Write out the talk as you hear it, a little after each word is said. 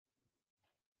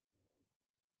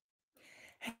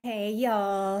Hey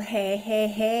y'all. Hey, hey,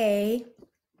 hey.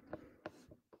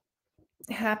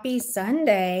 Happy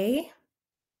Sunday.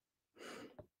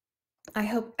 I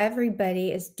hope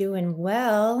everybody is doing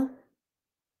well.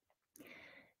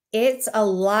 It's a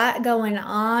lot going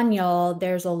on, y'all.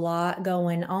 There's a lot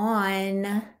going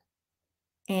on,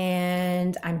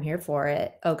 and I'm here for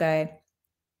it. Okay.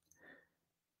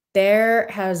 There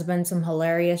has been some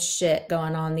hilarious shit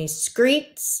going on these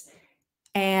streets,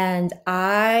 and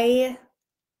I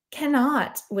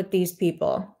cannot with these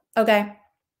people. Okay.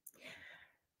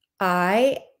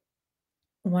 I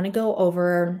want to go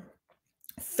over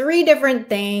 3 different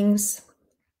things.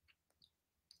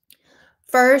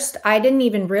 First, I didn't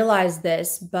even realize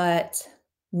this, but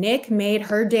Nick made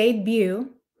her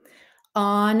debut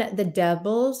on the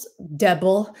Devil's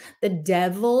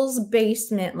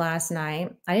Basement last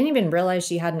night. I didn't even realize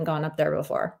she hadn't gone up there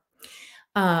before.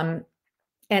 Um,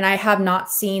 and I have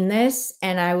not seen this,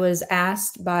 and I was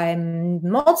asked by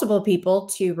multiple people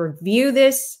to review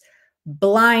this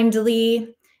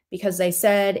blindly because they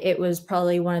said it was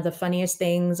probably one of the funniest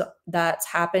things that's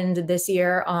happened this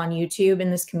year on YouTube in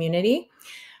this community.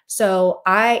 So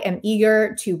I am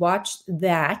eager to watch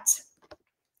that.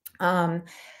 And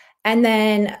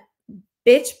then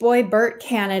Bitch Boy Burt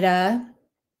Canada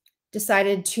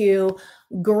decided to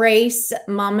grace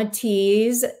Mama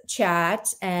T's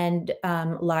chat and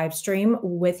live stream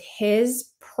with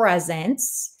his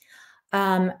presence.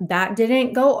 That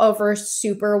didn't go over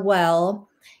super well.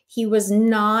 He was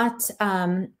not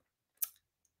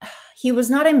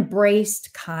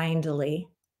embraced kindly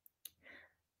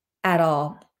at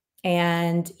all.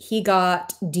 And he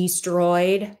got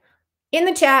destroyed in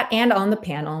the chat and on the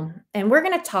panel. And we're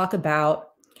going to talk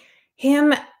about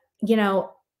him,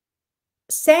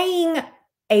 saying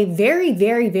a very,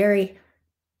 very, very,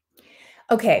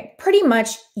 okay, pretty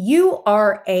much you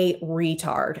are a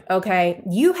retard, okay?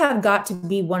 You have got to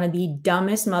be one of the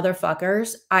dumbest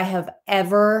motherfuckers I have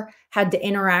ever had to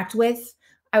interact with.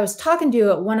 I was talking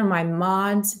to one of my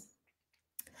mods,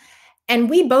 and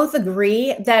we both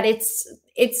agree that it's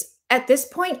at this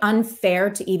point unfair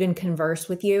to even converse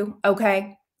with you,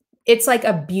 okay? It's like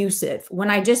abusive. When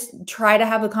I just try to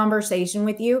have a conversation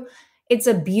with you, it's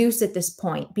abuse at this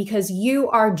point because you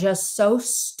are just so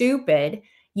stupid.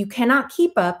 You cannot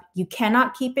keep up. You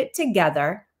cannot keep it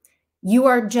together. You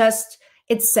are just,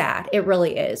 it's sad. It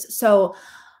really is. So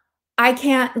I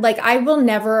can't, like, I will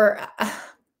never,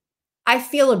 I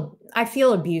feel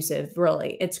abusive,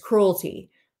 really. It's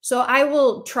cruelty. So I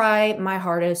will try my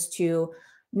hardest to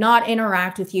not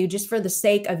interact with you just for the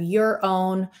sake of your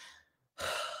own,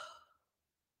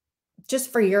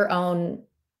 just for your own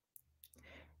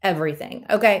everything.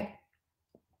 Okay.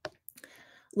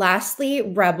 Lastly,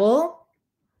 Rebel,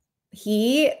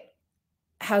 he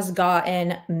has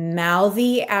gotten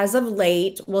mouthy as of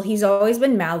late. Well, he's always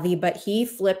been mouthy, but he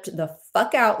flipped the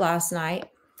fuck out last night.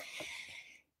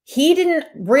 He didn't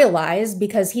realize,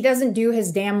 because he doesn't do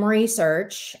his damn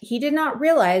research, he did not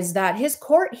realize that his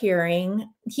court hearing,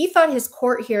 he thought his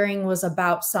court hearing was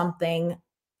about something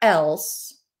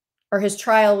else, or his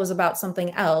trial was about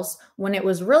something else, when it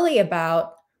was really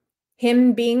about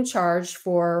him being charged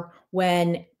for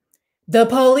when the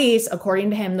police, according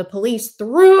to him, the police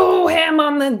threw him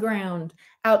on the ground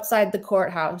outside the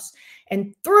courthouse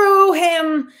and threw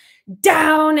him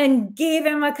down and gave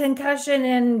him a concussion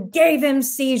and gave him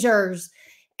seizures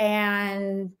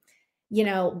and,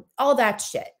 all that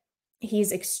shit.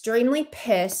 He's extremely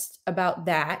pissed about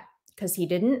that because he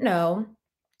didn't know.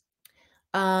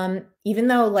 Even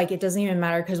though, like, it doesn't even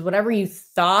matter, because whatever you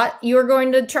thought you were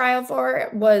going to trial for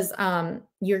was,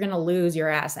 you're going to lose your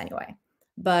ass anyway.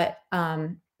 But,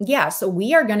 yeah, so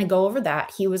we are going to go over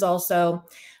that. He was also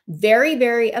very,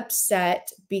 very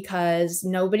upset because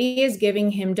nobody is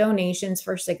giving him donations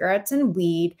for cigarettes and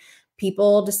weed.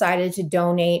 People decided to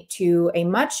donate to a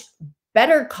much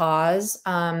better cause.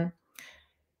 There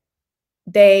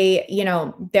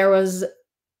was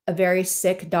a very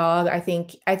sick dog. I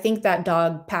think that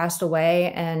dog passed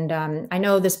away, and I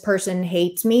know this person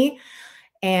hates me,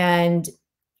 and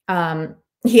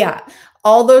yeah,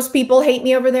 all those people hate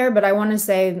me over there, but I want to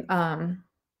say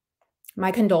my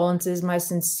condolences, my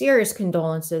sincerest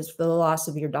condolences for the loss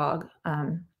of your dog.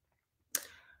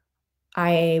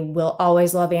 I will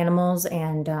always love animals,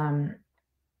 and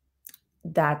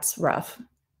that's rough.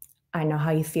 I know how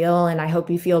you feel, and I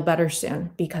hope you feel better soon,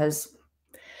 because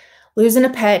losing a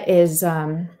pet is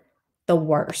the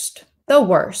worst. The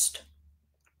worst.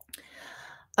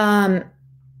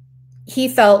 He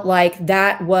felt like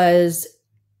that was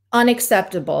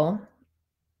unacceptable.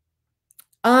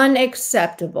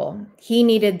 Unacceptable. He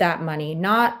needed that money,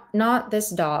 not this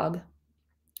dog.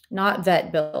 not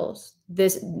vet bills.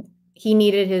 He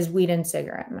needed his weed and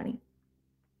cigarette money.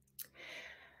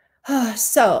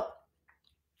 So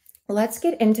let's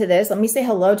get into this. Let me say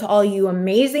hello to all you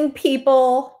amazing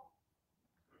people.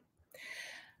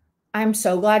 I'm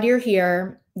so glad you're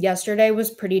here. Yesterday was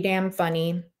pretty damn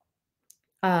funny.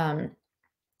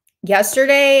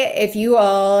 Yesterday, if you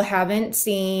all haven't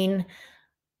seen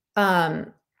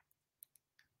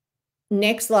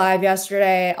Nick's live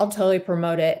yesterday, I'll totally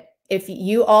promote it. If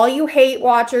all you hate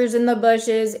watchers in the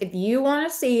bushes, if you want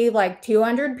to see like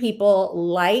 200 people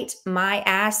light my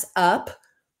ass up,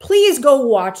 please go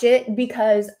watch it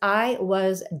because I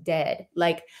was dead.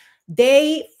 Like,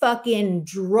 they fucking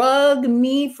drug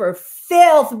me for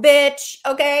filth, bitch.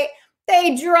 Okay?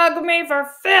 They drug me for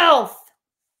filth.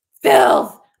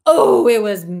 Filth. Oh, it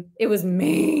was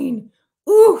mean.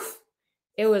 Oof.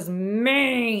 It was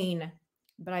mean.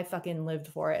 But I fucking lived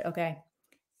for it, okay?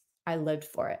 I lived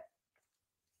for it.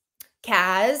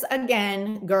 Kaz,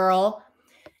 again, girl,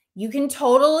 you can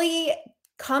totally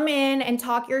come in and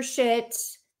talk your shit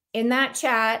in that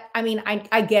chat. I mean,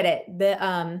 I get it.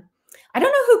 I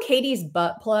don't know who Katie's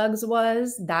butt plugs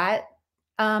was. That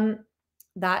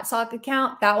sock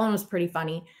account, that one was pretty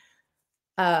funny.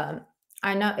 I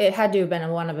know it had to have been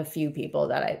one of a few people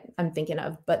that I'm thinking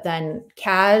of, but then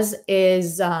Kaz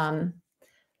is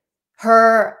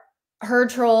her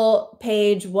troll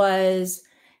page was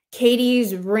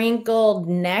Katie's wrinkled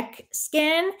neck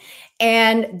skin,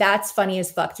 and that's funny as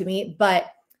fuck to me, but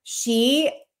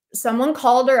someone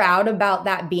called her out about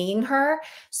that being her.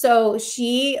 So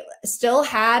she still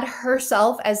had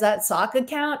herself as that sock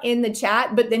account in the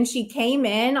chat, but then she came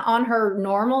in on her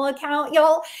normal account,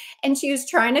 y'all, and she was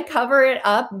trying to cover it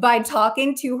up by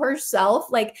talking to herself,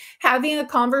 like having a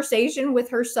conversation with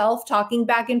herself, talking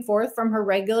back and forth from her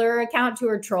regular account to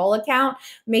her troll account,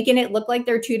 making it look like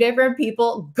they're two different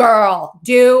people. Girl,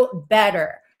 do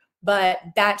better. But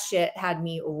that shit had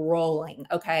me rolling,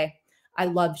 okay? I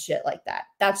love shit like that.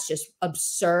 That's just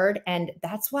absurd. And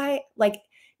that's why, like,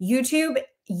 YouTube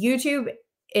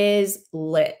is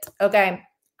lit. Okay.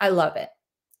 I love it.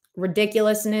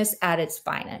 Ridiculousness at its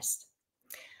finest.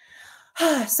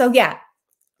 So yeah,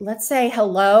 let's say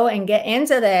hello and get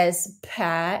into this.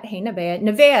 Pat, hey,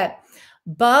 Nevaeh.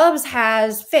 Bubs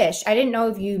has fish. I didn't know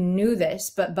if you knew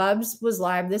this, but Bubs was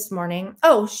live this morning.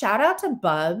 Oh, shout out to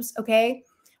Bubs. Okay.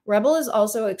 Rebel is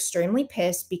also extremely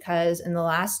pissed because in the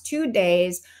last 2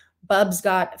 days, Bubs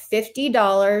got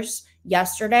 $50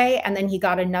 yesterday, and then he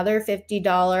got another $50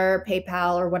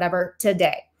 PayPal or whatever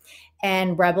today.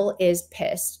 And Rebel is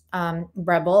pissed.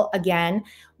 Rebel, again,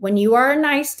 when you are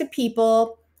nice to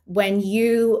people, when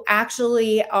you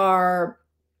actually are,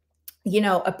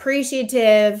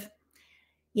 appreciative,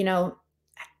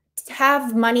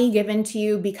 have money given to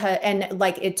you because, and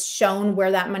like it's shown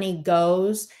where that money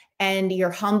goes, and you're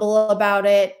humble about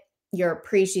it, you're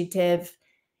appreciative,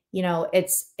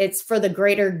 it's for the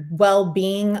greater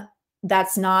well-being.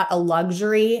 That's not a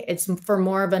luxury. It's for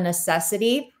more of a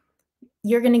necessity.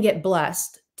 You're going to get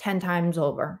blessed 10 times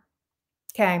over.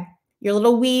 Okay. Your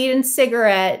little weed and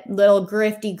cigarette, little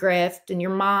grifty grift, and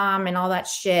your mom and all that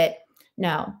shit.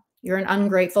 No, you're an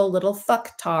ungrateful little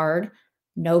fucktard.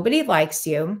 Nobody likes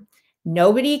you.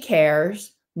 Nobody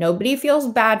cares. Nobody feels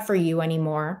bad for you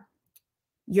anymore.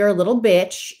 You're a little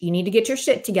bitch. You need to get your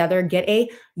shit together. Get a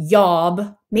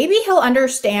job. Maybe he'll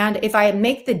understand if I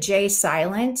make the J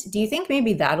silent. Do you think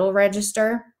maybe that'll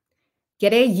register?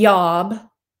 Get a job.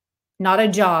 Not a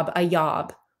job, a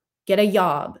job. Get a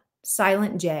job.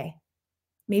 Silent J.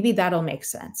 Maybe that'll make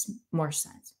sense. More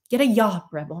sense. Get a job,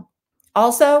 Rebel.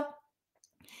 Also,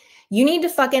 you need to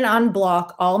fucking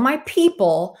unblock all my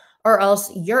people or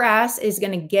else your ass is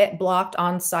going to get blocked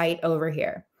on site over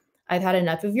here. I've had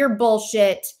enough of your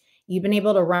bullshit. You've been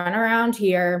able to run around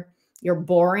here. You're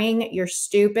boring. You're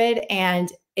stupid.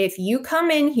 And if you come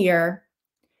in here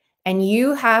and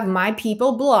you have my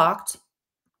people blocked,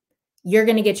 you're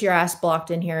going to get your ass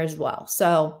blocked in here as well.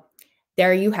 So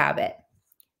there you have it.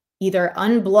 Either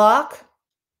unblock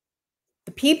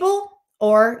the people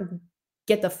or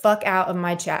get the fuck out of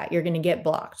my chat. You're going to get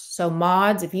blocked. So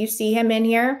mods, if you see him in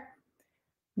here,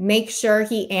 make sure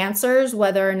he answers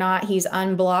whether or not he's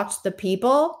unblocked the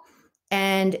people.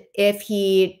 And if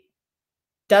he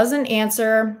doesn't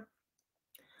answer,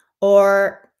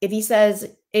 or if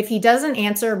he doesn't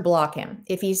answer, block him.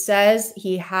 If he says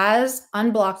he has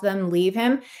unblocked them, leave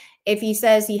him. If he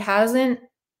says he hasn't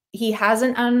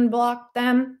unblocked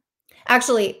them.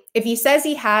 Actually, if he says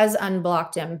he has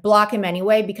unblocked him, block him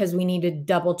anyway, because we need to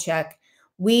double check.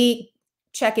 We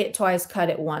check it twice, cut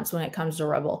it once when it comes to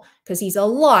Rebel, because he's a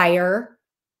liar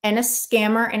and a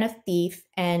scammer and a thief.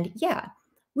 And yeah,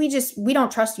 We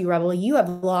don't trust you, Rebel. You have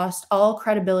lost all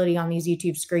credibility on these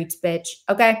YouTube streets, bitch.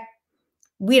 Okay?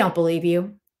 We don't believe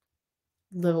you,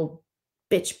 little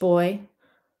bitch boy.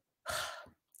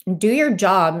 Do your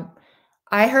job.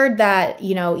 I heard that,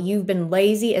 you've been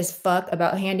lazy as fuck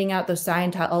about handing out those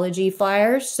Scientology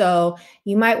flyers. So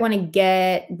you might want to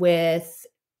get with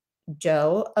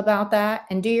Joe about that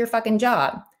and do your fucking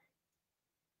job.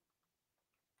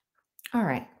 All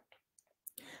right.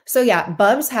 So yeah,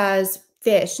 Bubs has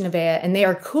fish, Nevaeh, and they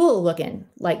are cool looking,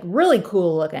 like really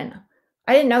cool looking.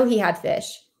 I didn't know he had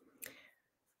fish.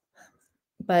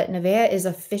 But Nevaeh is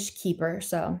a fish keeper,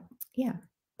 so yeah.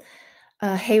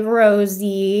 Hey,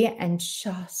 Rosie and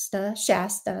Shasta,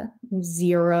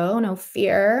 0, no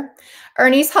fear.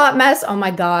 Ernie's hot mess. Oh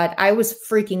my God. I was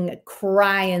freaking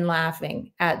crying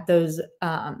laughing at those. They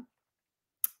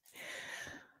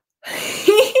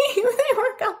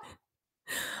were gone.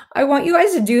 I want you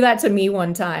guys to do that to me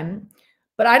one time.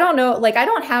 But I don't know. Like,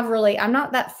 I'm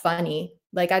not that funny.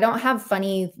 Like, I don't have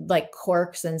funny, like,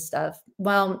 quirks and stuff.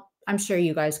 Well, I'm sure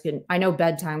you guys could. I know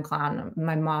Bedtime Clown,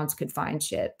 my moms could find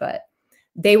shit, but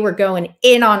they were going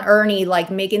in on Ernie,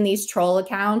 like making these troll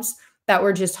accounts that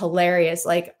were just hilarious.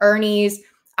 Like Ernie's,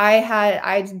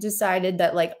 I decided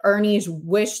that like Ernie's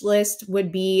wish list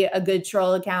would be a good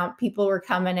troll account. People were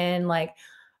coming in like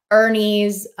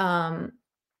Ernie's, I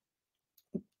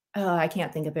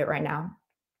can't think of it right now.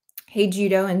 Hey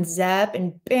Judo and Zep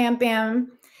and Bam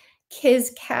Bam,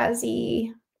 Kiz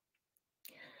Kazi.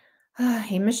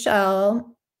 Hey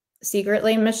Michelle.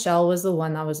 Secretly, Michelle was the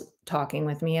one that was talking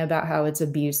with me about how it's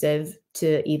abusive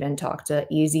to even talk to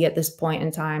Easy at this point in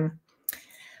time.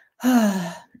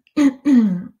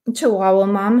 Chihuahua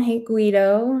Mom, hey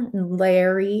Guido, and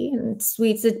Larry, and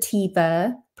Sweet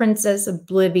Sativa, Princess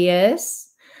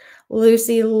Oblivious,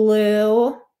 Lucy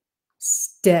Lou,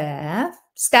 Steph.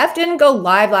 Steph didn't go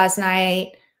live last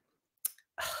night.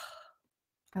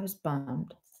 I was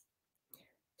bummed.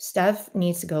 Steph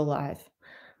needs to go live.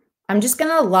 I'm just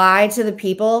going to lie to the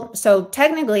people. So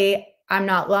technically, I'm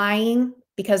not lying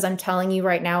because I'm telling you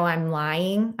right now I'm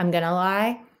lying. I'm going to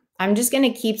lie. I'm just going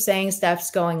to keep saying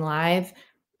Steph's going live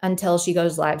until she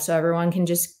goes live so everyone can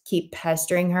just keep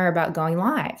pestering her about going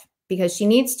live because she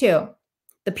needs to.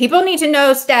 The people need to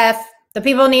know, Steph. The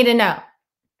people need to know.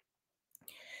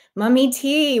 Mummy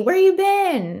T, where you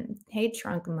been? Hey,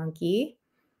 Trunk Monkey.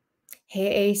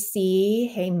 Hey,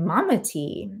 AC. Hey, Mama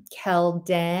T.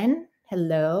 Kelden.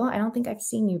 Hello. I don't think I've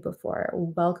seen you before.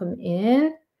 Welcome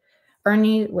in.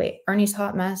 Ernie's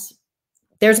hot mess.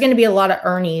 There's going to be a lot of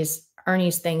Ernie's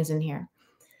things in here.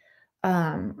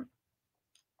 Who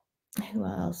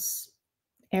else?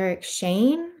 Eric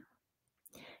Shane.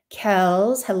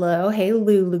 Kels. Hello. Hey,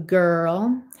 Lulu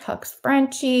girl. Hux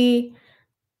Frenchie.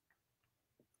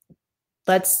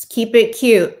 Let's keep it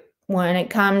cute when it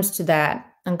comes to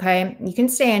that. Okay. You can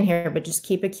stay in here, but just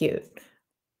keep it cute.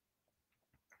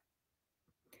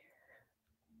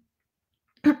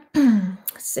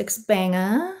 Six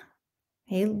Banger.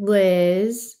 Hey,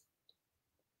 Liz.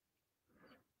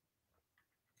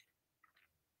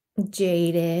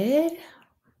 Jaded.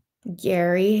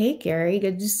 Gary. Hey, Gary.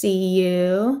 Good to see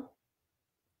you.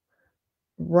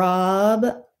 Rob.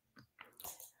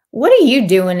 What are you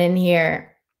doing in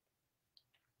here?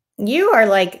 You are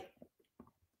like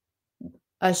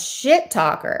a shit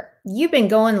talker. You've been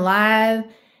going live.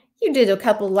 You did a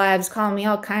couple lives calling me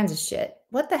all kinds of shit.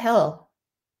 What the hell?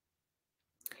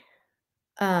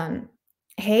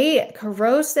 Hey,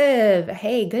 Corrosive.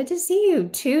 Hey, good to see you.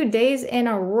 2 days in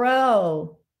a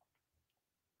row.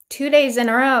 2 days in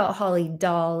a row, Holly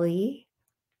Dolly.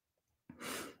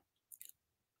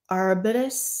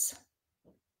 Arbutus.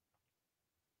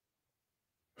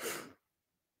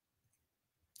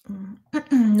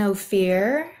 No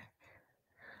fear.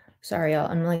 Sorry,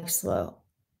 y'all. I'm like slow.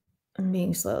 I'm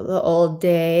being slow. The old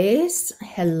days.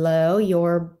 Hello,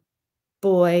 your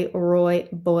boy, Roy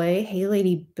boy. Hey,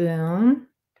 Lady Boom.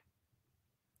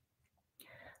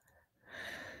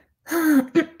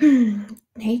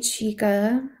 Hey,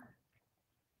 Chica.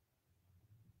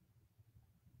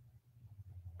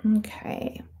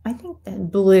 Okay. I think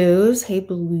that Blues. Hey,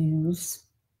 Blues.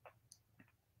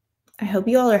 I hope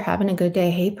you all are having a good day.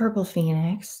 Hey, Purple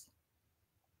Phoenix.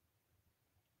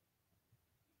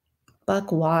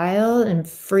 Buck Wild and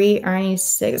free Ernie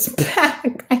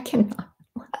 6-pack. I cannot.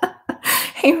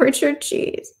 Hey, Richard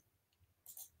Cheese.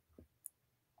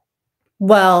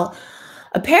 Well,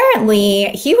 apparently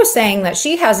he was saying that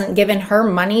she hasn't given her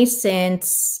money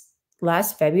since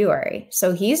last February.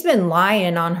 So he's been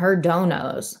lying on her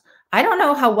donos. I don't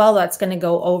know how well that's going to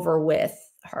go over with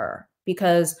her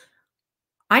because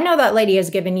I know that lady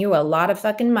has given you a lot of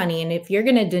fucking money, and if you're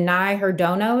gonna deny her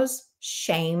donos,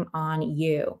 shame on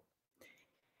you.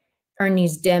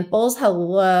 Ernie's Dimples,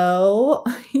 hello.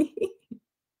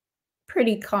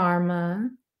 Pretty Karma.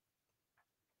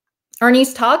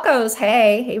 Ernie's Tacos,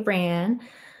 hey. Hey, Ran.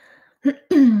 Oh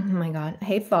my God.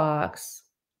 Hey, Fox.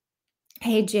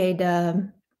 Hey, J-Dub.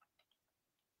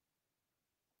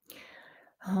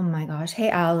 Oh my gosh. Hey,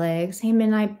 Alex. Hey,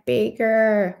 Midnight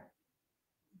Baker.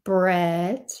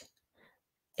 Brett.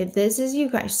 If this is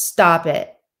you guys, stop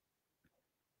it.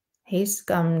 Hey,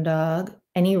 Scumdog.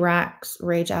 Any racks,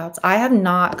 rage outs? I have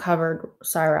not covered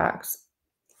Cyrax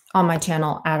on my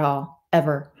channel at all,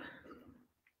 ever.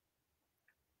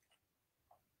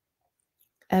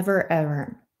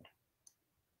 Ever.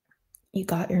 You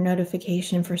got your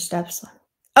notification for Steph's.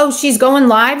 Oh, she's going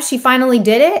live? She finally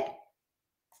did it?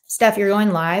 Steph, you're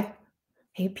going live?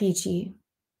 Hey, Peachy.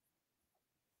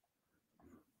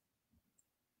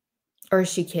 Or is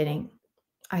she kidding?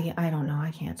 I don't know.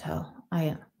 I can't tell.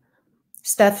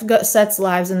 Steph sets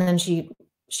lives and then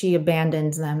she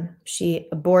abandons them. She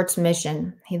aborts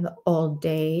mission. Hey, the old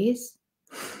days.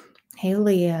 Hey,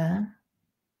 Leah.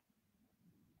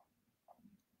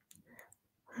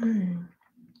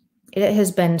 It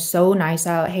has been so nice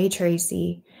out. Hey,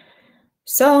 Tracy.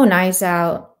 So nice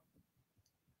out.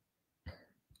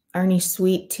 Ernie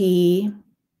Sweet Tea.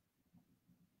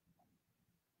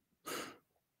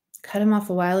 Cut him off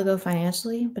a while ago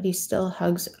financially, but he still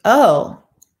hugs. Oh,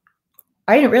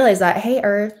 I didn't realize that. Hey,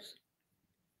 Earth.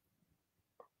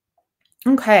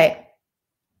 Okay.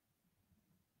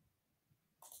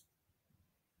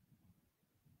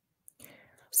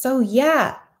 So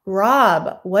yeah,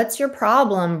 Rob, what's your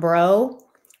problem, bro?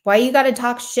 Why you got to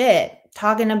talk shit?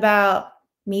 Talking about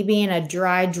me being a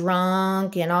dry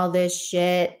drunk and all this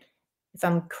shit. If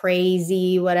I'm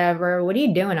crazy, whatever. What are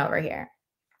you doing over here?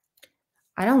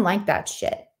 I don't like that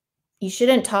shit. You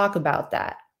shouldn't talk about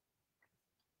that.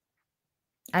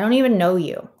 I don't even know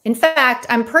you. In fact,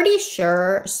 I'm pretty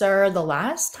sure, sir, the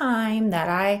last time that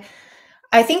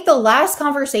I think the last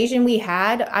conversation we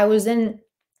had, I was in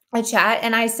a chat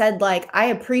and I said, like, I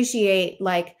appreciate,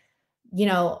 like, you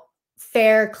know,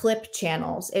 fair clip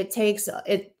channels.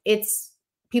 It's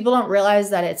people don't realize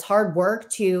that it's hard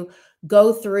work to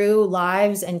go through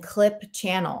lives and clip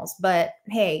channels. But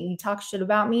hey, you talk shit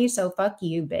about me, so fuck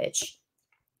you, bitch.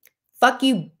 Fuck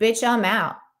you, bitch, I'm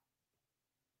out.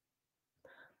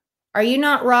 Are you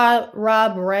not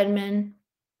Rob Redman,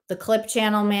 the clip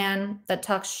channel man that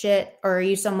talks shit, or are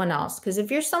you someone else? Because if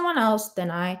you're someone else,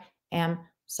 then I am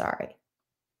sorry.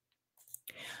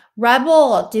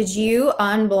 Rebel, did you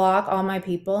unblock all my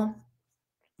people?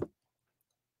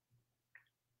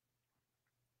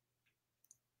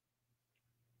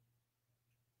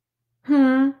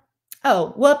 Oh,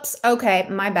 whoops. Okay,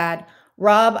 my bad.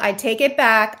 Rob, I take it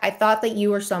back. I thought that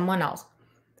you were someone else.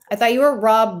 I thought you were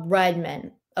Rob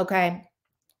Redman. Okay.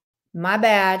 My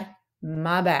bad.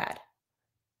 My bad.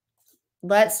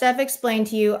 Let Steph explain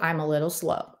to you. I'm a little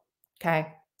slow. Okay.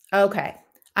 Okay.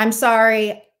 I'm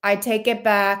sorry. I take it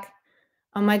back.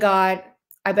 Oh my God.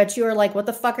 I bet you were like, what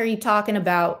the fuck are you talking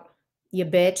about, you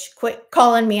bitch? Quit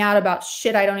calling me out about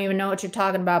shit. I don't even know what you're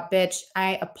talking about, bitch.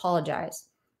 I apologize.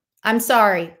 I'm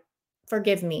sorry.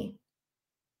 Forgive me.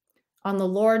 On the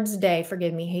Lord's day,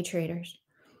 forgive me. Hey, traders.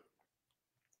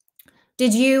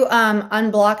 Did you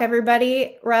unblock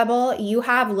everybody, Rebel? You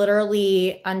have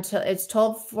literally until it's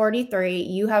 12:43.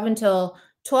 You have until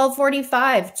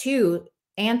 12:45 to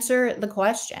answer the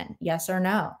question, yes or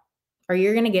no. Or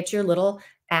you're going to get your little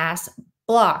ass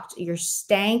blocked. Your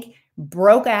stank,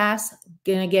 broke ass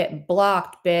going to get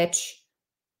blocked, bitch.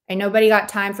 And nobody got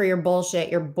time for your bullshit.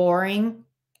 You're boring.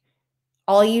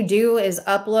 All you do is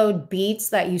upload beats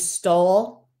that you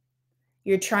stole.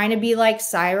 You're trying to be like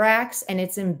Cyrax, and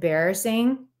it's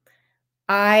embarrassing.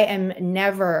 I am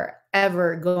never,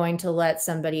 ever going to let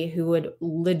somebody who would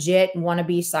legit want to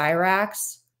be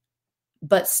Cyrax,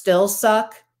 but still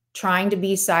suck trying to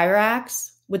be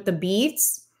Cyrax with the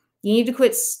beats. You need to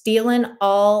quit stealing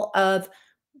all of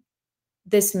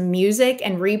this music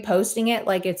and reposting it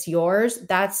like it's yours.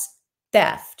 That's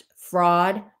theft,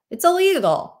 fraud. It's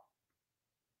illegal.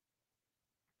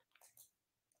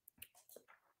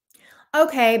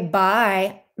 Okay,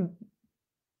 bye.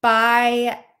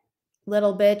 Bye,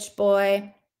 little bitch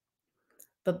boy.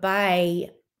 Bye-bye.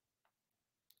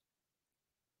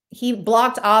 He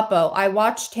blocked Oppo. I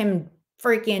watched him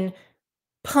freaking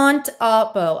punt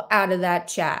Oppo out of that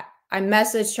chat. I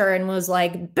messaged her and was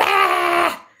like,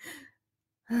 bah!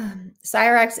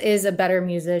 Cyrax is a better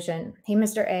musician. Hey,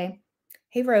 Mr. A.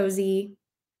 Hey, Rosie.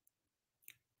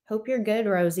 Hope you're good,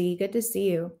 Rosie. Good to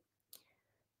see you.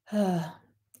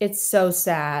 It's so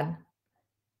sad.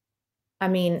 I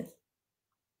mean,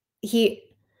 he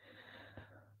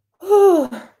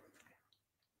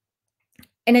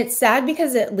and it's sad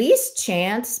because at least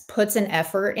Chance puts an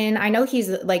effort in. I know he's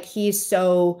like he's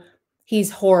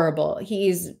horrible.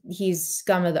 He's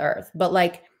scum of the earth. But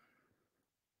like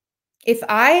if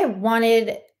I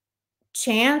wanted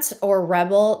Chance or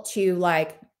Rebel to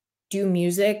like do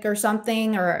music or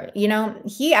something, or you know,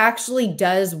 he actually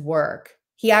does work.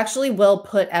 He actually will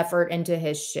put effort into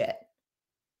his shit.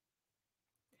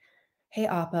 Hey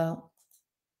Oppo.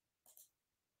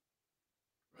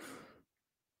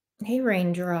 Hey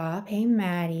Raindrop. Hey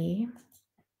Maddie.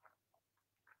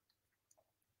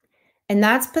 And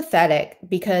that's pathetic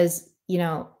because, you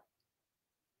know,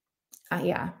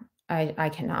 yeah, I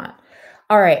cannot.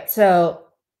 All right. So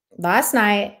last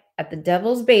night at the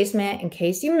Devil's Basement, in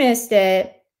case you missed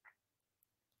it,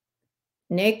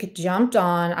 Nick jumped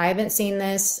on. I haven't seen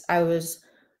this. I was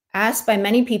asked by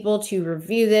many people to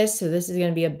review this. So this is going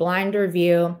to be a blind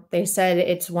review. They said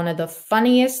it's one of the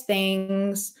funniest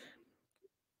things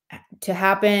to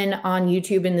happen on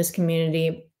YouTube in this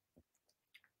community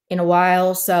in a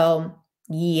while. So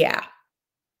yeah,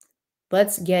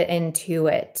 let's get into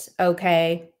it.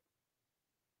 Okay.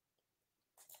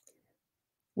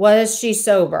 Was she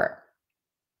sober?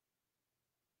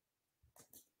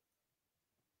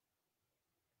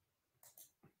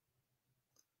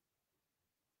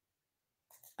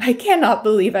 I cannot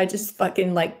believe I just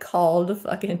fucking like called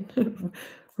fucking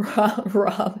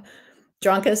Rob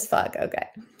drunk as fuck. Okay.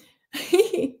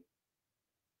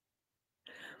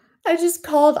 I just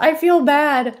called. I feel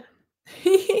bad.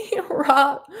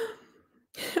 Rob.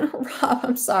 Rob,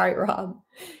 I'm sorry, Rob.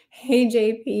 Hey,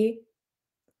 JP.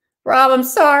 Rob, I'm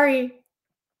sorry.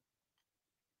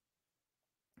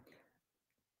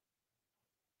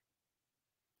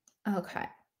 Okay.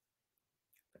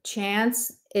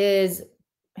 Chance is,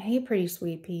 hey, pretty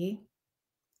sweet pea.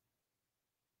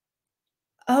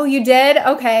 Oh, you did?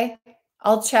 Okay.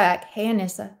 I'll check. Hey,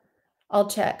 Anissa. I'll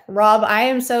check. Rob, I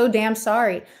am so damn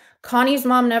sorry. Connie's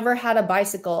mom never had a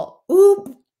bicycle.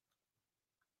 Oop.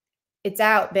 It's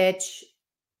out, bitch.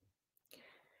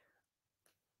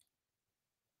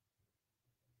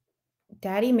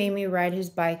 Daddy made me ride his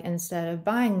bike instead of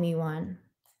buying me one.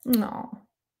 No.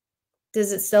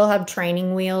 Does it still have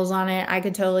training wheels on it? I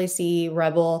could totally see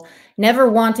Rebel never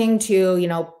wanting to, you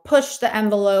know, push the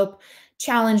envelope,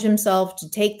 challenge himself to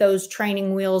take those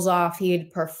training wheels off.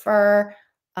 He'd prefer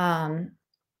the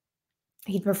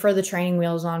training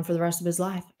wheels on for the rest of his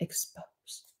life. Exposed.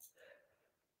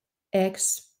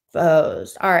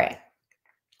 Exposed. All right.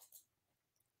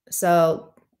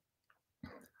 So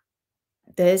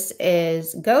this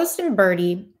is Ghost and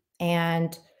Birdie,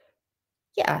 and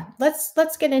yeah, let's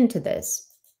get into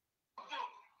this.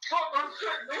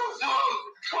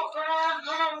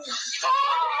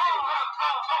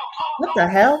 What the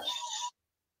hell?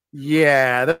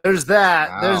 Yeah, there's that.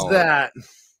 Wow. There's that.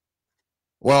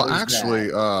 Well, there's actually,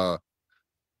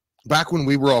 back when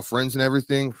we were all friends and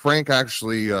everything, Frank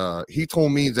actually, he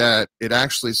told me that it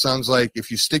actually sounds like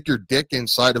if you stick your dick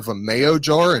inside of a mayo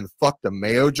jar and fuck the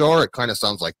mayo jar, it kind of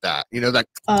sounds like that. You know, that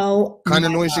kind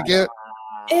of noise you get?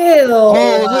 Ew.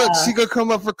 Oh, look, she could come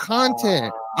up for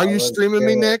content. Are you streaming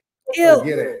me, Nick? Ew.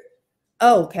 Get it.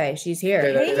 Oh, okay, she's here.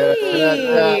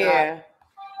 Hey.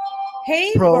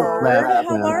 Hey, Burt.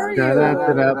 How are you?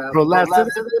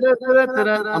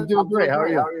 I'm doing great. How are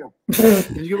you?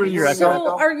 Can you get rid of your echo?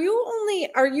 So, are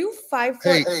you 5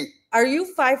 foot? Hey. Are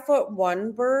you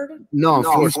 5'1", Burt? No, I'm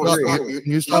 4'3".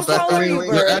 You stop echoing.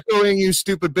 You're echoing, you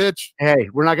stupid bitch. Hey,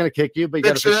 we're not gonna kick you, but you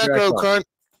gotta fix your echo, cunt.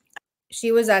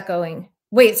 She was echoing.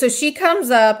 Wait, so she comes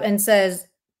up and says,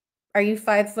 "Are you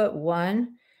 5'1"?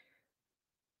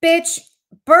 Bitch,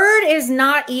 Bird is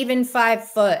not even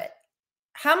 5 foot.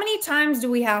 How many times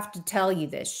do we have to tell you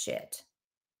this shit?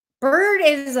 Bird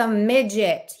is a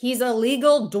midget. He's a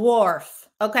legal dwarf,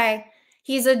 okay?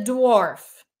 He's a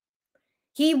dwarf.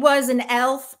 He was an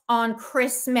elf on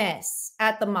Christmas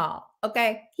at the mall,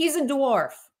 okay? He's a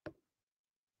dwarf.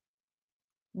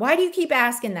 Why do you keep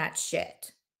asking that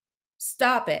shit?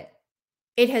 Stop it.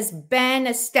 It has been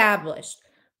established.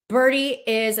 Birdie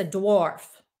is a dwarf.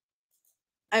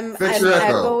 I'm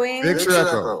echoing. Fix your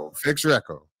echo. Fix your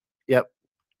echo. Yep.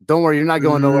 Don't worry, you're not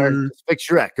going nowhere. Just fix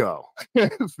your echo.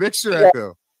 Fix your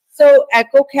echo. So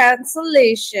echo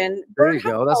cancellation. There you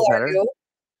go. That's better.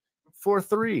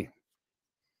 4'3".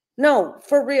 No,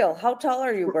 for real. How tall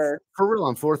are you, Burt? For real,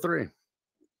 I'm 4'3".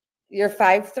 You're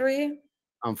 5'3"?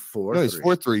 I'm 4'3". No, he's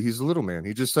 4'3". He's a little man.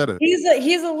 He just said it.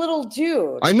 He's a little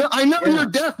dude. I know you're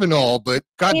deaf and all, but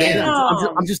goddamn,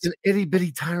 I'm just an itty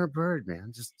bitty tyrant bird,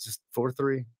 man. Just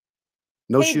 4'3".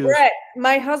 No hey, shoes. Brett,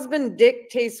 my husband Dick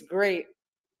tastes great.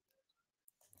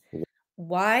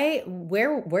 Why?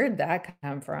 Where'd that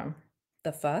come from?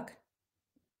 The fuck?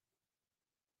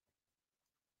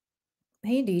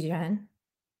 Hey, DJen.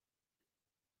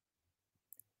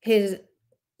 His,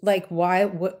 like, why?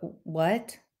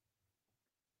 What?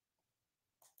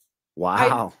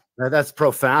 Wow. That's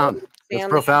profound. That's Understand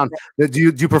profound. that. Do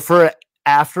you prefer it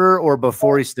after or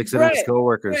before he sticks it in his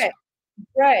coworkers?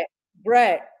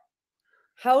 Brett,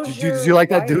 how's Do your you like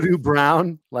that wife? doo-doo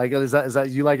brown? Like, is that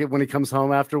you like it when he comes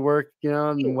home after work, you know,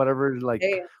 and whatever? Like,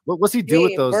 Hey, what's he do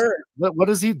with those? Burt, What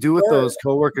does he do with those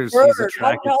coworkers he's Burt,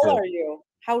 attracted how tall to? are you?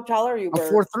 How tall are you, I'm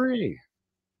Burt? 4'3".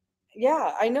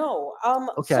 Yeah, I know.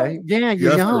 Okay. So, Yeah, You you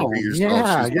have to know. repeat yourself.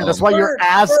 Yeah, She's yeah. That's dumb. why you're Burt,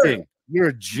 asking. You're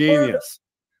a genius.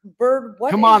 Burt,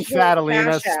 what Come is on, your Fat Alina,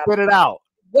 Cash App? spit it out.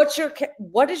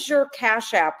 What is your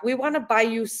Cash App? We want to buy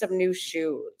you some new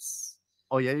shoes.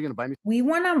 Oh yeah, you're gonna buy me. We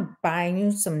want to buy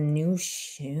you some new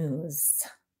shoes.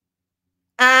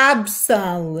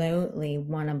 Absolutely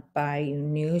want to buy you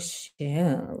new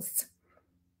shoes.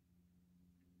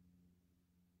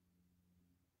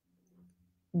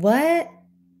 What?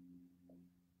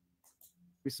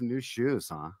 Some new shoes,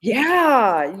 huh?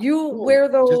 Yeah, you Cool. wear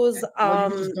those. You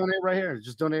can just donate right here.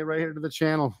 Just donate right here to the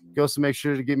channel. Ghost, make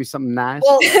sure to give me something nice.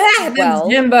 That's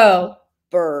Jimbo.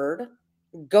 Bird,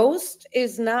 Ghost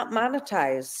is not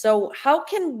monetized. So how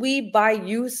can we buy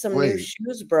you some new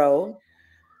shoes, bro?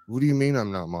 What do you mean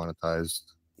I'm not monetized?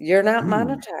 You're not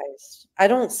monetized. I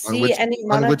don't see any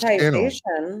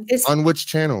monetization. On which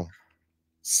channel?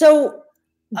 So,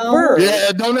 Bird,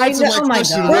 yeah, don't answer my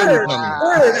question. Bird,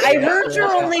 I heard you're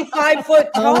only 5 foot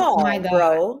tall,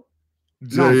 bro.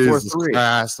 Jesus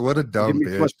Christ, what a dumb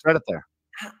bitch. Credit there.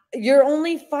 You're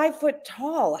only 5 foot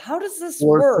tall. How does this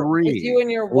work with you and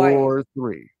your wife?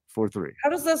 4'3". How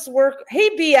does this work? Hey,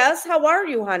 BS, how are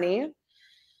you, honey?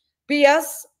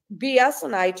 BS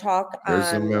and I talk on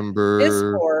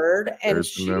Discord, and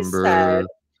she said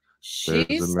she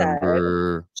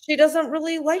doesn't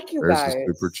really like you guys.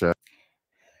 Super chat.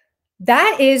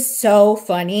 That is so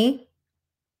funny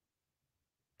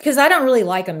because I don't really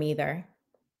like him either.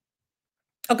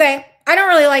 Okay, I don't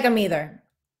really like him either.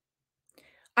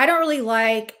 I don't really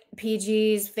like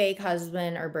PG's fake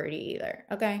husband or Birdie either.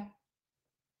 Okay.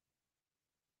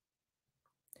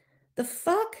 The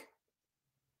fuck?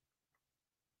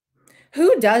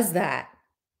 Who does that?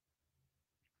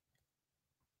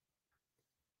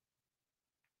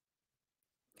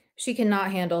 She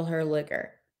cannot handle her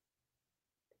liquor.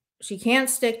 She can't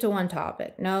stick to one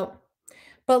topic. Nope.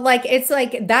 But like, it's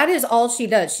like, that is all she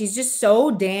does. She's just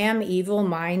so damn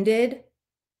evil-minded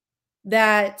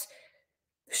that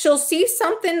she'll see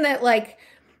something that, like,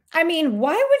 I mean,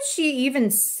 why would she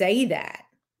even say that?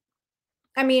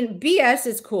 I mean, BS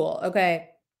is cool, okay?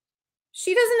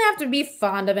 She doesn't have to be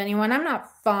fond of anyone. I'm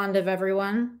not fond of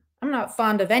everyone. I'm not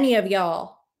fond of any of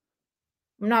y'all.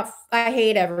 I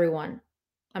hate everyone.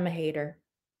 I'm a hater.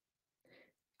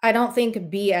 I don't think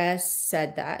BS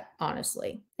said that,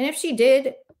 honestly. And if she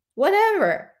did,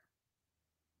 whatever.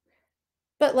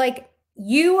 But like,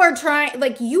 you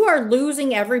are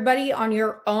losing everybody on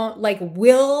your own, like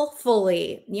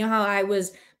willfully. You know how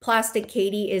Plastic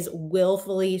Katie is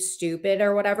willfully stupid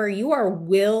or whatever. You are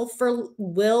willfully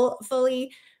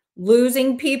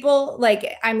losing people.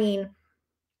 Like, I mean,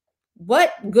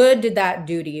 what good did that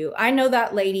do to you? I know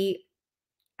that lady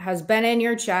has been in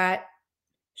your chat.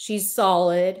 She's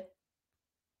solid.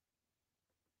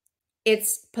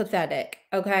 It's pathetic,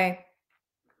 okay?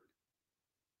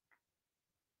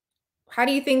 How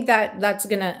do you think that's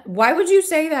gonna, why would you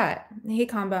say that? Hey,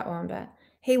 Combat Wombat.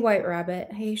 Hey, White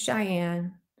Rabbit. Hey,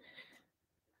 Cheyenne.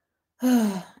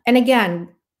 And again,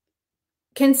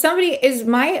 can somebody, are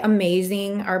my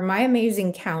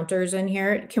amazing counters in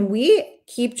here? Can we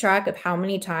keep track of how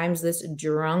many times this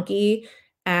drunkie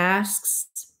asks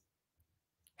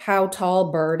how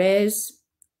tall Burt is?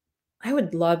 I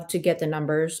would love to get the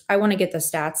numbers. I want to get the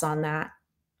stats on that.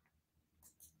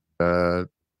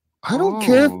 I don't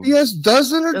care if BS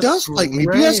doesn't or does like me.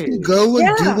 BS can go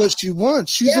and do what she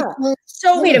wants. She's a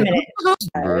so wait a minute.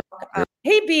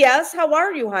 Hey BS, how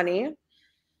are you, honey?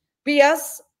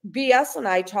 BS and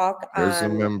I talk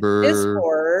on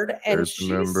Discord, and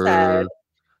she said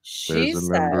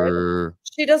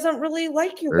she doesn't really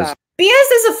like you guys.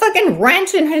 BS is a fucking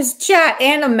wrench in his chat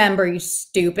and a member, you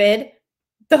stupid.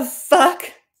 The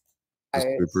fuck?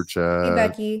 Super chat. Hey,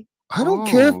 Becky. I don't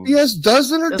care if BS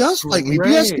doesn't or does like me.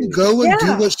 BS can go and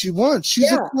do what she wants.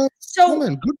 She's a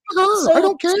woman. Good for her. I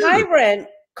don't care. Tyrant,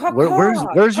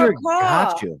 where's your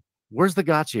gotcha? Where's the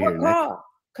gotcha here, Nick?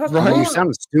 Right. You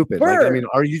sound stupid. Burt. Like, I mean,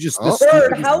 are you just this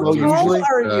Burt, how tall usually?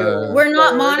 are you? We're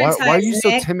not monetized. Why are you so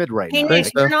Nick? timid right Hey, now?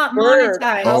 Nick, we're not Burt,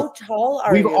 monetized. how tall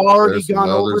are We've you? already gone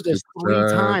over this 3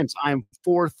 times. I'm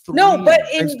 4'3". No, but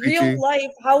in Thanks, real PT.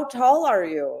 life, how tall are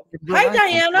you? Hi,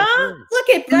 Diana. Look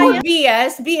at Diana.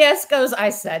 BS. BS goes, I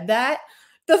said that.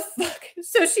 The fuck?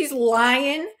 So she's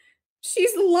lying.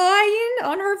 She's lying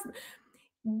on her.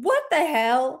 What the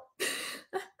hell?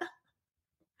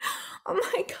 Oh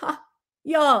my God.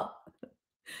 Y'all.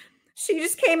 She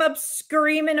just came up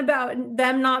screaming about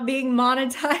them not being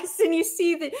monetized. And you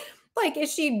see that, like,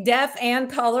 is she deaf and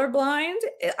colorblind?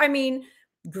 I mean,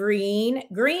 green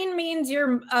means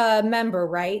you're a member,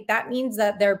 right? That means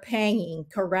that they're paying,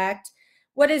 correct?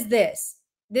 What is this?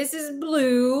 This is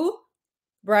blue,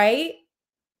 right?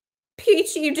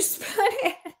 Peach, you just put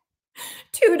in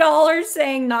 $2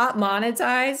 saying not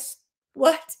monetized.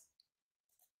 What?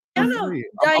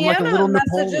 Diana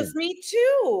messages me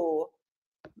too.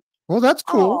 Well, that's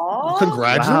cool. Aww.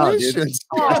 Congratulations.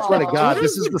 Wow, I swear to God,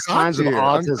 this is the signs of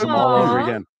autism all over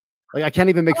again. Like, I can't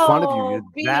even make fun of you.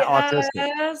 You're that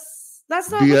autistic.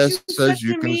 That's not BS what you says said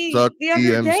you to can me suck the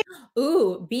other day.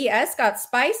 Ooh, BS got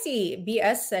spicy.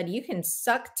 BS said you can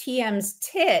suck TM's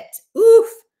tit. Oof.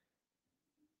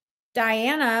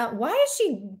 Diana, why is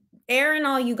she airing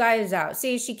all you guys out?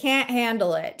 See, she can't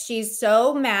handle it. She's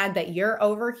so mad that you're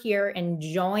over here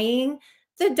enjoying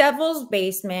the devil's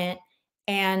basement.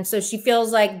 And so she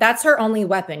feels like that's her only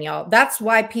weapon, y'all. That's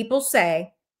why people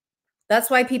say,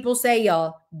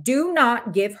 y'all, do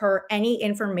not give her any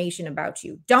information about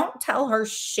you. Don't tell her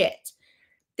shit.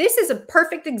 This is a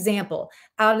perfect example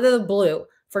out of the blue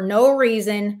for no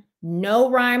reason, no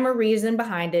rhyme or reason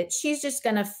behind it. She's just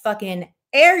going to fucking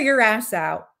air your ass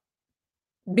out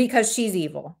because she's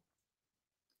evil.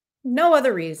 No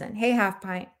other reason. Hey, Half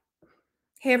Pint.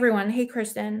 Hey, everyone. Hey,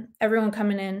 Kristen. Everyone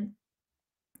coming in.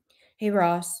 Hey,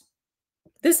 Ross.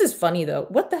 This is funny, though.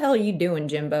 What the hell are you doing,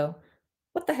 Jimbo?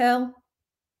 What the hell?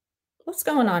 What's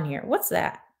going on here? What's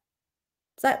that?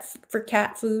 Is that for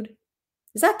cat food?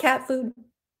 Is that cat food?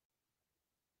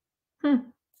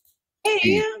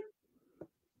 Hey,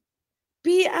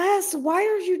 BS, why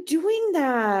are you doing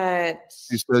that?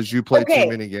 She says you play too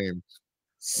many games.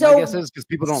 So I guess it's because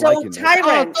people don't like you.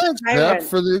 Tyron, thanks,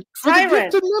 for the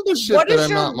gifted membership. What is that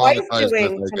your I'm not wife monetized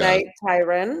doing with, tonight,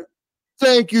 Tyron?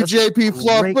 Thank you, JP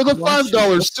Fluff, for the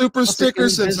 $5 super sticker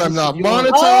since I'm not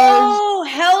monetized. Oh,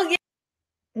 hell yeah.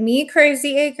 Me,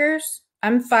 Crazy Acres,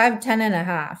 I'm 5'10" and a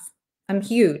half. I'm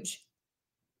huge.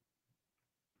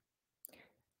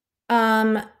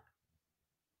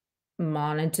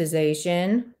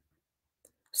 Monetization.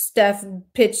 Steph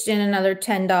pitched in another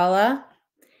 $10.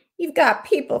 You've got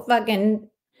people fucking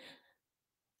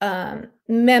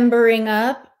membering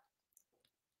up.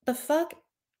 The fuck?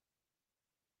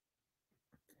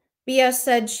 BS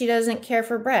said she doesn't care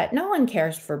for Brett. No one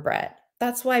cares for Brett.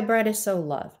 That's why Brett is so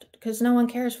loved, because no one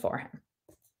cares for him.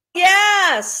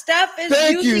 Yeah, Steph is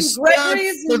using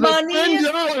Gregory's money.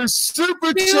 $10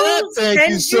 super chat. Thank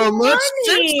you so much.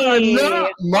 I'm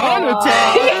not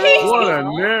monetized. What a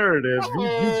narrative.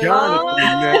 You got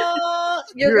it, Nick.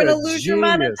 You're going to lose your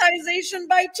monetization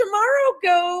by tomorrow,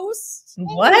 Ghost.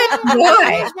 What?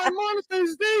 Why? My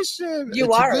monetization. You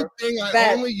it's are. A good thing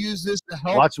I only use this to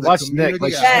help. Watch Nick.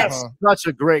 Like, such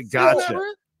a great gotcha.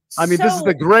 I mean, this is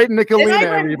the great Nicolina,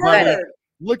 everybody.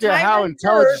 Look at how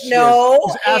intelligent she is.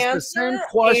 She's asked the same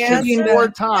question 4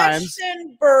 times.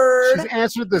 She's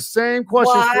answered the same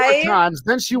question 4 times.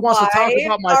 Then she wants to talk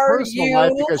about my personal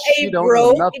life because she don't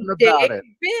know nothing about it.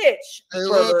 Bitch,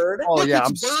 Bird. Oh yeah,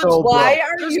 I'm so broke. Why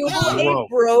are you a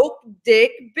broke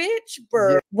dick bitch,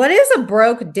 Bird? Yeah. What is a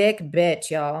broke dick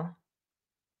bitch, y'all?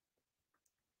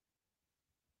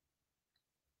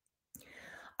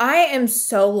 I am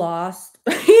so lost.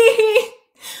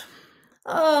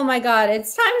 Oh my God.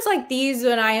 It's times like these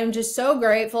when I am just so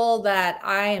grateful that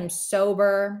I am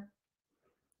sober.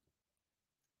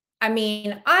 I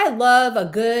mean, I love a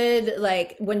good,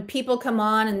 like, when people come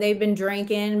on and they've been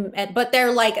drinking, but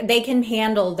they're like, they can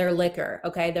handle their liquor.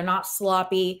 Okay. They're not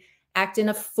sloppy, acting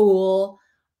a fool.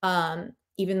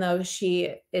 Even though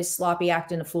she is sloppy,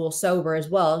 acting a fool sober as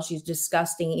well. She's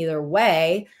disgusting either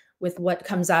way with what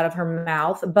comes out of her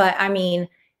mouth. But I mean,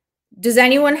 does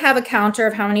anyone have a counter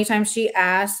of how many times she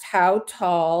asked how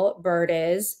tall Burt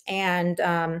is? And,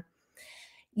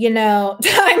 you know,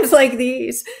 times like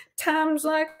these.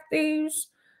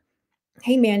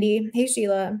 Hey, Mandy. Hey,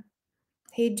 Sheila.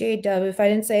 Hey, J-Dub. If I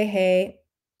didn't say hey,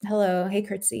 hello. Hey,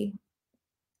 Curtsy.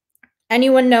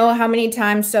 Anyone know how many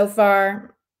times so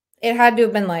far? It had to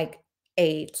have been like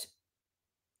 8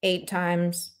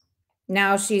 times.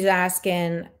 Now she's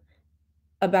asking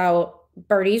about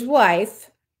Birdie's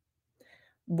wife.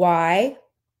 Why?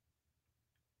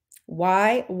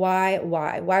 Why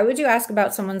would you ask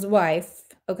about someone's wife?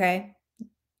 Okay.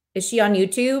 Is she on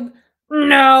YouTube?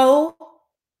 No.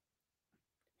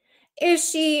 Is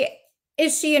she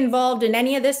involved in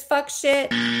any of this fuck shit?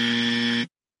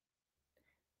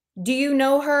 Do you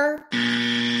know her?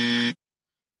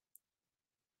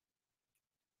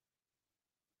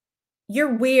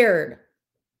 You're weird.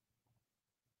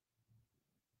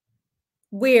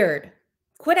 Weird.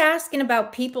 Quit asking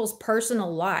about people's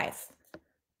personal life.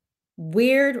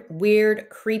 Weird,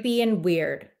 creepy, and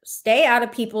weird. Stay out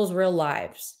of people's real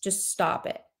lives. Just stop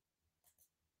it.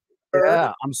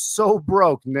 Yeah, I'm so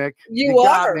broke, Nick. You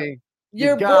got me.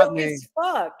 You're broke as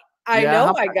fuck. I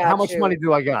know I got you. How much money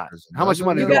do I got? How much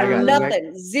money do I got?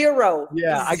 Nothing. Zero.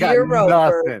 Yeah, I got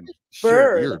nothing.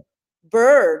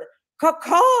 Bird.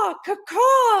 Caw.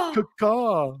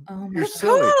 You're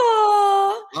silly.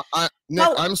 Nick,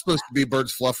 I'm supposed to be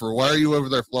Bird's fluffer. Why are you over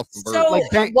there fluffing Bird? So,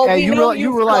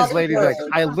 you realize, lady, that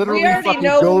I literally fucking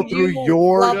go through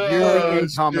your yearly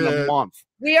income in a month.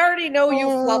 We already know you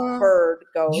fluff Bird,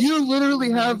 Ghost. You literally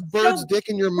have Bird's dick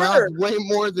in your mouth way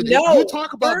more than you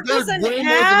talk about Bird way more than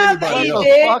anybody. What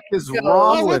the fuck is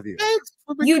wrong with you?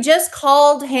 You just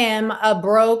called him a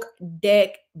broke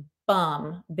dick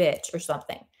bum bitch or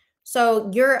something.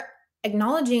 So you're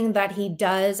acknowledging that he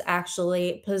does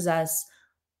actually possess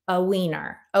a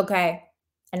wiener, okay?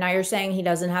 And now you're saying he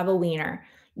doesn't have a wiener,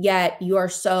 yet you are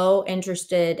so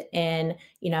interested in,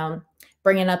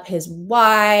 bringing up his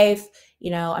wife.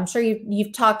 I'm sure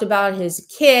you've talked about his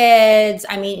kids.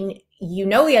 I mean, he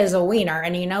has a wiener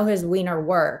and his wiener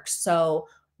works. So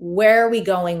where are we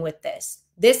going with this?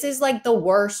 This is like the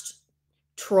worst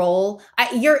troll.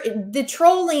 The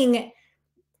trolling.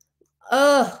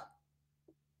 Ugh.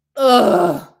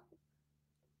 Oh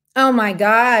my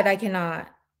God, I cannot.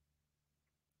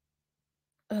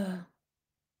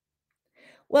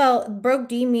 Well, broke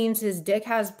D means his dick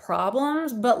has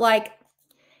problems, but like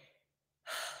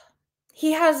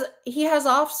he has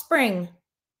offspring.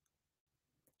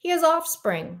 He has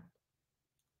offspring.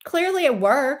 Clearly it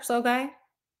works, okay?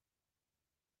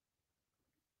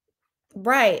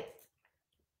 Right.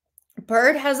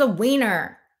 Bird has a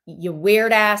wiener, you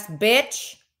weird ass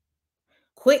bitch.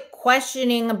 Quit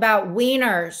questioning about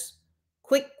wieners.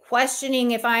 Quit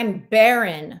questioning if I'm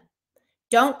barren.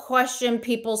 Don't question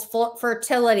people's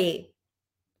fertility.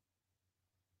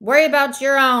 Worry about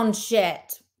your own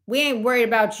shit. We ain't worried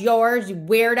about yours, you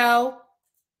weirdo.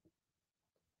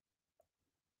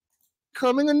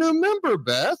 Becoming a new member,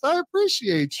 Beth. I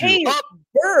appreciate you. Hey,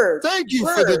 Burt. Thank you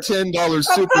for the $10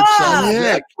 super chat.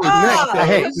 Nick,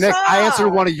 Nick, I answered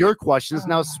one of your questions.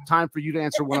 Now it's time for you to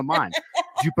answer one of mine.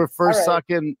 Do you prefer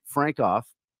sucking Frank off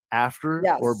after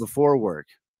or before work?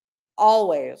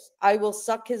 Always. I will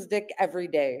suck his dick every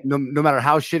day. No matter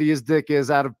how shitty his dick is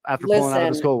after pulling out of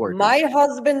his coworkers. My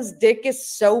husband's dick is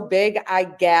so big, I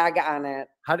gag on it.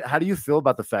 How do you feel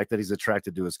about the fact that he's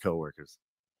attracted to his coworkers?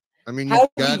 I mean, how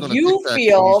do you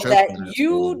feel that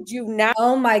you do not?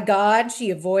 Oh my God, she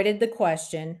avoided the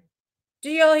question. Do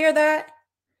y'all hear that?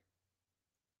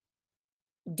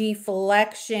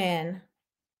 Deflection.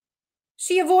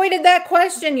 She avoided that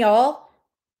question, y'all.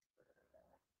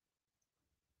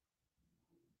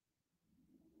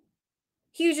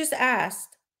 He just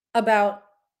asked about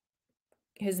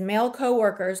his male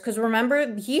coworkers, because remember,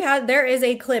 there is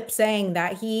a clip saying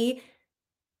that he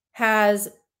has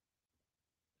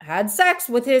had sex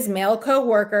with his male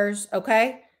coworkers,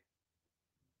 okay?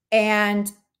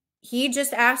 And he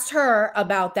just asked her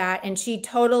about that, and she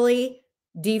totally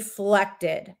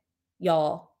deflected,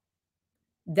 y'all.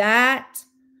 That,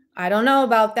 I don't know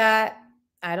about that.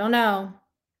 I don't know.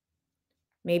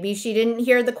 Maybe she didn't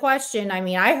hear the question. I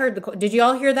mean, I heard did you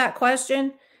all hear that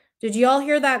question? Did you all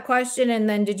hear that question? And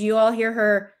then did you all hear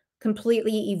her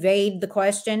completely evade the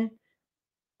question?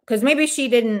 Because maybe she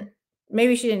didn't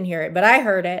hear it, but I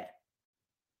heard it.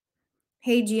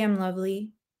 Hey, GM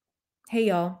Lovely. Hey,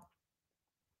 y'all.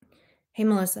 Hey,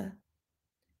 Melissa.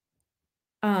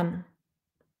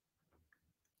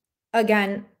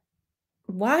 Again,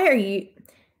 why are you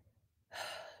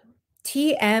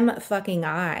TM fucking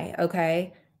I,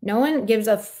 okay? No one gives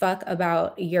a fuck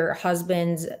about your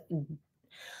husband's.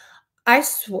 I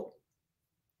swear.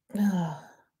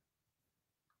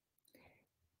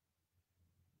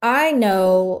 I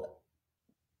know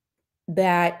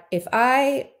that if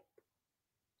my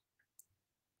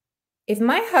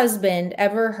husband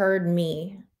ever heard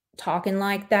me talking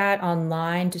like that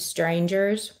online to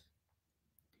strangers,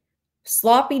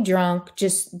 sloppy drunk,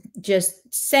 just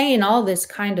saying all this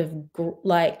kind of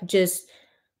like just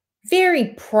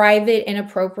very private,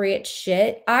 inappropriate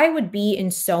shit, I would be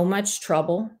in so much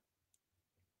trouble.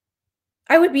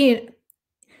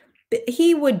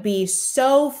 He would be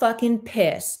so fucking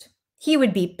pissed. He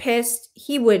would be pissed.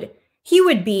 He would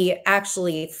be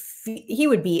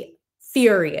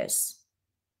furious.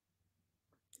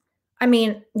 I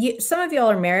mean, some of y'all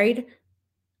are married.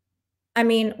 I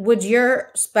mean, would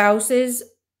your spouses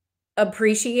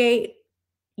appreciate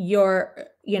your,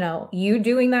 you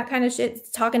doing that kind of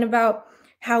shit? Talking about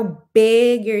how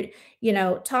big you're,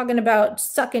 talking about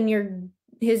sucking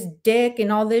his dick and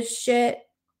all this shit.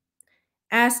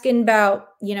 Asking about,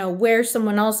 where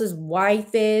someone else's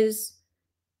wife is.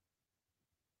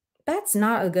 That's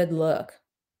not a good look.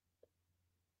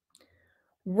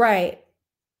 Right.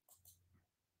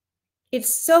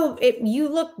 You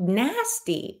look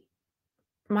nasty.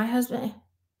 My husband,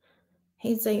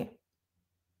 he's like,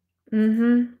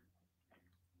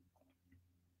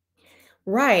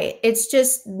 right. It's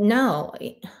just, no.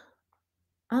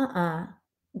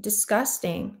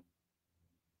 Disgusting.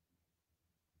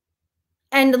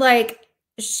 And like,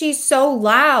 she's so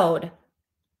loud.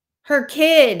 Her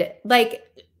kids,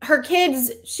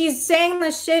 she's saying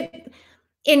this shit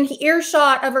in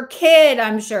earshot of her kid,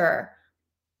 I'm sure.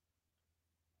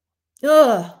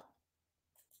 Ugh.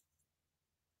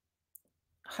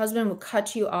 Husband will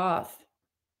cut you off,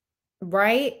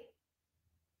 right?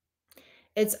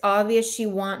 It's obvious she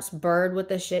wants Bird with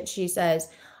the shit she says.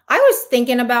 I was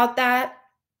thinking about that,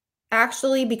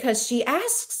 actually, because she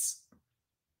asks.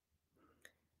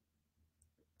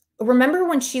 Remember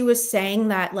when she was saying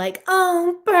that, like,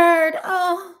 oh, Bird,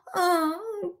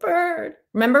 oh, Bird.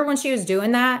 Remember when she was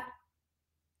doing that?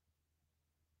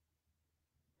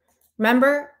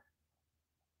 Remember?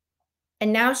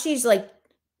 And now she's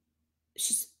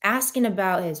asking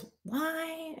about his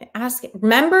why.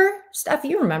 Remember? Steph,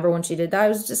 you remember when she did that? It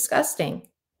was disgusting.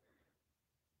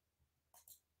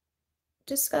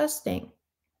 Disgusting.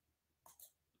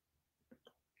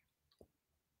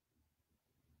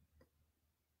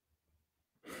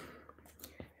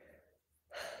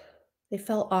 They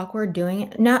felt awkward doing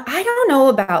it. No, I don't know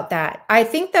about that. I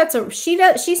think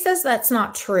she says that's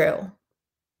not true.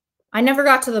 I never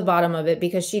got to the bottom of it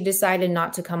because she decided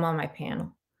not to come on my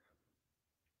panel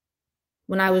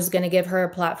when I was going to give her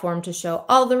a platform to show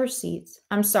all the receipts.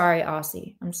 I'm sorry,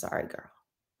 Aussie. I'm sorry, girl.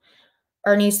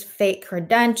 Ernie's fake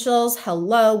credentials.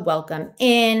 Hello, welcome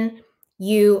in.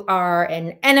 You are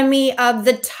an enemy of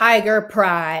the Tiger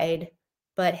Pride.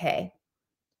 But hey,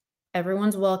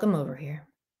 everyone's welcome over here.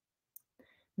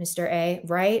 Mr. A,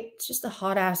 right? It's just a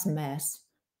hot ass mess.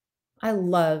 I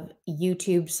love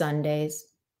YouTube Sundays.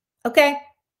 Okay.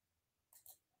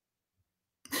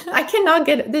 I cannot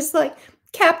get it. This like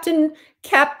Captain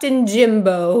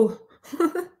Jimbo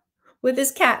with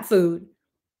his cat food.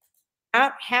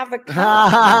 Have a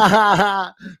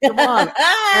cat. Come on,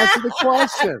 answer the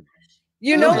question.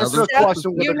 Steph,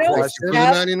 Steph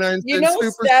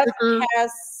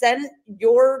has sent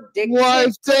your dick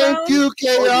pics. Thank you,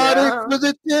 Chaotic, for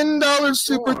the $10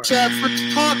 super chat for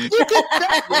talking. You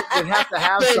have to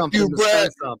have something to say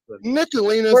something.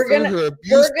 Nicolina,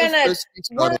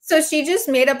 so she just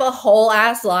made up a whole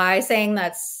ass lie saying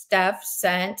that Steph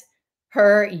sent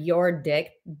her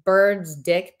Bird's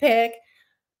dick pic.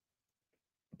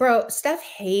 Bro, Steph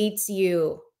hates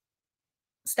you.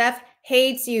 Steph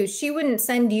hates you. She wouldn't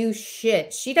send you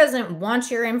shit. She doesn't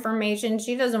want your information.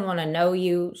 She doesn't want to know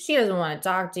you. She doesn't want to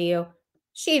talk to you.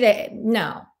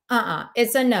 No.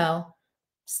 It's a no.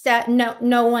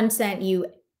 No one sent you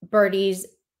Birdie's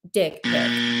dick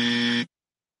pic.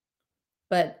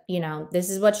 But,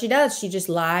 this is what she does. She just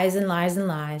lies and lies and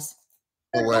lies.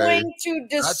 You're going to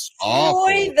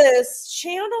destroy this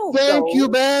channel. Thank you,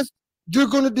 Beth. You're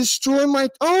going to destroy my...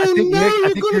 I think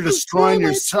you're destroying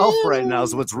yourself right now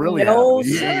is what's really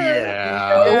happening.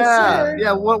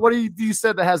 Yeah. What do you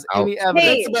said that has any evidence?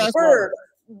 Hey, Burt,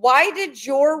 why did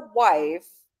your wife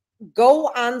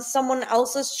go on someone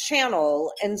else's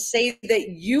channel and say that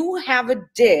you have a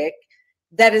dick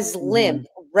that is limp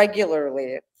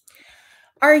regularly?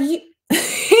 Are you...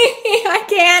 I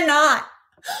cannot.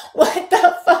 What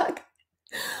the fuck?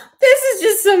 This is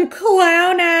just some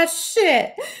clown ass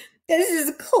shit. This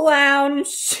is clown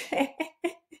shit.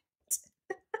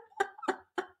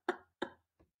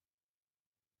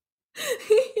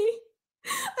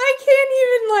 I can't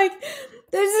even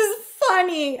this is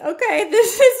funny. Okay,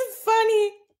 this is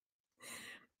funny.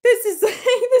 This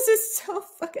is so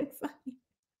fucking funny.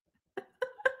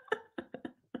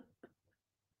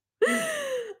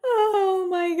 Oh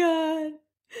my God.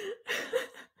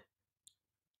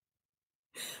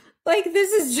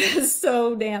 This is just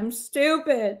so damn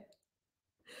stupid.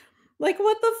 Like,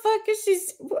 what the fuck is she?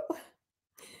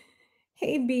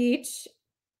 Hey, Beach.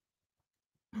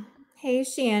 Hey,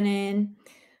 Shannon.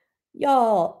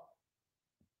 Y'all,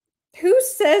 who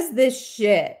says this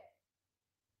shit?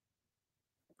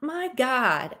 My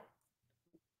God.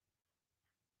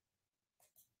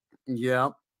 Yeah.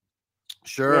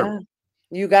 Sure. Yeah.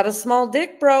 You got a small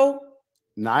dick, bro.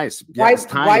 Nice. Yeah, it's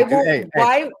tiny.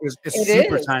 It's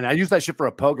super tiny. I use that shit for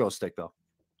a pogo stick, though.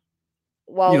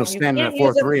 Well, you know, standing at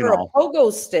 4'3" and all. A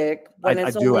pogo stick when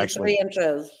it's only actually. 3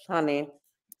 inches, honey.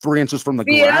 3 inches from the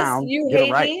BS, ground. You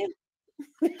hate me?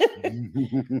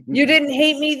 You didn't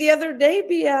hate me the other day,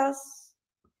 BS.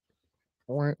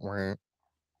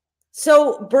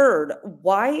 So, Bird,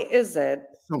 why is it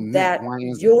that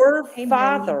your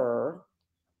father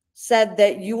said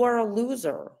that you are a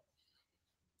loser?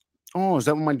 Oh, is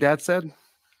that what my dad said?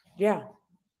 Yeah.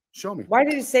 Show me. Why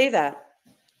did he say that?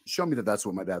 Show me that that's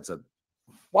what my dad said.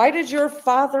 Why did your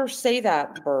father say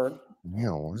that, Bird? Yeah,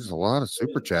 well, there's a lot of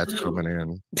super chats coming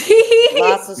in.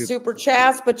 Lots of super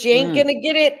chats, but you ain't gonna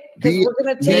get it because we're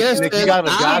gonna take Nick, you got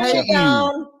it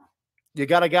down. You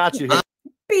got you.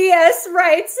 BS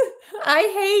writes, I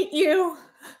hate you.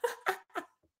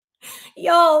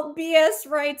 Y'all, BS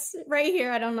writes right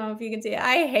here. I don't know if you can see it.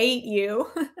 I hate you.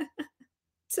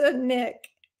 To Nick.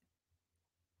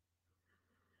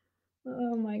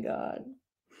 Oh my God.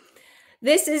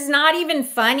 This is not even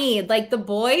funny. Like, the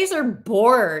boys are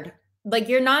bored. Like,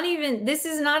 you're not even, this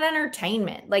is not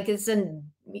entertainment. Like,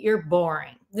 you're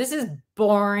boring. This is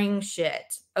boring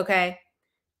shit. Okay.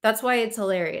 That's why it's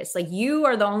hilarious. Like, you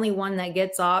are the only one that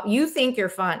gets off. You think you're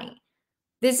funny.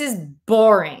 This is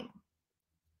boring.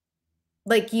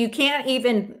 Like, you can't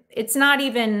even, it's not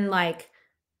even like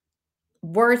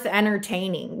worth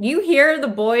entertaining. You hear the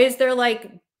boys, they're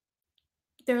like,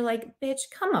 bitch,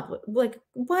 come up with, like,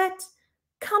 what?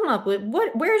 Come up with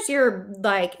what? Where's your,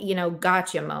 like, you know,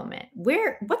 gotcha moment?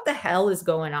 What the hell is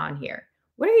going on here?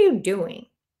 What are you doing?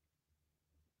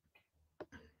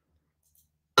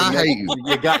 I hate you.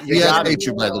 I hate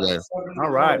you, by the way. All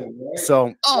right.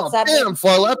 So, damn,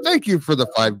 Farlap, thank you for the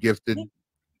 5 gifted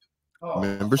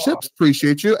memberships.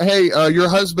 Appreciate you. Hey, your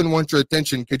husband wants your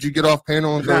attention. Could you get off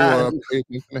panel and go pay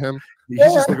attention to him? He's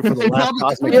just looking for the last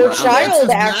cosmic. Your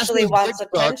child actually wants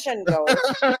attention, Ghost.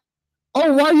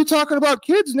 Oh, why are you talking about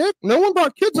kids, Nick? No one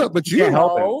brought kids up but you. Can't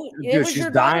help it. Dude, she's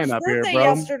dying up here, bro.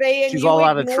 Yesterday, and she's all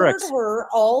out of tricks. Her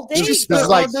all day. She's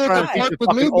like trying to teach a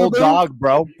fucking old dog,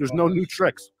 bro. There's no new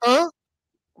tricks. Huh?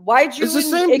 Why'd you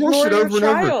ignore your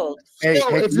child? Hey,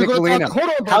 Nicolina,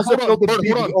 how's it feel to be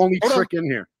the only trick in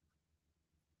here?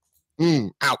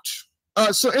 Ouch.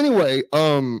 So anyway,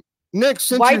 Nick,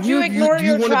 since why'd you ignore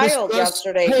your child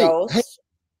yesterday, Ghost? Hey,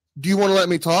 do you want to let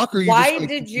me talk, or why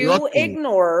did you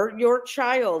ignore your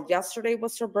child? Yesterday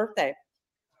was her birthday.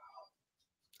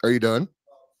 Are you done?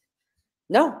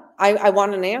 No, I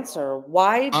want an answer.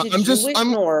 Why did you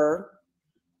ignore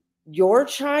your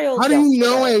child? How do you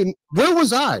know? Where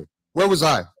was I? Where was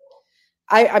I?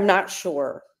 I'm not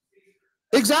sure.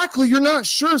 Exactly, you're not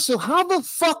sure. So how the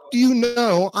fuck do you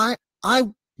know I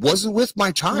wasn't with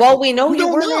my child? Well, we know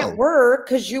you weren't at work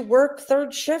because you work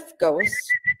 3rd shift, Ghost.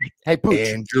 Hey, Pooch.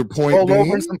 And your point roll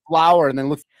over in some flour and then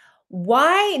look.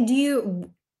 Why do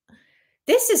you?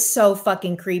 This is so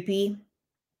fucking creepy.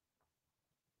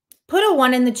 Put a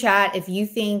 1 in the chat if you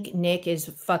think Nick is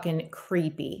fucking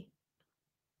creepy.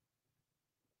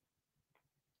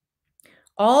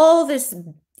 All this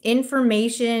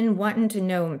information, wanting to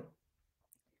know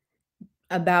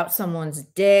about someone's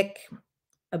dick,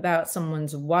 about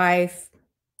someone's wife,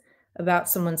 about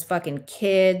someone's fucking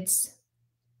kids.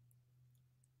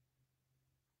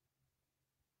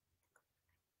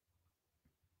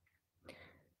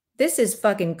 This is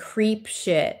fucking creep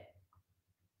shit.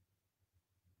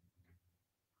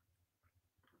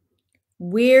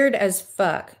 Weird as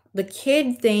fuck. The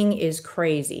kid thing is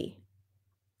crazy.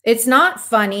 It's not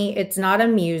funny. It's not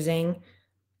amusing.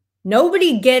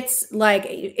 Nobody gets, like,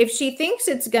 if she thinks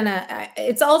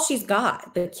it's all she's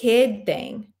got. The kid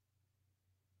thing.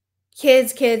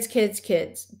 Kids.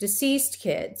 Deceased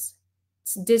kids.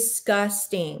 It's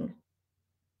disgusting.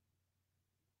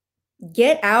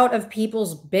 Get out of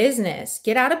people's business.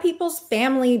 Get out of people's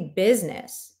family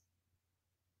business.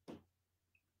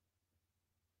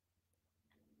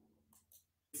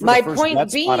 My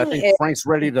point being is, Frank's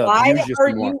ready to why are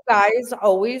you guys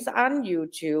always on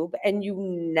YouTube and you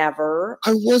never?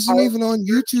 I wasn't even on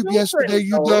YouTube yesterday,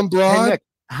 you dumb broad. Hey, Nick,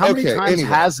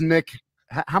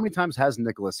 how many times has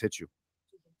Nicholas hit you?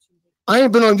 I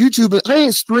ain't been on YouTube, but I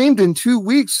ain't streamed in 2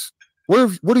 weeks.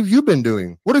 What have you been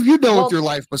doing? What have you done with your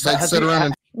life besides sit around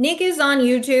and? Nick is on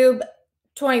YouTube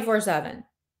 24/7.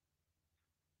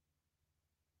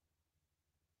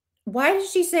 Why did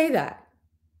she say that?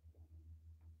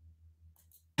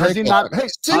 Does he not? Hey,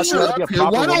 since you're up here,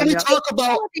 why don't we talk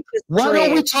about? Why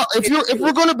don't we talk? If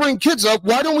we're going to bring kids up,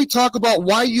 why don't we talk about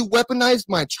why you weaponized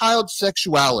my child's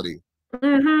sexuality?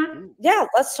 Mm-hmm. Yeah,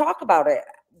 let's talk about it.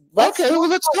 Let's talk.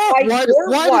 Why did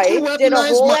you weaponize did a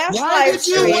whole ass live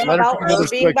stream about her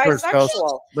being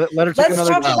bisexual. Let's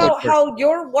talk about how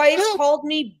your wife called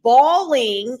me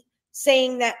bawling,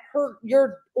 saying that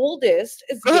your oldest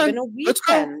is given a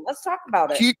weekend. Let's talk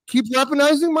about it. Keep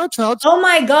weaponizing my child. Oh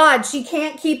my God, she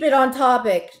can't keep it on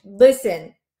topic.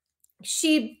 Listen,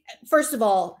 first of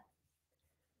all,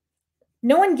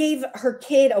 no one gave her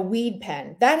kid a weed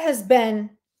pen. That has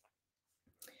been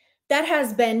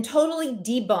totally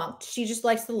debunked. She just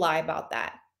likes to lie about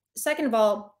that. Second of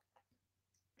all,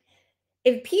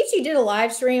 if Peachy did a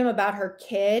live stream about her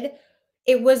kid,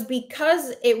 it was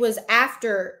because it was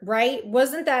after, right?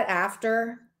 Wasn't that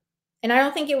after? And I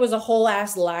don't think it was a whole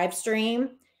ass live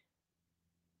stream.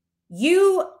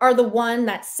 You are the one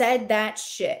that said that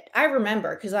shit. I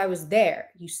remember because I was there.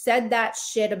 You said that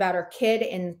shit about her kid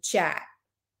in the chat.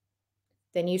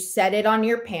 Then you said it on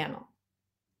your panel.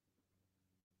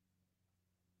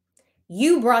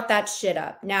 You brought that shit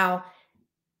up. Now,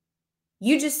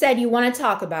 you just said you want to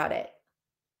talk about it.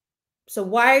 So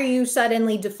why are you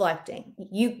suddenly deflecting?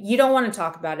 You don't want to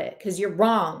talk about it because you're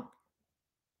wrong.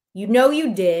 You know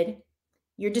you did.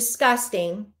 You're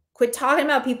disgusting. Quit talking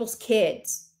about people's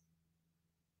kids.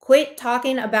 Quit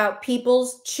talking about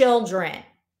people's children.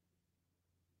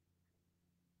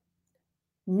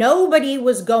 Nobody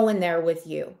was going there with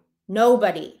you.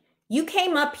 Nobody. You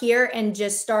came up here and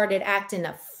just started acting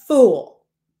a fool.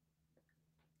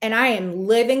 And I am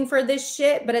living for this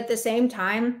shit, but at the same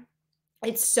time,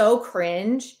 it's so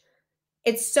cringe.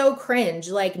 It's so cringe.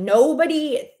 Like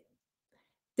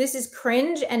this is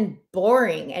cringe and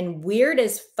boring and weird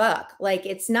as fuck. Like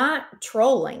it's not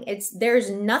trolling.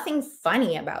 There's nothing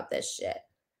funny about this shit.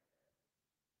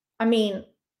 I mean,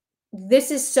 this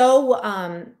is so,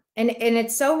 and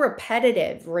it's so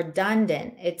repetitive,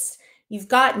 redundant. You've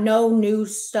got no new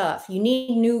stuff. You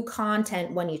need new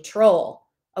content when you troll,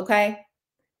 okay?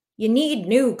 You need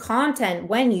new content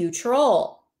when you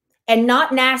troll. And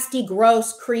not nasty,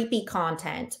 gross, creepy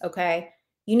content, okay?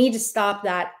 You need to stop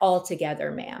that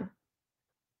altogether, ma'am.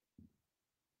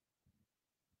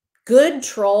 Good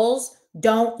trolls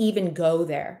don't even go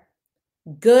there.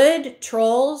 Good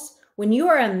trolls, when you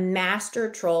are a master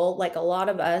troll, like a lot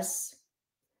of us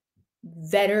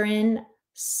veteran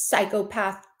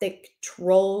psychopathic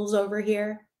trolls over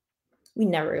here, we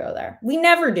never go there. We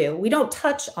never do. We don't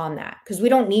touch on that because we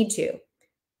don't need to.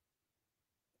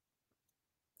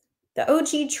 The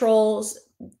OG trolls,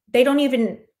 they don't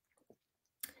even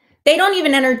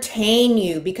entertain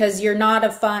you because you're not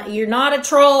a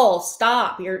troll.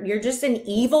 Stop. You're just an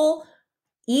evil,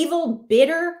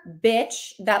 bitter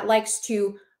bitch that likes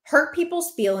to hurt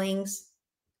people's feelings,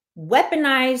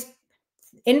 weaponize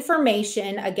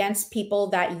information against people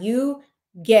that you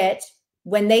get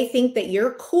when they think that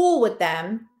you're cool with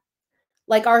them,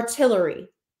 like Artillery.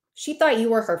 She thought you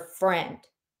were her friend.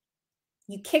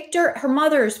 You kicked her. Her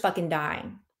mother is fucking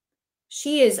dying.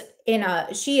 She is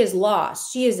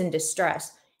lost. She is in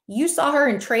distress. You saw her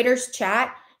in Trader's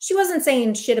chat. She wasn't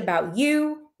saying shit about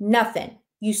you, nothing.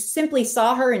 You simply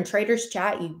saw her in Trader's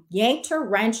chat. You yanked her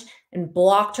wrench and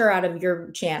blocked her out of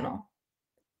your channel.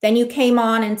 Then you came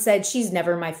on and said, she's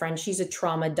never my friend. She's a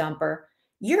trauma dumper.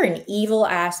 You're an evil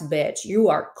ass bitch. You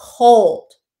are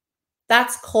cold.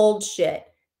 That's cold shit.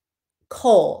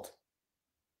 Cold.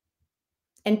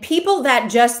 And people that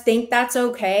just think that's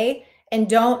okay and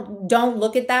don't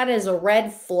look at that as a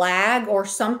red flag or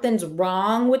something's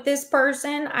wrong with this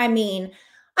person, I mean,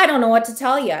 I don't know what to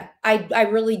tell you. I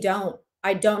really don't.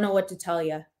 I don't know what to tell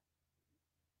you.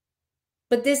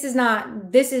 But you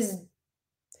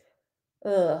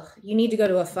need to go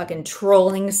to a fucking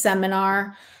trolling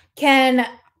seminar. Can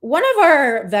one of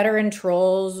our veteran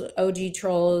trolls, OG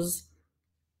trolls,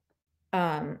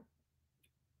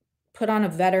 put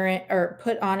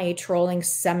on a trolling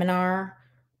seminar?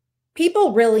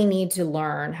 People really need to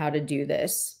learn how to do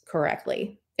this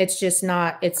correctly. It's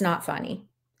not funny.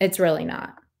 It's really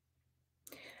not.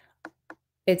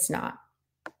 It's not.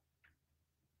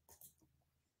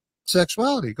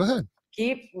 Sexuality. Go ahead.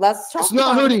 Let's talk. It's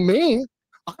not hurting me.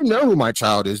 I know who my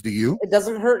child is. Do you? It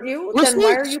doesn't hurt you. Then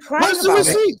why are you crying about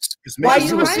it? Why are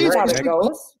you crying about it,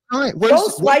 Ghost?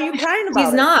 Ghost, why are you crying about it?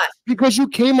 He's not. Because you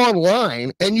came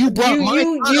online and you brought my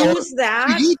child. Use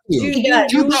that. You use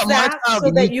that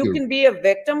so that you can be a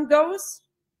victim, Ghost?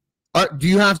 Do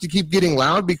you have to keep getting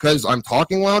loud because I'm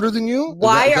talking louder than you?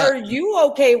 Why are you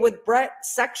okay with Brett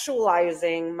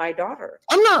sexualizing my daughter?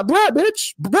 I'm not Brett,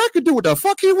 bitch. Brett can do what the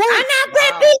fuck he wants. I'm not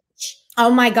Brett, bitch. Oh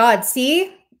my God.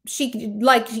 See?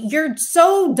 Like, you're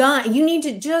so done. You need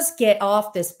to just get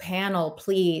off this panel,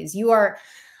 please.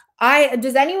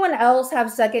 Does anyone else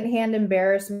have secondhand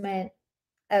embarrassment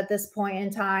at this point in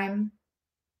time?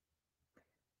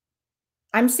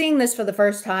 I'm seeing this for the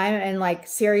first time, and like,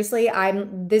 seriously,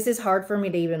 this is hard for me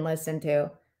to even listen to.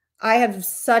 I have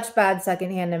such bad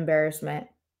secondhand embarrassment.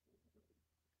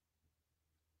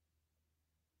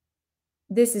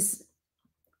 This is,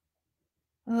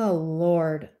 oh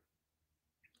Lord.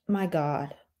 My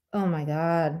God. Oh my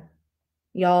God.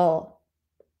 Y'all.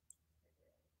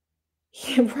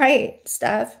 You're right,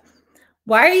 Steph.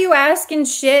 Why are you asking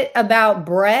shit about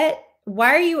Brett?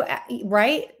 Why are you,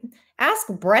 right? Ask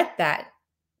Brett that.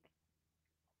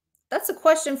 That's a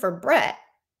question for Brett.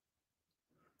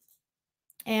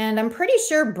 And I'm pretty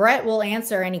sure Brett will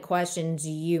answer any questions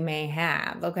you may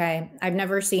have, okay? I've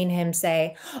never seen him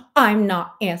say, I'm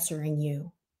not answering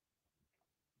you.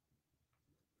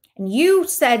 And you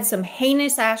said some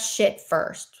heinous ass shit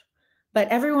first, but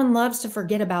everyone loves to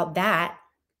forget about that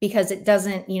because it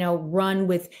doesn't, run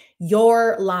with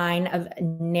your line of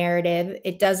narrative.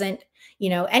 It doesn't,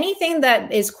 anything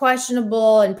that is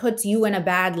questionable and puts you in a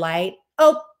bad light.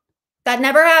 Oh, that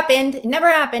never happened. It never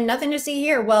happened. Nothing to see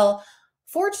here. Well,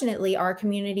 fortunately, our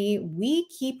community, we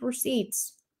keep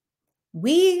receipts.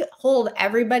 We hold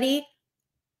everybody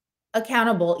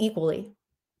accountable equally.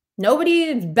 Nobody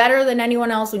is better than anyone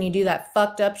else when you do that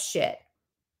fucked up shit.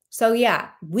 So yeah,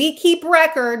 we keep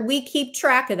record. We keep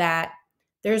track of that.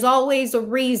 There's always a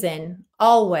reason.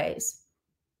 Always.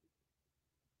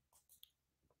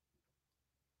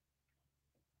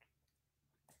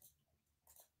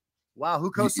 Wow,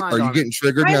 who co-signed? Are you getting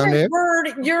triggered now, Nick?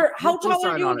 Bird, how tall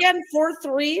are you again?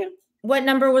 4'3"? What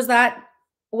number was that?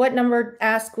 What number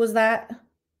ask was that?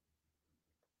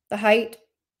 The height?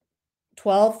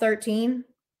 12, 13?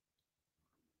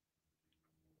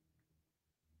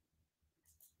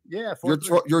 Yeah,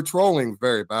 you're trolling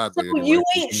very badly. So anyway. You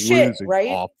ain't shit, right?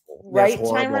 Awful. Right,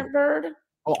 Tyrant Bird?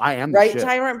 Oh, I am right, shit.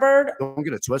 Tyrant Bird. Don't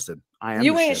get it twisted. I am.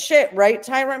 You ain't shit, right,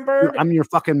 Tyrant Bird? I'm your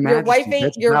fucking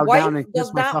majesty. Your wife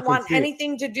does not want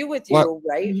anything to do with you,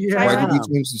 right? Yeah. Why did we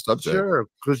change the subject? Sure,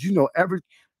 because you know everything.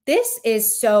 This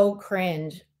is so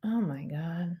cringe. Oh my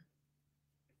God.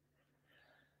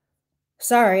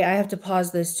 Sorry, I have to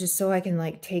pause this just so I can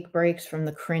like take breaks from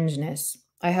the cringeness.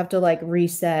 I have to like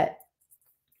reset.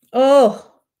 Oh.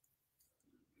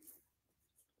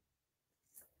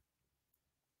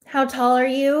 How tall are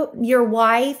you? Your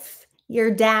wife? Your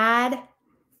dad?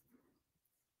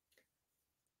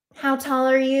 How tall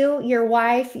are you? Your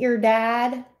wife? Your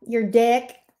dad? Your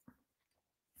dick?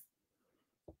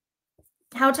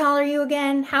 How tall are you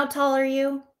again? How tall are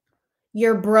you?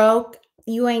 You're broke.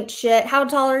 You ain't shit. How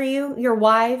tall are you? Your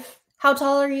wife? How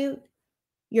tall are you?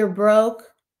 You're broke.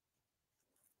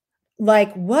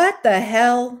 Like, what the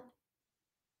hell?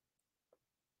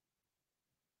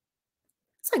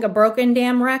 It's like a broken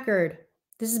damn record.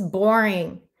 This is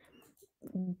boring.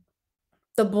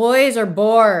 The boys are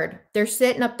bored. They're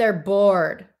sitting up there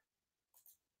bored.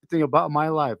 Thing about my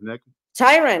life, Nick.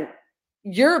 Tyrant,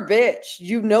 you're a bitch.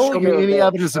 You know Show you're me any bitch,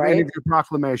 evidence right? of any of your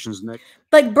proclamations, Nick.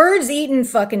 Like Bird's eating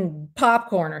fucking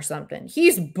popcorn or something.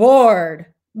 He's bored.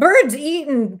 Bird's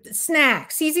eating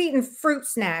snacks. He's eating fruit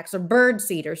snacks or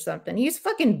birdseed or something. He's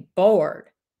fucking bored.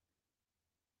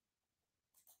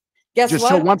 Guess Just what?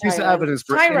 show one piece of evidence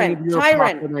for any of your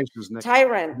proclamations, Nick.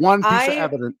 Tyrant. One piece of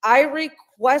evidence. I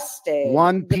requested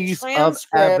one piece of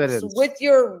evidence with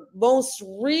your most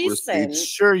recent.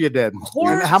 Sure, you did.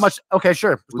 How much? Okay,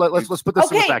 sure. Let's put this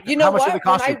in perspective. You know how much what? did it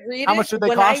cost you? How much did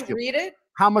they cost you? Read it,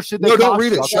 how much did they cost don't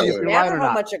read you? it. Shut it. Matter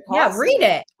how much it costs. Yeah, read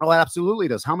it. Oh, it absolutely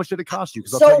does. How much did it cost you?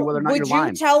 Because I'll tell you whether or not you're lying.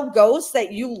 Would you tell Ghost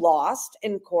that you lost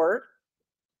in court?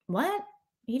 What?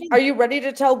 Are you ready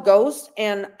to tell Ghost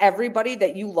and everybody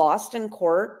that you lost in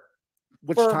court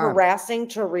for harassing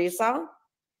Teresa?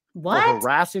 What? For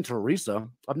harassing Teresa?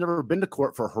 I've never been to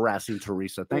court for harassing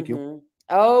Teresa. Thank you.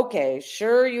 Okay,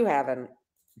 sure you haven't.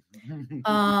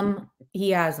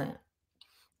 He hasn't.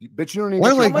 But you don't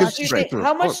even.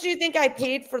 How much do you think I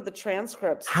paid for the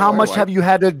transcripts? How much have you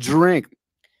had to drink?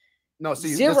 No,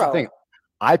 see, zero. That's the thing.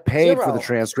 I paid for the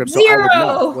transcripts. So I would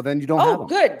know. Well, then you don't have them.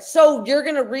 Good. So you're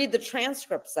going to read the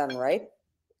transcripts then, right?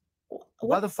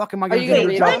 Why the fuck am I going to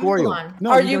do your job for you? No,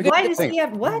 are you why does he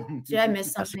have what? Did I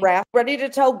miss something? Ready to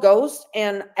tell Ghost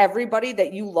and everybody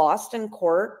that you lost in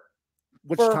court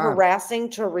for harassing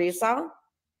Teresa?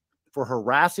 For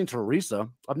harassing Teresa.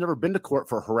 I've never been to court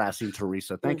for harassing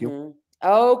Teresa. Thank you.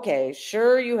 Okay,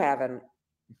 sure you haven't.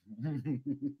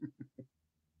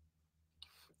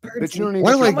 But you don't need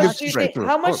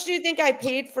how much do you think I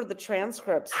paid for the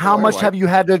transcripts? How much have you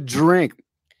had to drink?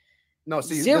 No,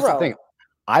 see, zero. That's the thing.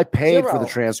 I paid for the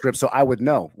transcript, so I would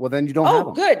know. Well, then you don't have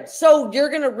them. Good. So you're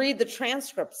going to read the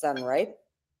transcripts then, right?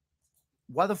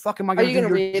 Why the fuck am I going to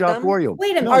do your job for you?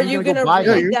 Wait a minute. Are you going to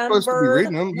read them,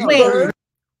 Burt? Wait.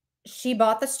 She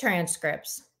bought the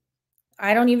transcripts.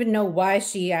 I don't even know why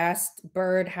she asked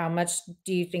Burt how much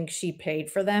do you think she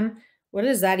paid for them. What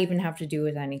does that even have to do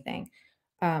with anything?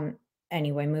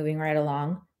 Anyway, moving right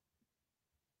along.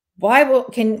 Why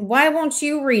won't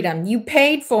you read them? You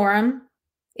paid for them.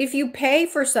 If you pay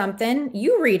for something,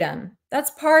 you read them.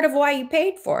 That's part of why you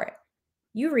paid for it.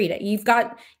 You read it.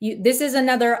 This is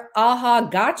another aha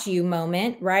got you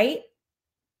moment, right?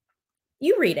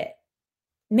 You read it.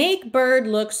 Make Burt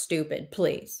look stupid,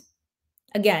 please.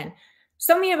 Again,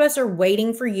 so many of us are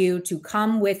waiting for you to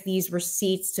come with these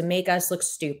receipts to make us look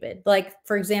stupid. Like,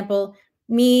 for example,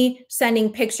 me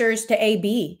sending pictures to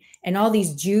AB and all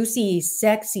these juicy,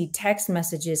 sexy text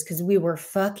messages because we were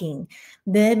fucking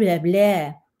blah, blah,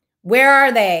 blah. Where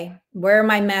are they? Where are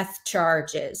my meth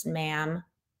charges, ma'am?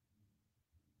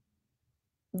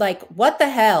 Like, what the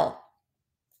hell?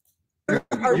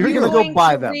 Are you going to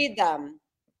buy them? Read them?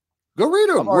 Go read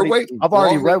them. I've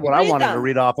already read what I wanted to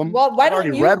read off them. Well, why don't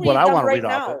you read what I want to read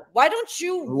off it? Why don't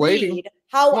you read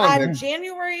how on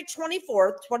January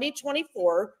 24th,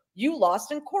 2024, you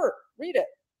lost in court? Read it.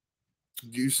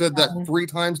 You said that 3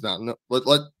 times now. No,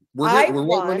 we're waiting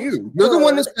on you. You're the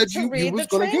one that said you was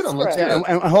going to get them.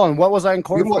 And hold on, what was I in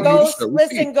court for?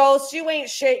 Listen, Ghost, you ain't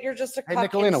shit. You're just a cuck. Hey,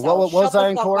 Nicolina, what was I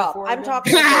in court for? I'm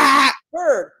talking about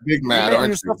Burt. Big mad, aren't you?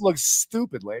 Your stuff looks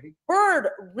stupid, lady.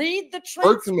 Burt, read the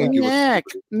transcript.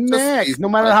 Nick, no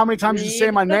matter how many times you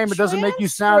say my name, it doesn't make you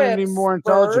sound any more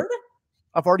intelligent.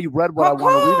 I've already read what I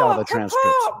want to read out of the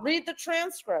transcripts. Read the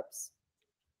transcripts.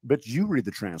 But you read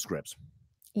the transcripts.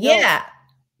 Yeah.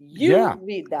 You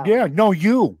read them. Yeah, no,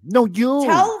 you.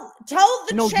 Tell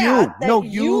the chat that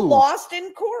you lost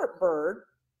in court, Burt.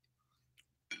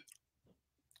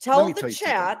 Tell the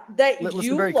chat that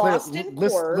you lost in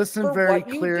court. Listen very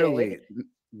clearly.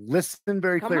 Listen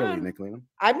very clearly, Nicolina.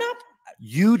 I'm not.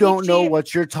 You don't know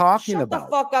what you're talking about. Shut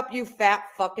the fuck up, you fat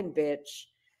fucking bitch.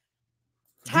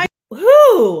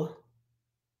 Who?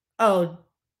 Oh.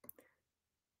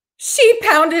 She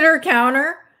pounded her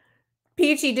counter.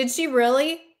 Peachy, did she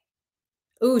really?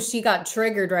 Ooh, she got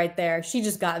triggered right there. She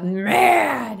just got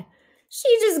mad. She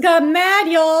just got mad,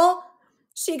 y'all.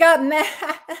 She got mad.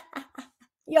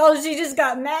 Y'all, she just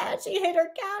got mad. She hit her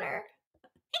counter.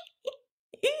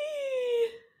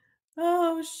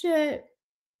 Oh, shit.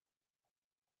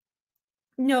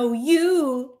 No,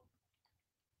 you.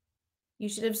 You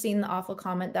should have seen the awful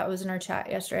comment that was in our chat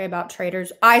yesterday about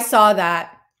traders. I saw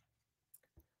that.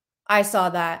 I saw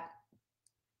that.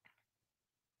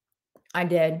 I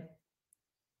did.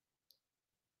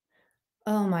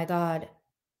 Oh my God.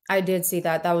 I did see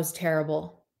that. That was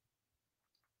terrible.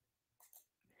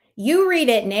 You read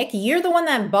it, Nick. You're the one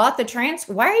that bought the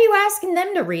transcript. Why are you asking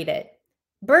them to read it?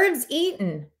 Bird's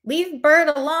eaten. Leave Burt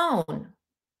alone.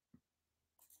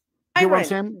 You know what I'm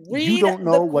saying? You don't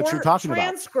know what you're talking about.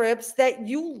 Transcripts that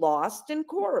you lost in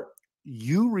court.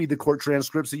 You read the court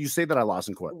transcripts that you say that I lost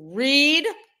in court. Read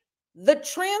the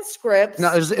transcripts.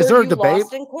 Now, is there a debate?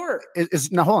 Lost in court.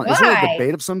 Now, hold on. Why? Is there a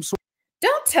debate of some sort?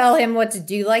 Don't tell him what to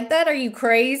do like that. Are you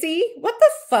crazy? What the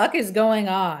fuck is going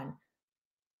on?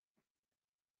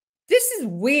 This is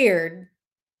weird.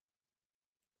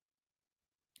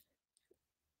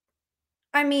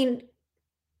 I mean,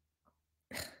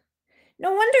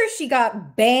 no wonder she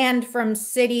got banned from not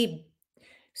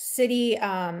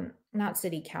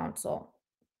city council,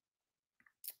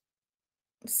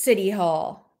 city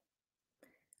hall.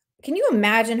 Can you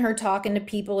imagine her talking to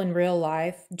people in real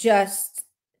life? Just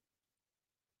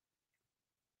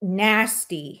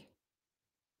nasty.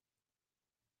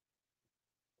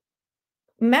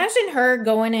 Imagine her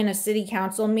going in a city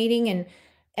council meeting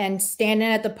and standing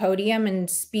at the podium and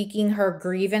speaking her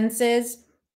grievances.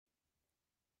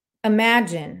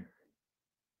 Imagine.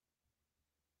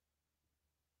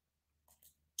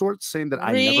 Sort saying that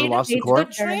I never lost in court.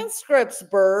 The transcripts,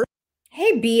 Burt.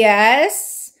 Hey,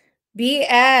 BS.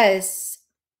 BS.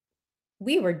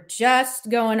 We were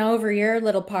just going over your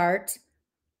little part.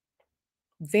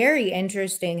 Very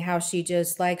interesting how she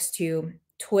just likes to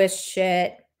twist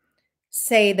shit,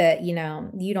 say that, you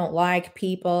don't like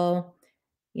people,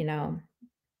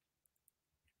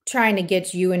 trying to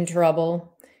get you in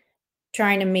trouble.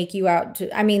 trying to make you out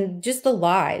to, I mean, just the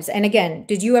lies. And again,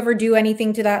 did you ever do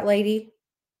anything to that lady?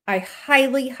 I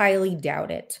highly, highly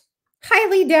doubt it.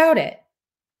 Highly doubt it.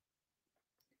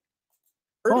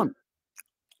 Fun.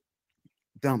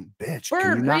 Dumb bitch.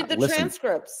 Burt, read the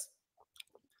transcripts.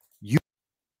 You.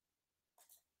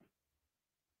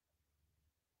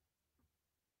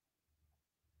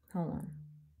 Hold on.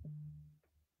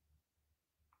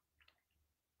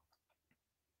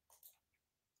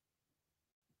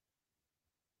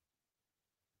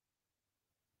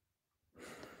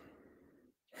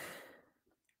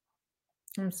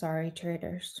 I'm sorry,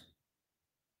 traders.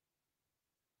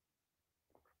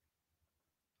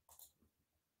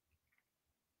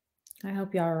 I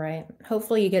hope y'all are right.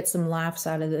 Hopefully you get some laughs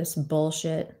out of this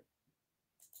bullshit.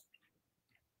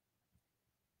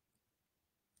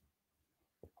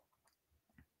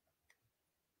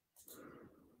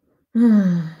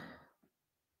 Who?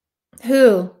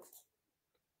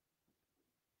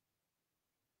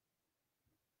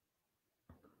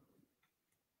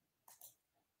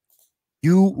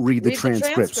 You read the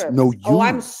transcripts. No, you. Oh,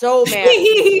 I'm so mad.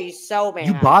 He's so mad.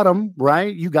 You bought them,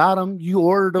 right? You got them. You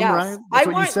ordered them, right? That's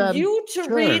I want you to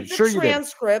read the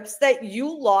transcripts that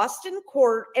you lost in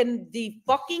court and the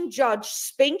fucking judge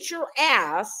spanked your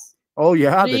ass. Oh,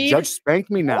 yeah. The judge spanked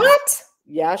me now. What?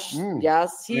 Yes.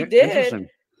 Yes, he did.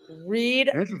 Read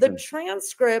the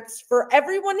transcripts for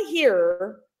everyone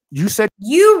here. You said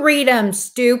you read them,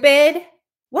 stupid.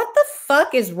 What the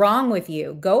fuck is wrong with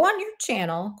you? Go on your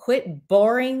channel, quit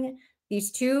boring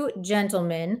these two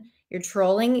gentlemen. Your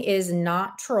trolling is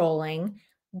not trolling.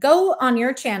 Go on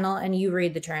your channel and you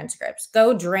read the transcripts.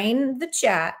 Go drain the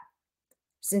chat.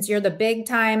 Since you're the big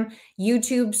time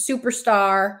YouTube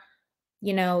superstar,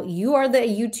 you know, you are the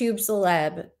YouTube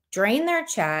celeb. Drain their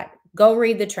chat. Go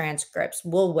read the transcripts.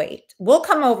 We'll wait. We'll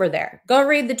come over there. Go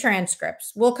read the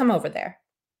transcripts. We'll come over there.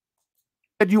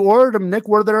 You ordered them, Nick,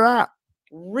 where they're at.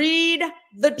 Read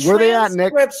the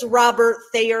transcripts, Robert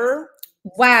Thayer.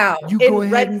 Wow. You go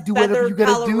ahead and do whatever you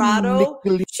gotta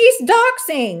do, Nick. She's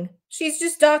doxing. She's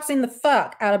just doxing the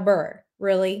fuck out of Burt.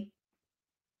 Really?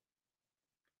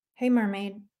 Hey,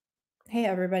 mermaid. Hey,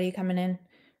 everybody coming in.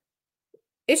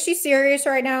 Is she serious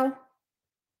right now?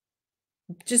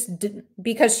 Just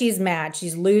because she's mad.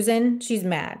 She's losing. She's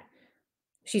mad.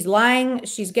 She's lying.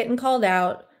 She's getting called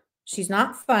out. She's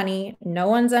not funny. No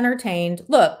one's entertained.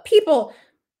 Look, people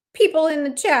in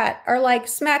the chat are like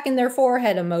smacking their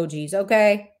forehead emojis,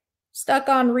 okay? Stuck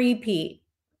on repeat.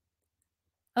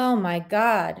 Oh my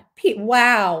God.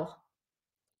 Wow.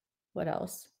 What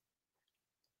else?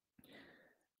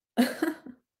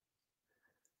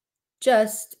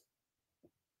 Just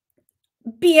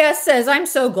BS says, I'm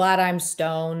so glad I'm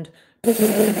stoned. I'm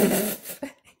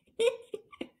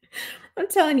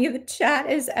telling you, the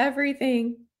chat is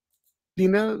everything.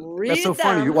 Dina, that's so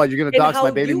funny. You're going to dox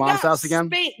my baby mom's house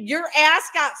again? Your ass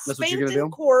got spanked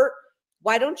in court.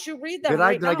 Why don't you read them? Did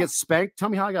I get spanked? Tell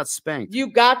me how I got spanked.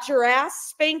 You got your ass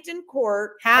spanked in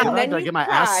court. How? And then did I get my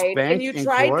ass spanked and you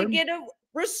tried to get a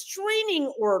restraining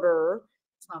order.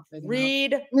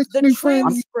 Read the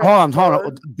transcript. Hold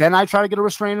on. Then I tried to get a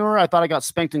restraining order. I thought I got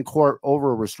spanked in court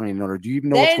over a restraining order. Do you even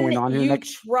know what's going on here, Nick?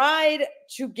 You tried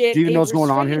to get. Do you even know what's going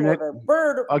on here, Nick?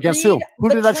 Burt, against who? Who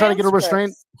did I try to get a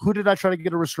restraint? Who did I try to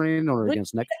get a restraining order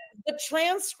against, Nick? The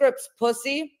transcripts,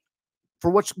 pussy. For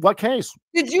what case?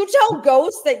 Did you tell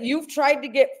Ghost that you've tried to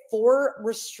get 4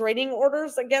 restraining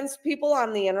orders against people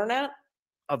on the internet?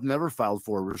 I've never filed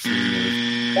for a restraining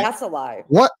order. That's a lie.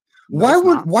 What?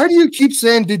 Why do you keep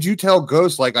saying, did you tell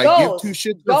Ghost? Like, I give 2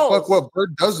 shits for fuck what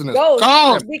Burt does in it.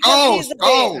 Ghost.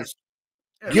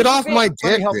 Get off my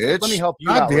dick, bitch. Let me help you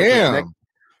out. Nick.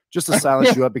 Just to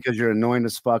silence you up because you're annoying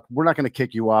as fuck. We're not going to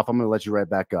kick you off. I'm going to let you right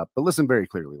back up. But listen very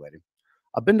clearly, lady.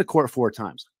 I've been to court 4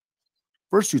 times.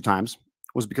 First 2 times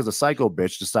was because a psycho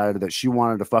bitch decided that she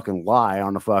wanted to fucking lie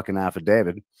on a fucking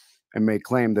affidavit and made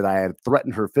claim that I had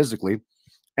threatened her physically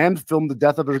and filmed the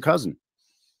death of her cousin.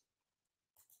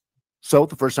 So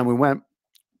the first time we went,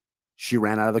 she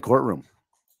ran out of the courtroom.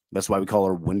 That's why we call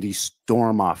her Windy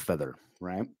Storm Off Feather,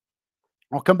 right?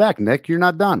 I'll come back, Nick. You're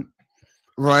not done.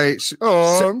 Right.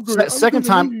 Oh, second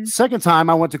time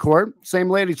I went to court, same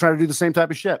lady tried to do the same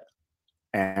type of shit.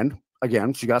 And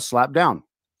again, she got slapped down.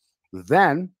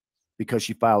 Then, because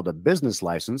she filed a business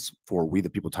license for We the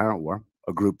People Tyrant War,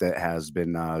 a group that has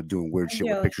been doing weird shit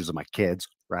with pictures of my kids,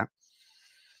 right?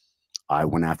 I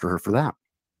went after her for that.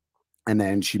 And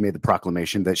then she made the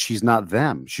proclamation that she's not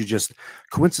them. She just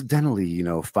coincidentally, you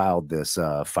know, filed this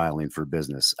filing for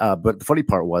business. But the funny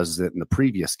part was that in the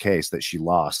previous case that she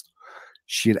lost,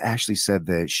 she had actually said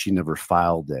that she never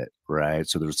filed it, right?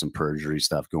 So there was some perjury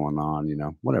stuff going on, you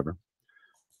know, whatever.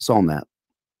 It's all in that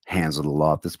hands of the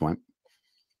law at this point.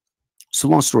 So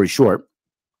long story short,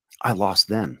 I lost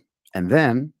then. And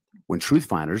then when Truth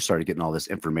Finders started getting all this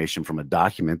information from a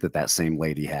document that that same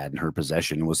lady had in her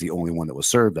possession and was the only one that was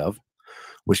served of,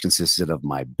 which consisted of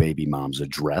my baby mom's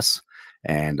address.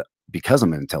 And because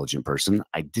I'm an intelligent person,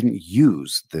 I didn't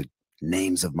use the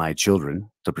names of my children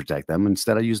to protect them.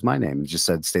 Instead, I used my name and just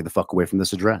said, stay the fuck away from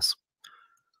this address.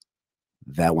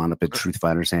 That wound up at Truth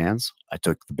Finders' hands. I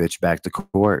took the bitch back to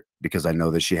court because I know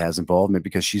that she has involvement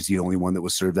because she's the only one that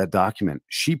was served that document.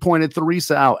 She pointed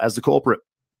Theresa out as the culprit.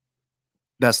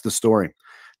 That's the story.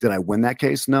 Did I win that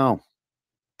case? No.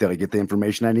 Did I get the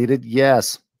information I needed?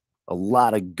 Yes. A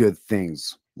lot of good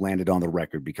things landed on the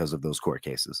record because of those court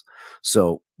cases.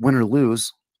 So win or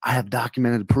lose, I have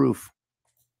documented proof.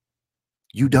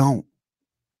 You don't.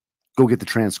 Go get the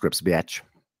transcripts, bitch.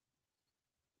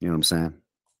 You know what I'm saying?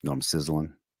 You know I'm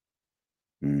sizzling.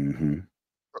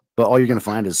 But all you're going to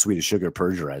find is Sweet as Sugar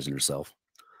perjurizing herself.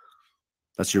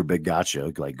 That's your big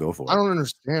gotcha. Like, go for it. I don't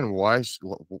understand why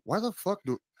the fuck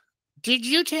did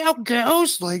you tell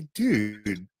Ghost? Like,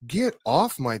 dude, get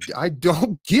off my. I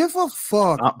don't give a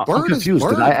fuck. I'm confused.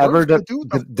 Did I ever?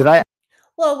 Did I?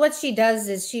 Well, what she does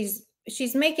is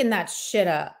she's making that shit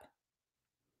up.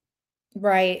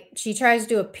 Right. She tries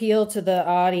to appeal to the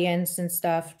audience and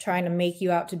stuff, trying to make you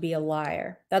out to be a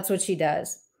liar. That's what she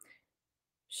does.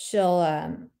 She'll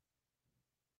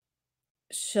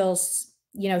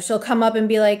come up and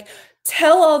be like,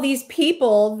 tell all these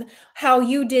people how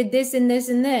you did this and this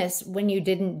and this when you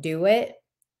didn't do it.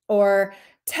 Or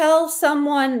tell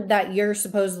someone that you're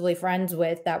supposedly friends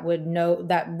with that would know,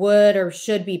 that would or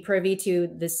should be privy to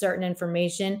this certain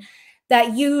information,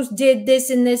 that you did this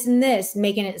and this and this,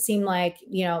 making it seem like,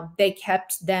 you know, they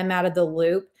kept them out of the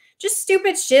loop. Just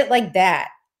stupid shit like that.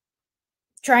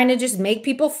 Trying to just make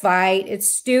people fight. It's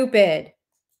stupid.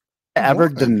 Did I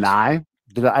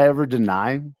ever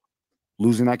deny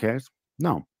losing that case?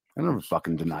 No, I never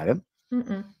fucking denied it.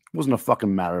 It wasn't a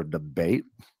fucking matter of debate.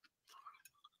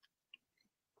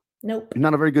 Nope. You're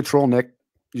not a very good troll, Nick.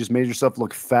 You just made yourself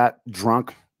look fat,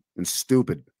 drunk, and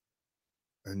stupid.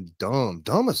 And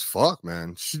dumb as fuck,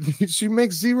 man. She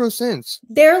makes zero sense.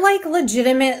 They're like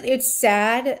legitimate. It's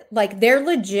sad. Like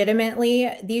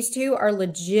these two are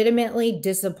legitimately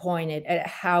disappointed at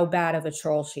how bad of a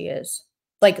troll she is.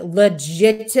 Like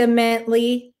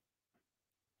legitimately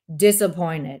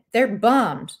disappointed. They're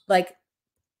bummed. Like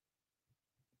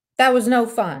that was no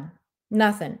fun.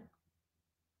 Nothing.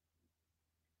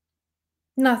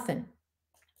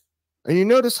 And you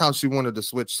notice how she wanted to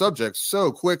switch subjects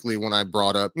so quickly when I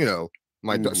brought up, you know,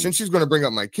 since she's going to bring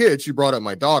up my kid, she brought up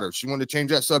my daughter. She wanted to change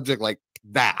that subject like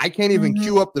that. I can't even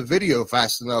queue up the video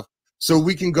fast enough so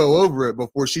we can go over it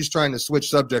before she's trying to switch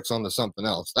subjects onto something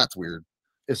else. That's weird.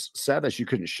 It's sad that she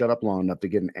couldn't shut up long enough to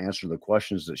get an answer to the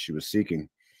questions that she was seeking.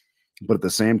 But at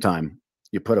the same time,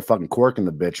 you put a fucking cork in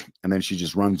the bitch and then she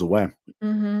just runs away.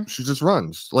 She just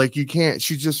runs. Like you can't,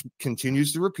 she just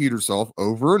continues to repeat herself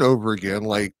over and over again.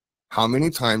 Like, how many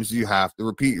times do you have to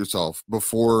repeat yourself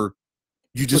before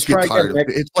you just get tired of it?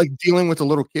 It's like dealing with a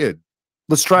little kid.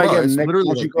 Let's try again. It's literally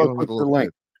like dealing with a little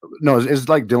kid. No, it's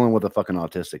like dealing with a fucking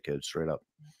autistic kid, straight up.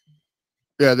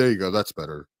 Yeah, there you go. That's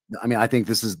better. I mean, I think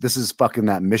this is fucking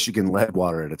that Michigan lead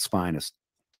water at its finest.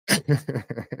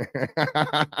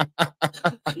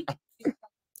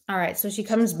 All right, so she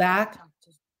comes back.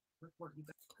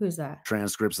 Who's that?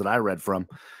 Transcripts that I read from.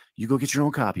 You go get your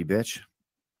own copy, bitch.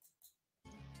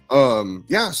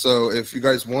 Yeah, so if you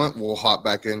guys want, we'll hop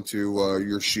back into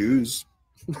your shoes.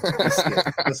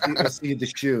 Let's see the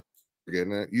shoe.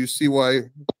 Getting it. You see why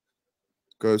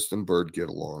Ghost and Bird get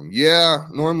along. Yeah,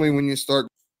 normally when you start,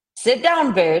 sit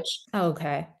down, bitch.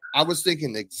 Okay. I was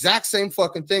thinking the exact same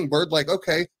fucking thing, Bird. Like,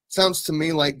 okay, sounds to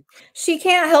me like she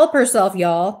can't help herself,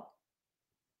 y'all.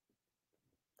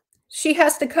 She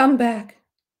has to come back.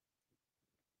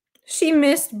 She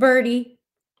missed Birdie.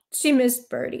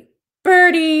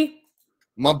 Birdie.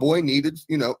 My boy needed,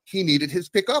 you know, he needed his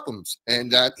pick-up'ems,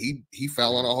 and that he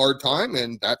fell on a hard time,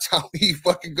 and that's how he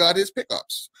fucking got his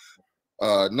pickups.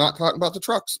 Not talking about the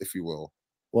trucks, if you will.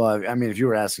 Well, I mean, if you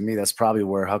were asking me, that's probably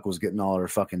where Huck was getting all her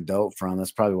fucking dope from.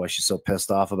 That's probably why she's so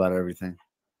pissed off about everything.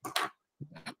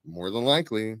 More than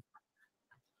likely.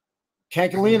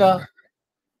 Kankalina.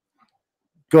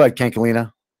 Go ahead,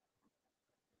 Kankalina.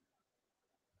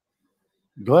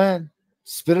 Go ahead.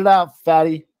 Spit it out,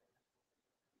 fatty.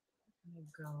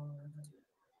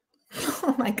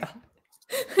 Oh my God.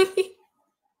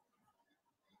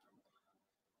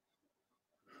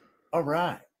 All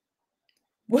right.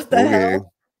 What the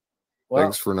hell? Well,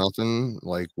 thanks for nothing.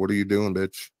 Like, what are you doing,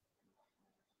 bitch?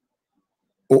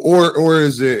 Or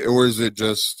is it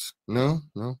just no?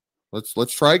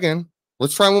 Let's try again.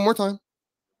 Let's try one more time.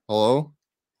 Hello?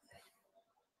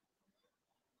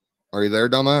 Are you there,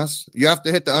 dumbass? You have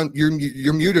to hit the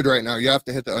you're muted right now. You have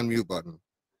to hit the unmute button.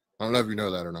 I don't know if you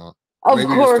know that or not. Of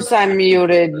course I'm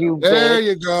muted, you There bitch.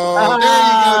 you go.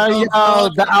 There you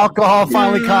go. The alcohol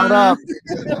finally caught up.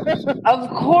 Of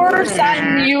course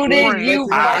I'm muted, you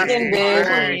fucking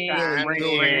bitch.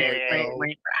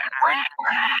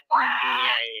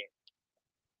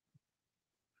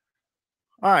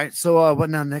 All right, so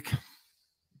what now, Nick?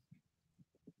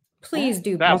 Please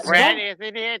do. But Brett,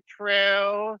 isn't it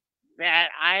true that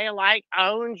I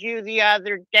owned you the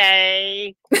other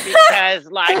day because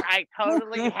I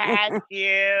totally had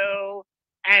you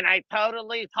and I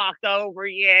totally talked over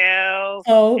you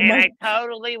and I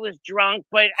totally was drunk,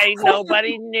 but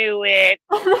nobody knew it.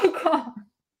 Oh my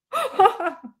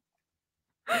god.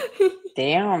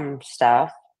 Damn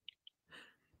stuff.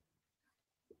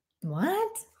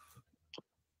 What?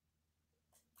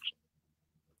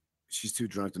 She's too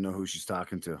drunk to know who she's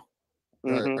talking to.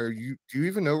 Do you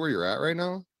even know where you're at right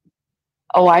now?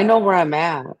 Oh, I know where I'm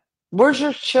at. Where's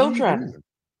your children?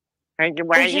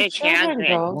 Where's your children,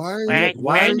 bro?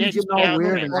 Why are you getting all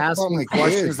weird and asking me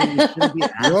questions that you shouldn't be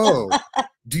asking? Bro,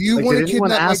 do you want to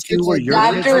kidnap my kids?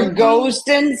 Dr.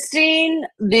 Ghostenstein,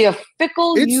 the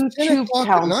official YouTube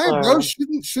counselor. Bro,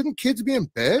 shouldn't kids be in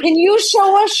bed? Can you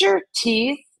show us your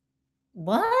teeth?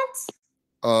 What?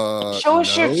 Show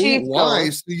us your teeth.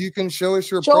 Why? So you can show us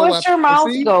your show us your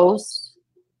mouth, Ghost.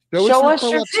 Show us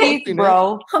your teeth,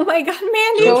 bro. Oh my god,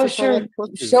 Mandy. Show us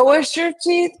your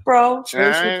teeth, bro. Show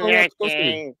us your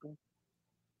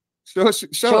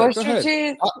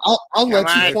teeth. I'll let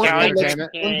you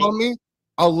porn bomb me.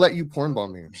 I'll let you porn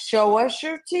bomb me. Show us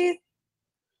your teeth.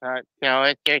 Show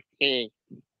us your teeth.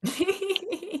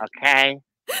 Okay.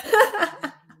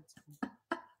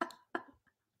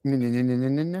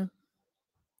 No.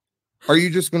 Are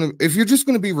you just gonna? If you're just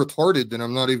gonna be retarded, then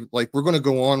I'm not even we're gonna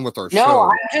go on with our show.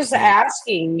 No, I'm just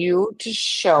asking you to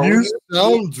show. You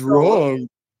sound drunk.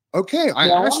 Okay, I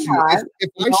asked you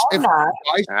if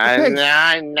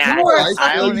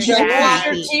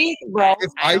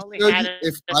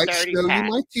I show you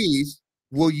my teeth,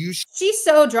 will you? She's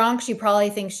so drunk, she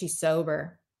probably thinks she's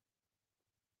sober.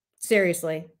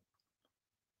 Seriously.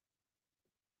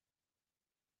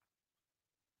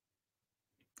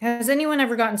 Has anyone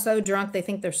ever gotten so drunk they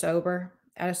think they're sober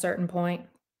at a certain point?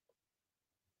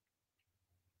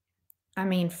 I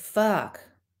mean, fuck.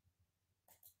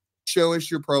 Show us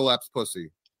your prolapse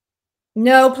pussy.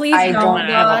 No, please don't.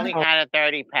 I only had a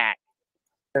 30-pack.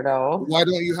 Why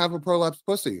don't you have a prolapse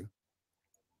pussy?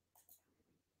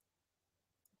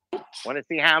 Want to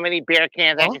see how many beer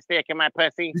cans I can stick in my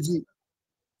pussy?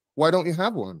 Why don't you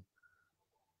have one?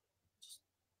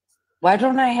 Why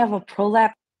don't I have a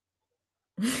prolapse?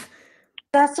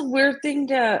 That's a weird thing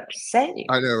to say.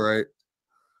 I know, right?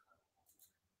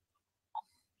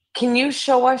 Can you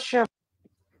show us your?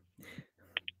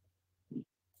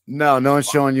 No one's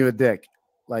showing you a dick.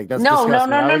 That's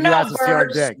disgusting. No. To see our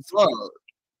dick?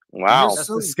 Wow, that's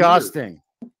disgusting.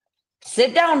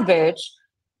 Sit down, bitch.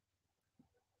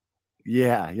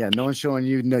 Yeah. No one's showing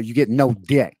you. No, you get no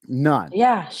dick. None.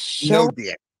 Yeah, no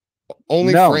dick.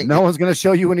 Only no one's gonna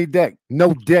show you any dick.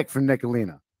 No dick from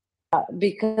Nicolina.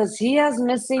 Because he has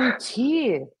missing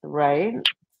teeth, right?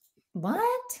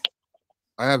 What?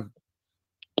 I have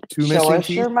two show missing us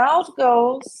teeth. Your mouth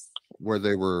goes. Where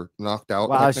they were knocked out.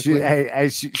 Wow,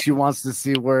 she wants to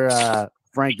see where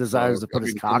Frank desires to put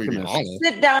his cock in this.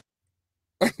 Sit down.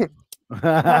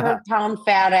 100-pound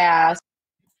fat ass.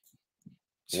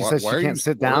 She says she can't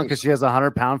sit down because she has a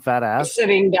 100-pound fat ass.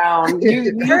 Sitting down.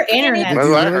 Her internet. Did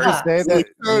you really just say that?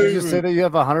 Did you just say that you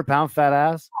have a 100-pound fat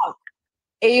ass?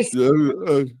 Fucking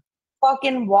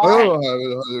why? I don't have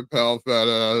a 100-pound fat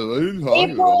ass.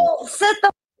 April, sit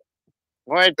the.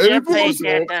 Would you please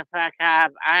get the fuck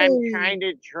up? I'm trying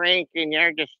to drink and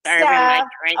you're disturbing my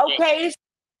drinking. Okay.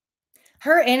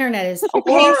 Her internet is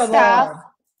horrible.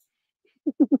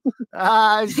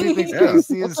 She thinks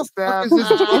Casey is staff.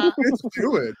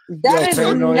 Do it. That is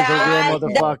not a real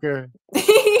motherfucker.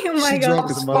 Oh my god.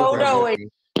 Photo.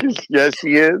 Yes,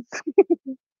 she is.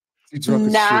 She's drunk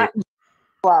as not shit.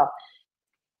 Well.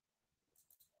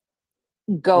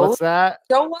 Go. What's that?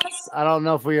 Show us. I don't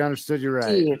know if we understood you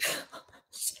right.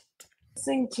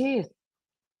 Sing teeth.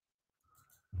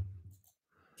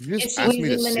 You just asked me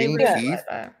to sing teeth.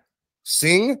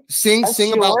 Sing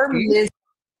about teeth.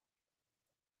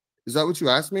 Is that what you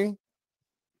asked me?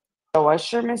 Show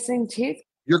us your missing teeth.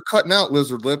 You're cutting out,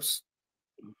 lizard lips.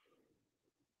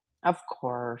 Of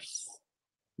course.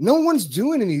 No one's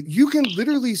doing any. You can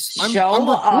literally. I'm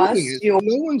recording it. No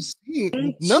one's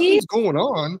seeing. Nothing's going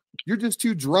on. You're just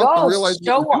too drunk to realize what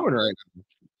you're doing right now.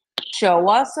 Show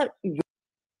us.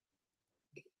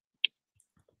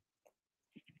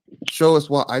 Show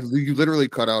us what you literally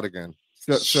cut out again.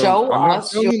 Show I'm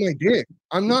us. not showing you my dick.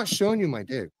 I'm not showing you my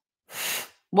dick.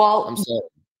 Well, I'm sorry.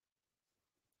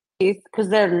 Because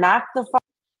they're not the.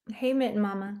 Hey, Mitten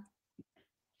Mama.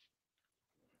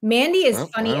 Mandy is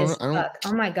funny as fuck.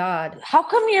 Oh my god. How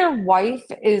come your wife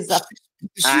is a?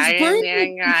 She's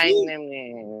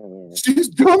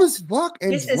dumb as fuck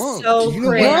and this drunk. Is so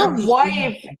crazy. Your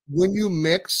wife. When you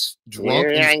mix drunk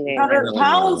and 100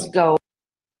 pounds go.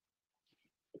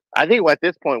 I think at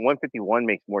this point, 151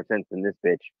 makes more sense than this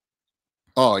bitch.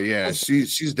 Oh yeah,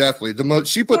 she's definitely the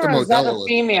most. She put the Modelo.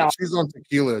 Female. She's on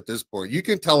tequila at this point. You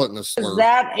can tell it in the slur. Is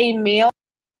that a male?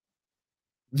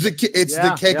 The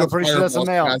keg of pretty sure that's a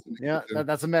male. Yeah,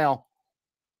 that's a male.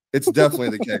 It's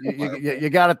definitely the keg. You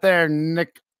got it there,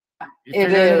 Nick. You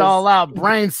figured it all out.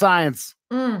 Brain science.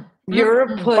 You're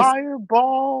a pussy.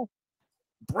 Fireball.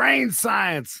 Brain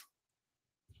science.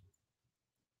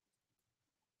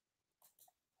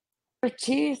 Her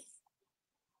teeth.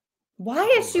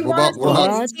 Why does she want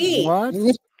to see his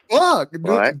teeth? What?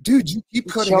 Fuck, dude, you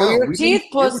keep cutting out. Your teeth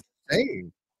was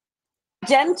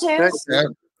dentist.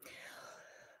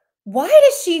 Why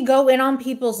does she go in on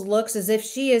people's looks as if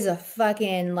she is a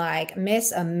fucking like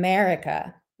Miss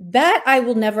America? That I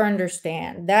will never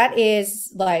understand. That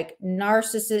is like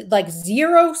narcissist, like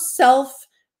zero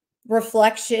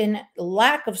self-reflection,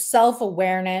 lack of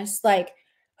self-awareness. Like,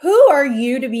 who are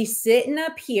you to be sitting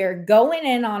up here going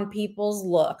in on people's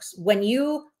looks when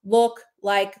you look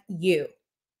like you?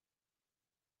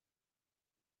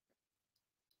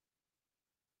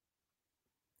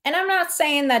 And I'm not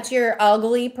saying that you're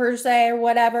ugly per se or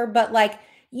whatever, but like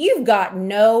you've got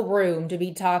no room to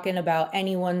be talking about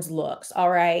anyone's looks, all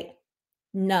right?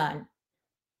 None.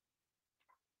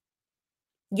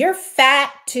 You're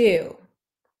fat too.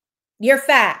 You're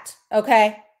fat,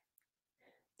 okay?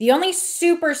 The only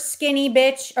super skinny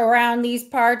bitch around these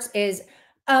parts is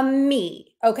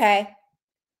me, okay?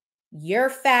 You're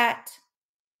fat.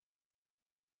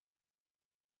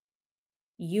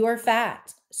 You are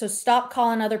fat. So stop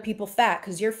calling other people fat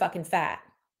because you're fucking fat.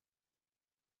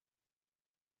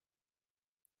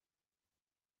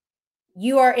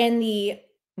 You are in the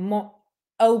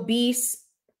obese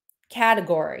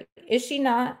category. Is she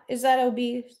not? Is that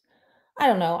obese? I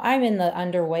don't know. I'm in the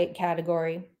underweight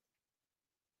category.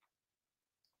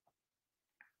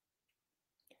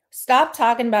 Stop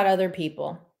talking about other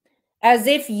people as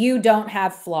if you don't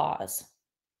have flaws.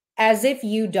 As if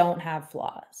you don't have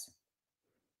flaws.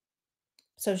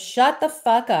 So shut the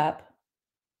fuck up,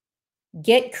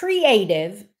 get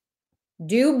creative,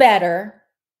 do better.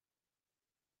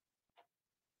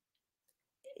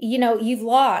 You know, you've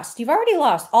already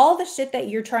lost all the shit that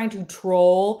you're trying to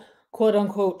troll, quote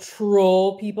unquote,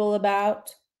 troll people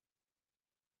about.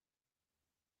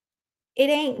 It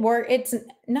ain't work. It's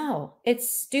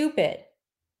stupid.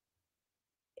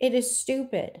 It is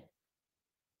stupid.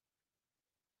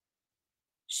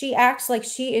 She acts like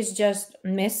she is just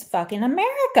Miss fucking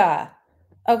America.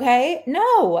 Okay?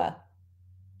 No.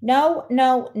 No,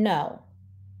 no, no.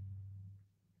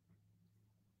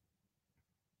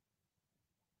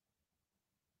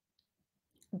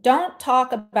 Don't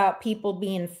talk about people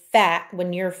being fat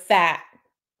when you're fat.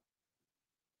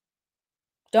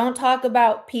 Don't talk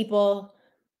about people,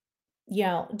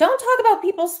 don't talk about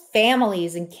people's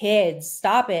families and kids.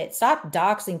 Stop it. Stop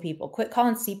doxing people. Quit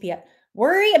calling CPS.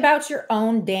 Worry about your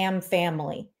own damn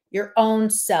family, your own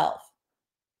self.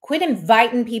 Quit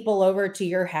inviting people over to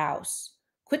your house.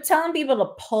 Quit telling people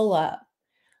to pull up.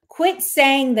 Quit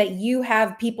saying that you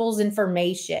have people's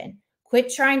information.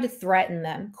 Quit trying to threaten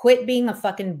them. Quit being a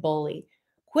fucking bully.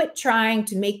 Quit trying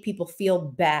to make people feel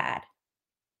bad.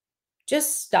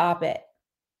 Just stop it.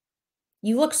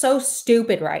 You look so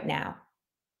stupid right now.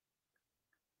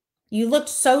 You looked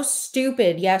so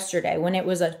stupid yesterday when it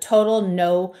was a total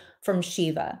no from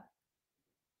Shiva.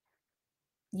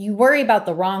 You worry about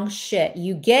the wrong shit.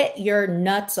 You get your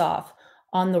nuts off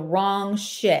on the wrong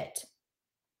shit.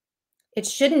 It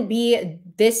shouldn't be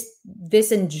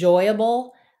this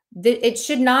enjoyable. It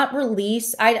should not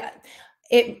release.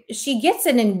 She gets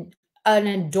an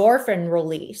endorphin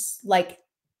release, like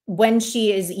when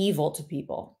she is evil to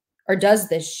people or does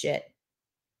this shit.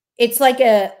 It's like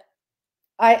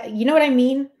you know what I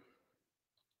mean?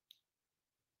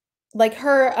 Like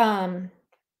her,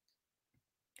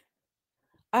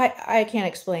 I can't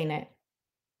explain it.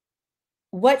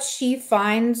 What she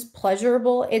finds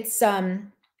pleasurable, it's so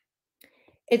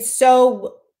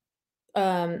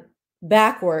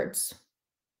backwards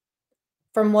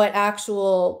from what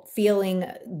actual feeling,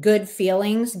 good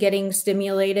feelings, getting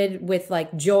stimulated with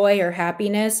like joy or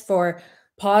happiness for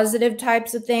positive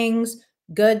types of things,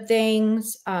 good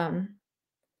things.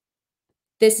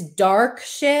 This dark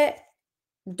shit,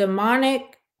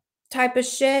 demonic type of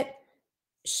shit,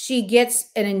 she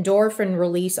gets an endorphin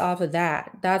release off of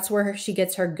that. That's where she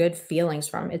gets her good feelings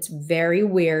from. It's very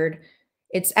weird.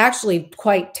 It's actually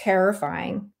quite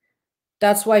terrifying.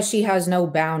 That's why she has no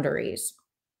boundaries.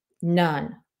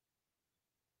 None.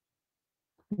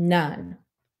 None.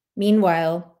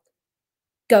 Meanwhile,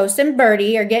 Ghost and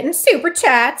Birdie are getting super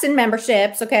chats and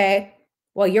memberships, okay?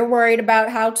 Well, you're worried about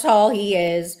how tall he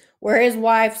is, where his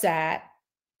wife's at,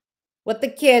 what the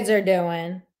kids are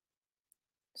doing.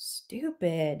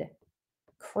 Stupid.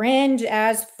 Cringe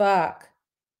as fuck.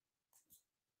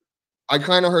 I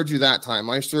kind of heard you that time.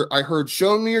 I heard,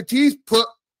 show me your teeth, put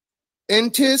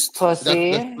intist.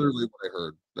 Pussy. That's literally what I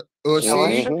heard. Show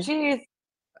us your teeth.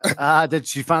 Did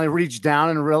she finally reach down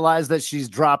and realize that she's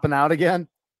dropping out again?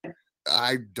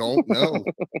 I don't know.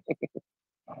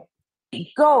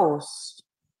 Ghost.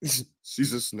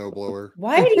 She's a snowblower.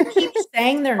 Why do you keep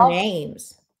saying their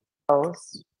names?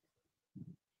 Ghost.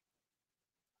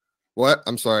 What?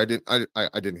 I'm sorry. I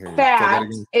didn't hear you. That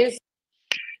is.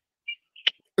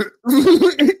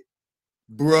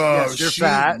 Bro, yes, you're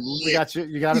fat.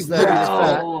 You got us there.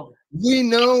 Fat. We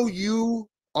know you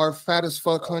are fat as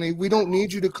fuck, honey. We don't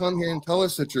need you to come here and tell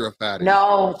us that you're a fatty.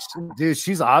 No, dude,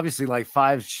 she's obviously like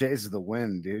 5 shades of the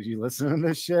wind, dude. You listening to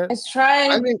this shit? It's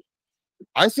trying.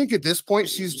 I think at this point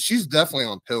she's definitely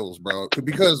on pills, bro.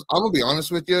 Because I'm gonna be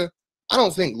honest with you, I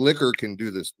don't think liquor can do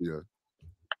this to you.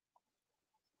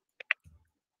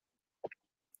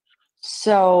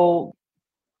 So.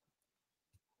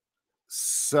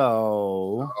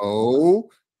 Oh.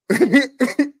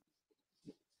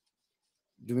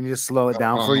 Do we need to slow it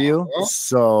down for you?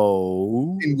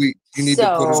 So you need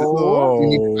to put it. You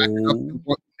need to back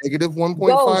up negative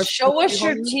 1.5. Show us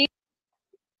your teeth.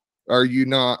 Are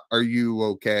you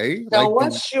okay? Show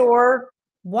us your.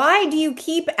 Why do you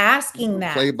keep asking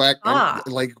that? Play back.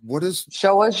 Like, what is?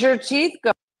 Show us your teeth.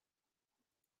 Go.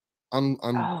 I'm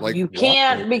like. You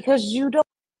can't because you don't.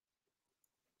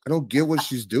 I don't get what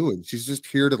she's doing. She's just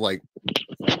here to like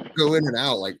go in and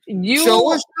out. Like,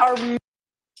 show us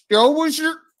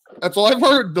your. That's all I've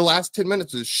heard the last 10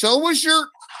 minutes is show us your.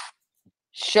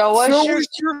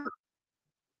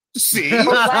 See? Oh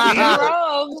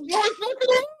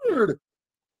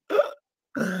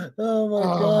my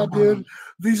god, dude.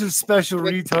 These are special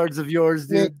retards of yours,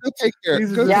 dude. Go take care.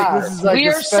 This is like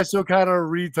a special kind of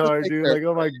retard, dude. Like,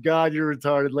 oh my god, you're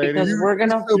retarded, lady. Because we're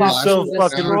gonna you're so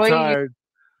fucking retarded.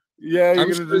 Yeah,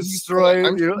 you're gonna destroy.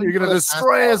 You're gonna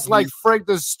destroy us like Frank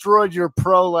destroyed your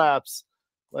prolapse.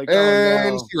 Like,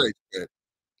 and she rage quit.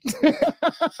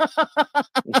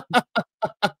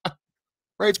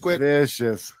 Rage quit.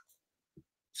 Vicious.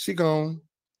 She gone.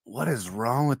 What is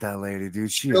wrong with that lady,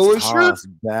 dude? She is tossed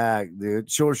back,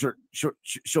 dude. Show her shirt. Show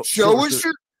her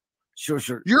shirt. Show her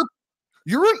shirt. You're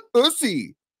an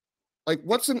ussy. Like,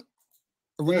 what's an?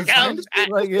 Like an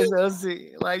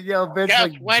ussy. Like, yo, bitch,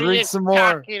 like, what drink some more.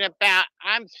 Talking about?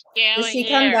 I'm still Does she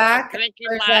come back? Drinking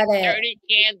my 30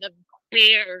 cans of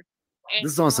beer.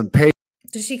 This is on some pay.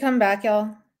 Does she come back,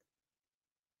 y'all?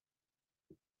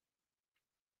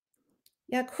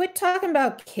 Yeah, quit talking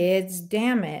about kids.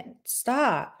 Damn it.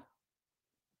 Stop.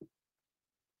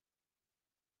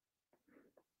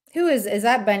 Who is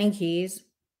that Bunny Keys?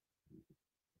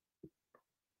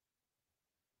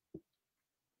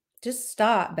 Just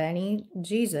stop, Benny.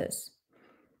 Jesus.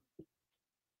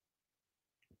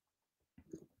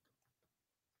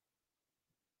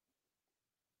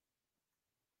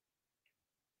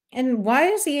 And why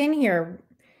is he in here?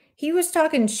 He was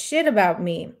talking shit about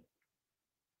me.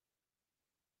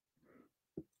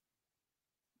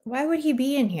 Why would he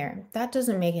be in here? That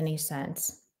doesn't make any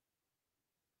sense.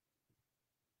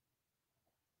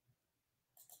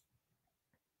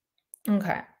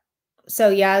 Okay. So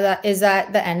yeah, is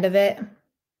that the end of it?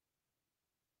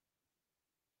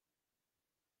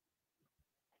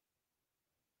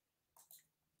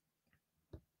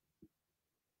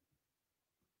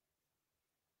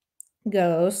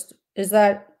 Ghost. Does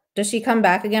she come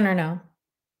back again or no?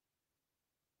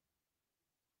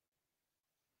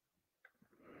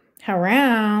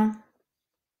 Hello.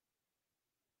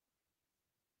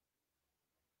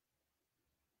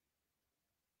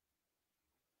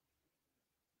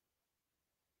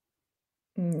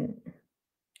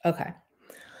 Okay.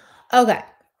 Okay.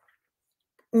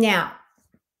 Now,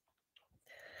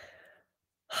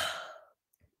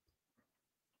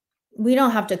 we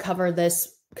don't have to cover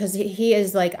this because he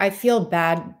is like, I feel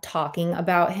bad talking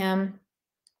about him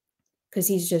because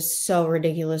he's just so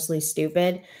ridiculously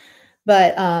stupid.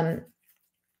 But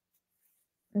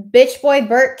bitch boy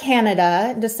Burt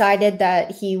Canada decided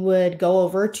that he would go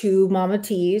over to Mama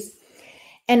T's.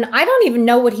 And I don't even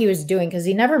know what he was doing because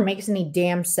he never makes any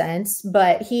damn sense.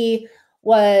 But he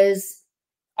was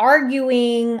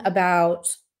arguing about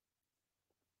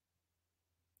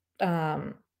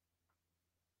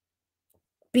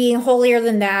being holier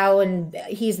than thou, and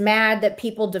he's mad that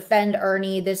people defend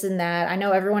Ernie, this and that. I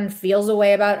know everyone feels a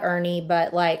way about Ernie,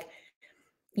 but like,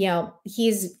 you know,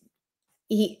 he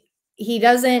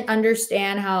doesn't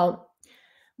understand how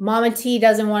Mama T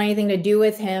doesn't want anything to do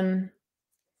with him.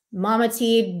 Mama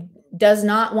T does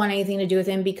not want anything to do with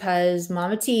him because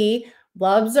Mama T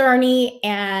loves Ernie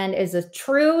and is a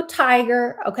true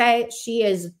tiger. Okay. She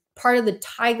is part of the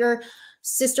tiger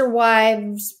sister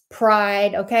wives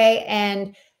pride. Okay.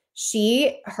 And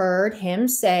she heard him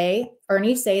say,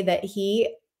 Ernie say that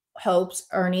he hopes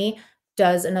Ernie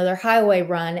does another highway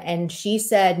run. And she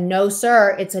said, no,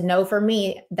 sir, it's a no for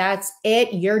me. That's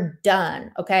it. You're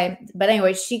done. Okay. But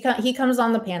anyway, he comes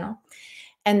on the panel.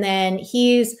 And then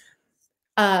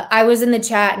I was in the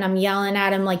chat and I'm yelling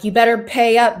at him like, you better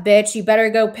pay up, bitch. You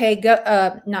better go pay,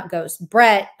 not Ghost,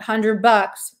 Brett,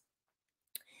 $100.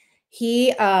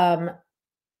 He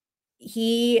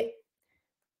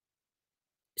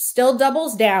still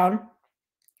doubles down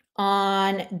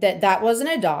on that wasn't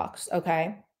a dox.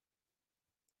 Okay.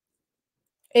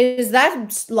 Is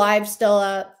that live still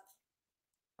up?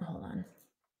 Hold on.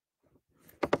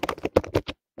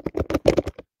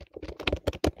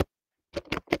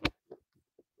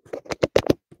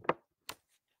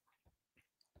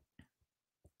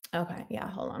 Okay, yeah,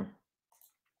 hold on.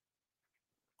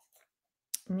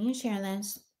 Let me share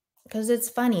this because it's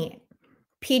funny.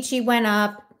 Peachy went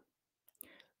up,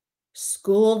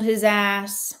 schooled his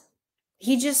ass.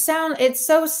 It's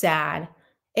so sad.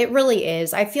 It really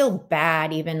is. I feel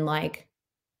bad even like,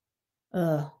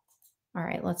 ugh. All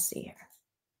right, let's see here.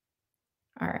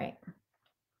 All right.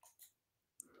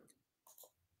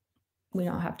 We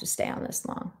don't have to stay on this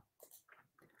long.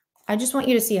 I just want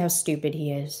you to see how stupid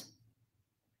he is.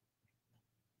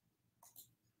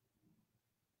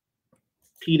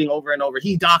 Repeating over and over,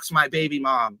 he doxed my baby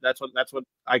mom. That's what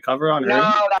I cover on her.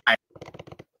 No,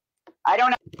 I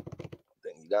don't know.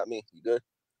 You got me? You good?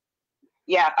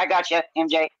 Yeah, I got you,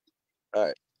 MJ. All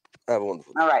right. Have a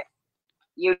wonderful day. All right.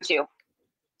 You too.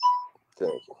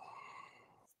 Thank you.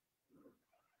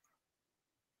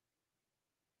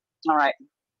 All right.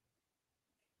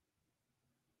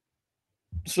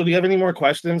 So do you have any more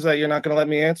questions that you're not going to let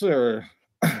me answer?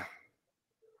 Or?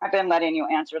 I've been letting you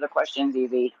answer the questions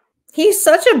easy. He's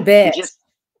such a bitch.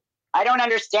 I don't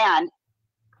understand.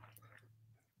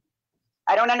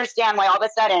 I don't understand why all of a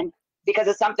sudden, because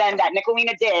of something that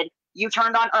Nicolina did, you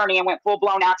turned on Ernie and went full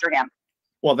blown after him.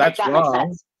 Well, that's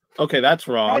wrong. Okay, that's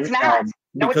wrong. No, it's not.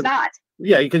 No, it's not.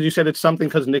 Yeah, because you said it's something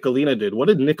because Nicolina did. What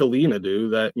did Nicolina do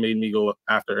that made me go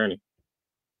after Ernie?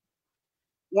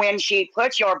 When she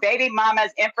put your baby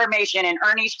mama's information in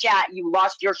Ernie's chat, you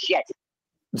lost your shit.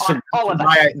 So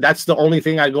that's the only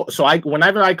thing I go. So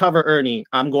whenever I cover Ernie,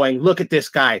 I'm going, look at this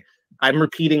guy. I'm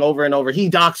repeating over and over. He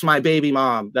doxed my baby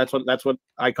mom. That's what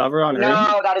I cover on Ernie.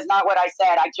 No, that is not what I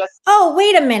said. Oh,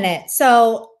 wait a minute.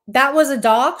 So that was a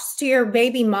dox to your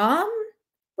baby mom?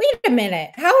 Wait a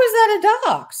minute. How is that a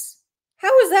dox?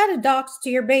 How is that a dox to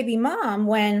your baby mom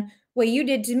when what you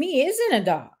did to me isn't a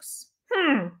dox?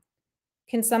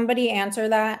 Can somebody answer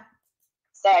that?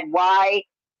 Said, why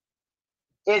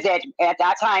is it at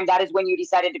that time, that is when you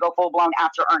decided to go full blown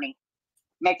after Ernie?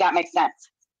 Make that make sense.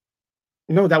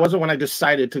 No, that wasn't when I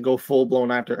decided to go full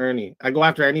blown after Ernie. I go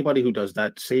after anybody who does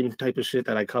that same type of shit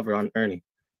that I cover on Ernie.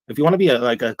 If you want to be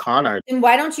like a con artist, then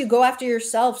why don't you go after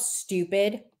yourself,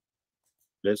 stupid?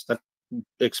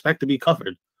 Expect to be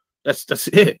covered. That's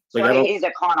it. Like, so he's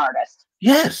a con artist.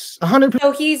 Yes, 100%.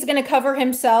 So he's gonna cover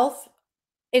himself.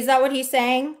 Is that what he's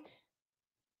saying?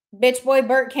 Bitch boy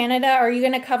Burt Canada, are you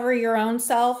gonna cover your own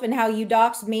self and how you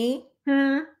doxed me?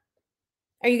 Are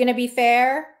you gonna be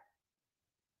fair?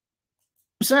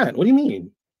 What do you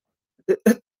mean?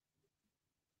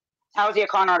 How is he a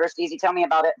con artist? Easy, tell me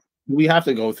about it. We have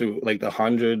to go through like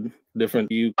 100 different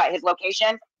By his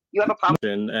location? You have a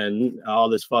problem? And all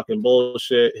this fucking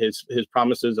bullshit, his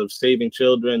promises of saving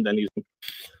children, then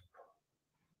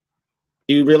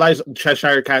you realize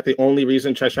Cheshire Cat, the only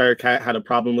reason Cheshire Cat had a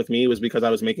problem with me was because I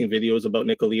was making videos about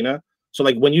Nicolina. So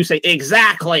like when you say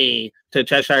exactly to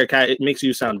Cheshire Cat, it makes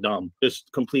you sound dumb,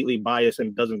 just completely biased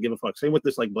and doesn't give a fuck. Same with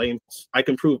this like blame. I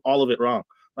can prove all of it wrong.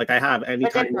 Like I have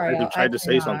anytime I tried to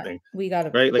say something. We got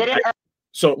it. Right? Like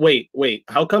So wait.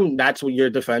 How come that's what your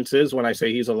defense is when I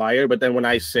say he's a liar? But then when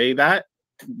I say that,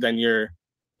 then you're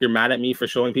mad at me for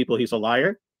showing people he's a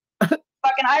liar?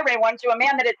 Fucking irate one to a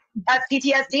man that has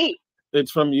PTSD.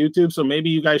 It's from YouTube, so maybe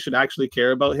you guys should actually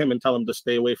care about him and tell him to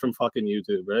stay away from fucking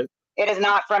YouTube, right? It is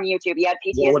not from YouTube. He had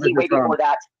PTSD way before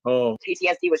that. Oh.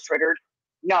 PTSD was triggered.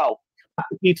 No.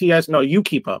 PTSD. No, you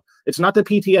keep up. It's not the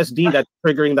PTSD that's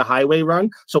triggering the highway run.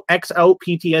 So X out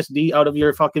PTSD out of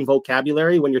your fucking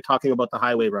vocabulary when you're talking about the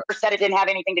highway run. You said it didn't have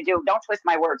anything to do. Don't twist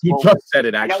my words. You just said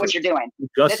it, actually. I know what you're doing.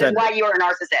 This is why you are a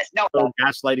narcissist. No.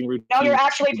 Gaslighting routine. No, you're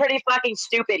actually pretty fucking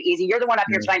stupid, Easy. You're the one up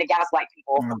here trying to gaslight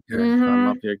people. Okay. I'm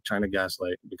up here trying to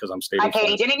gaslight because I'm stating. Hi,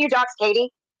 Katie. Didn't you dox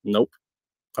Katie? Nope.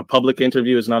 A public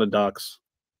interview is not a dox.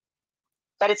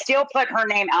 But it still put her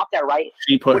name out there, right?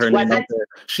 She put her name out there.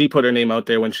 She put her name out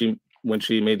there when she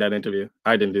made that interview.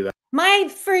 I didn't do that. My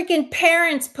freaking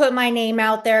parents put my name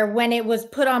out there when it was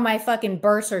put on my fucking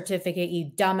birth certificate,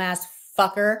 you dumbass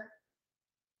fucker.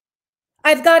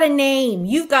 I've got a name.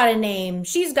 You've got a name.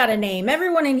 She's got a name.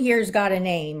 Everyone in here's got a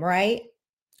name, right?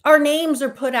 Our names are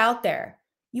put out there.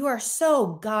 You are so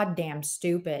goddamn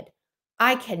stupid.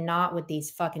 I cannot with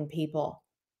these fucking people.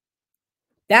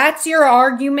 That's your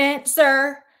argument,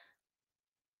 sir?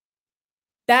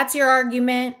 That's your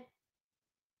argument?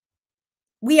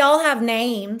 We all have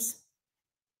names.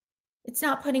 It's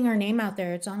not putting our name out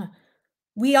there. It's on a...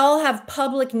 We all have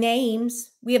public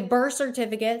names. We have birth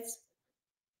certificates.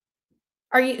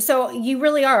 Are you... So you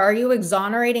really are. Are you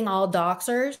exonerating all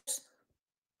doxers?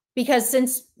 Because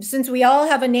since we all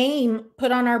have a name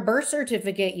put on our birth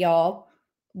certificate, y'all,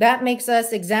 that makes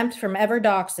us exempt from ever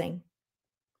doxing.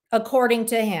 According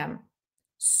to him.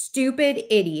 Stupid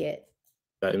idiot.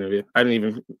 That interview. I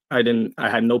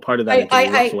had no part of that interview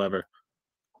whatsoever.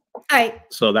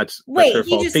 So that's her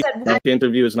fault. The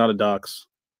interview is not a dox.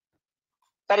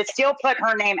 But it still put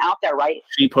her name out there, right?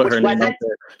 She put her name out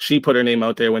there. She put her name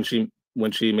out there when she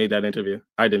made that interview.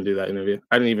 I didn't do that interview.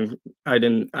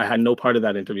 I had no part of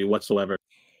that interview whatsoever.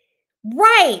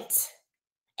 Right.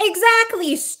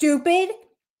 Exactly, stupid.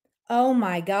 Oh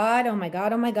my God. Oh my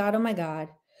God. Oh my God. Oh my God.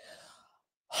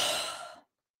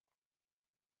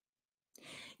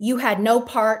 You had no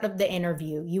part of the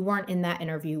interview. You weren't in that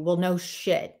interview. Well, no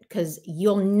shit, because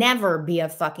you'll never be a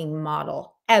fucking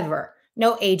model, ever.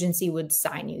 No agency would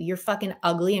sign you. You're fucking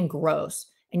ugly and gross,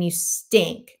 and you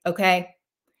stink, okay?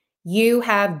 You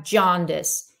have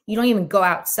jaundice. You don't even go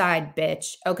outside,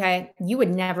 bitch, okay? You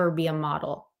would never be a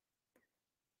model.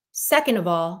 Second of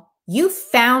all, you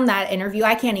found that interview.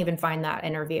 I can't even find that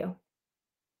interview.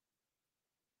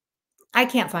 I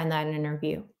can't find that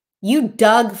interview. You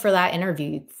dug for that interview,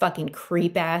 you fucking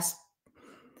creep ass.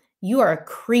 You are a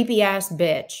creepy ass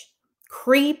bitch.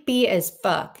 Creepy as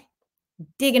fuck.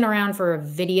 Digging around for a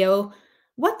video.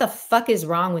 What the fuck is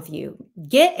wrong with you?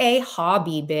 Get a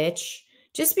hobby, bitch.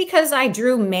 Just because I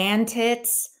drew man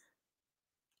tits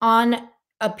on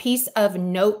a piece of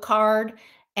note card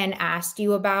and asked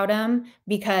you about them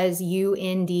because you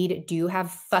indeed do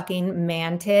have fucking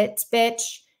man tits, bitch.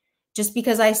 Just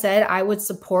because I said I would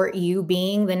support you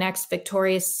being the next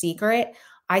Victoria's Secret,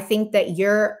 I think that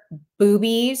your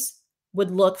boobies would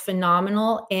look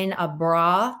phenomenal in a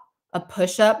bra, a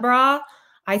push-up bra.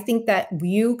 I think that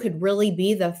you could really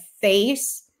be the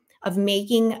face of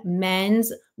making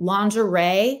men's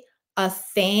lingerie a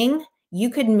thing. You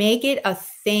could make it a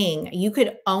thing. You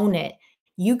could own it.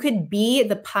 You could be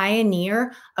the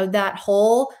pioneer of that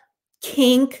whole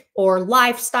kink or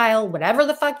lifestyle, whatever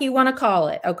the fuck you want to call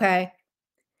it, okay?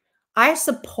 I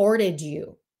supported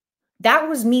you. That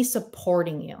was me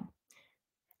supporting you.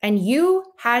 And you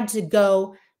had to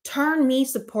go turn me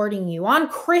supporting you on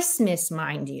Christmas,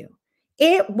 mind you.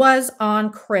 It was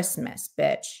on Christmas,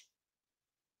 bitch.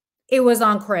 It was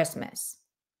on Christmas.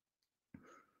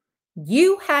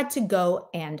 You had to go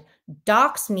and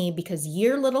dox me because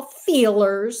your little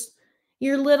feelers,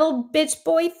 your little bitch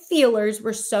boy feelers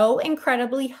were so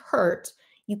incredibly hurt.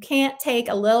 You can't take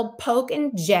a little poke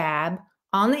and jab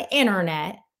on the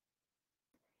internet.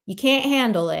 You can't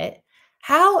handle it.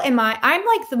 How am I'm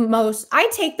like the most, I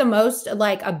take the most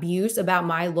like abuse about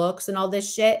my looks and all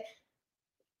this shit.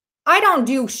 I don't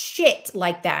do shit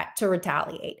like that to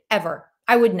retaliate, ever.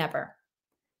 I would never.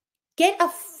 Get a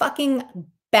fucking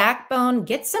backbone.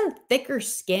 Get some thicker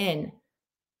skin.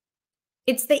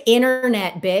 It's the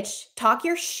internet, bitch. Talk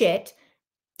your shit.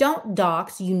 Don't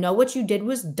dox. You know what you did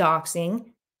was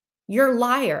doxing. You're a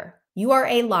liar. You are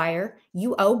a liar.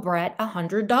 You owe Brett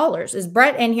 $100. Is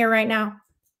Brett in here right now?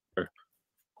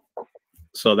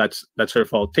 So that's her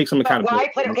fault. Take some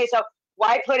accountability.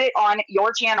 Why put it on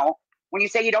your channel when you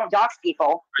say you don't dox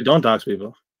people? I don't dox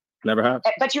people. Never have.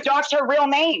 But you doxed her real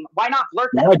name. Why not blurt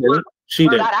that? No, I didn't. She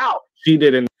did. That out. She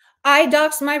didn't. I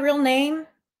doxed my real name.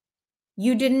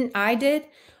 You didn't. I did.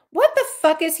 What the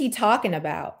fuck is he talking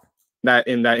about? That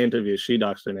in that interview, she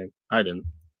doxed her name. I didn't.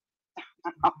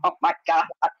 Oh my god.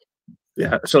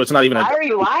 Yeah, so it's not even. Why are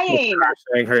you lying?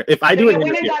 Saying her. If I do an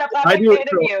interview,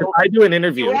 I do an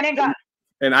interview,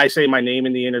 and I say my name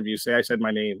in the interview. Say I said my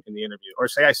name in the interview, or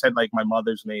say I said like my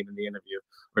mother's name in the interview,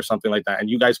 or something like that. And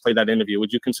you guys played that interview.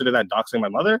 Would you consider that doxing my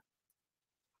mother?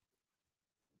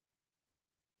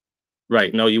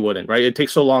 Right. No, you wouldn't. Right. It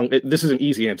takes so long. This is an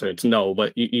easy answer. It's no,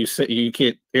 but you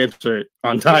can't answer it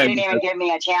on time. You didn't even give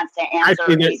me a chance to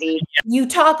answer easy. You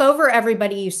talk over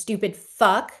everybody, you stupid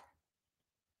fuck.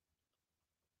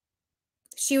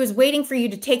 She was waiting for you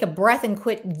to take a breath and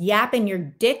quit yapping your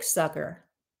dick sucker.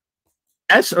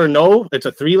 Yes or no? It's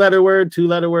a 3-letter word,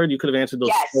 2-letter word. You could have answered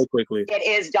those so quickly. It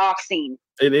is doxing.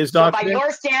 It is So doxing. by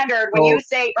your standard, when you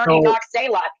say Ernie doxed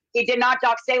Selah, he did not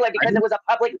dox Selah because it was a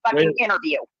public fucking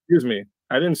interview. Excuse me.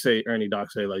 I didn't say Ernie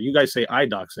doxed Selah. You guys say I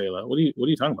doxed Selah. What are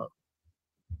you talking about?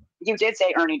 You did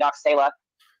say Ernie doxed Selah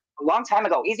a long time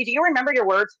ago. Easy, do you remember your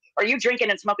words? Are you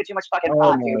drinking and smoking too much fucking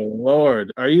pot, dude? Oh my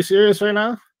Lord. Are you serious right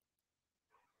now?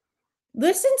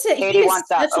 Listen to Katie wants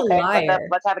such up. a Okay, liar.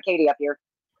 let's have a Katie up here.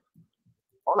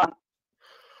 Hold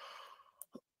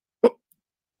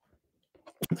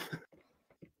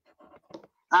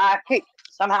on. Hey,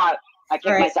 somehow I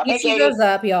kicked myself. Hey, Katie goes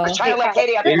up, y'all. I was trying to let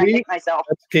Katie up here and I kicked myself.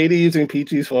 That's Katie using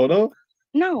Peachy's photo?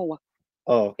 No.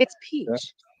 Oh. It's Peach. Yeah.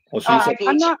 Well,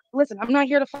 I'm not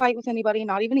here to fight with anybody,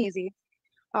 not even easy.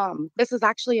 This is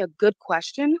actually a good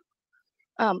question.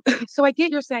 So I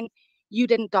get you're saying you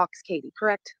didn't dox Katie,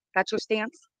 correct? That's your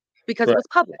stance? Because it was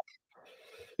public.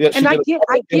 Yeah, and I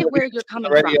get where you're coming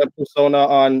already from. A persona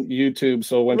on YouTube,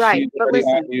 so when she's already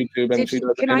on YouTube and she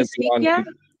does can I speak yet?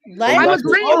 I'm I'm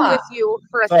agreeing with you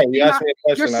for a second.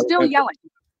 You're still yelling.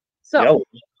 So,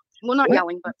 well, not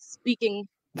yelling, but speaking.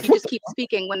 You just keep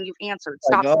speaking when you've answered.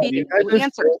 Stop speaking. You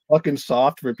answered. Fucking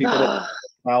soft for people to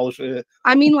foul shit.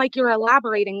 I mean, like you're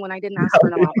elaborating when I didn't ask for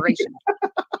an elaboration.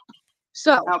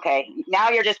 So okay, now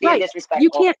you're just being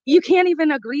disrespectful. You can't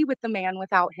even agree with the man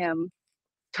without him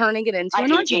turning it into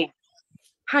an argument.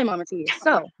 Hi, Mama T.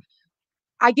 So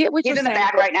I get what you're saying. He's in the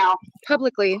back right now.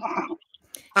 Publicly.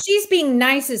 She's being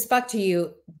nice as fuck to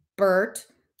you, Burt,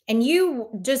 and you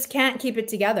just can't keep it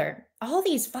together. All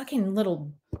these fucking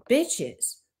little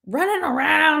bitches running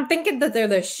around thinking that they're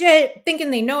the shit,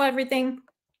 thinking they know everything.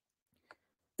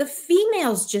 The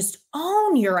females just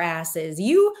own your asses.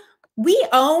 We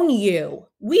own you.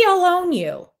 We all own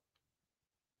you.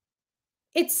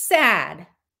 It's sad.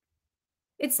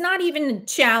 It's not even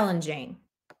challenging.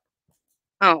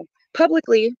 Oh,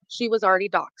 publicly, she was already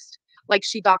doxxed. Like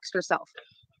she doxed herself.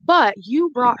 But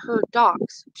you brought her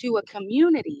dox to a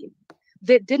community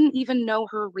that didn't even know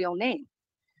her real name.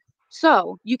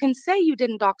 So you can say you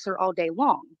didn't dox her all day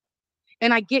long.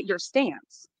 And I get your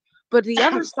stance. But the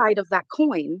other side of that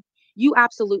coin, you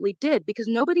absolutely did, because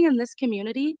nobody in this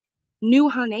community knew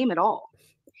her name at all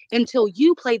until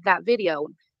you played that video.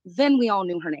 Then we all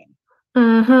knew her name.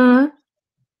 Mm-hmm.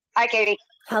 Hi, Katie.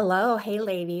 Hello. Hey,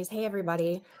 ladies. Hey,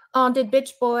 everybody. Did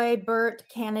bitch boy Burt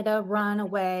Canada run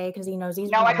away because he knows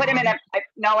he's wrong? I put him in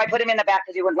I put him in the back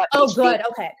because he wouldn't let me good.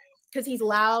 speak. Okay. Because he's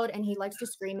loud and he likes to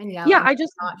scream and yell. Yeah,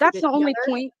 that's the only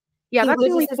point. Yeah, that's the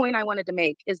only point I wanted to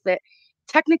make is that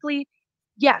technically,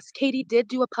 yes, Katie did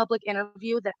do a public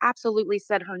interview that absolutely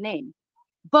said her name.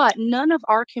 But none of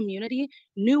our community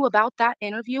knew about that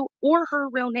interview or her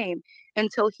real name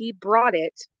until he brought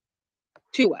it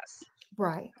to us.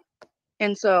 Right.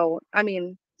 And so, I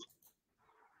mean,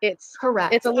 it's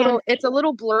correct. It's a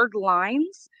little blurred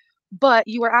lines, but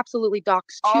you were absolutely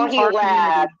doxxed to our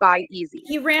community by Easy.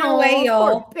 He ran away,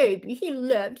 y'all. Baby, he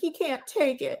left. He can't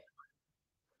take it.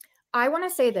 I want to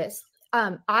say this.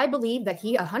 I believe that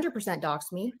he 100%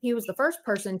 doxed me. He was the first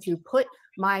person to put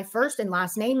my first and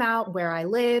last name out, where I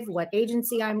live, what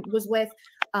agency I was with,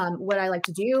 what I like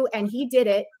to do. And he did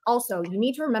it. Also, you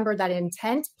need to remember that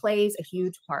intent plays a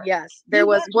huge part. Yes, there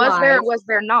was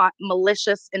there not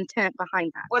malicious intent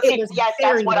behind that? Well, see, yes,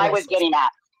 that's what I was getting at.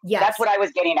 Yes. That's what I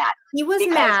was getting at. He was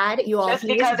mad, you all. Just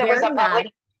because it was a public.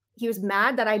 He was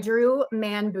mad that I drew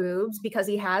man boobs because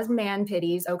he has man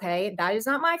titties. Okay. That is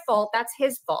not my fault. That's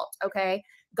his fault. Okay.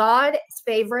 God's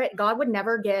favorite. God would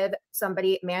never give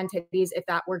somebody man titties if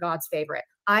that were God's favorite.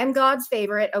 I'm God's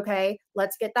favorite. Okay.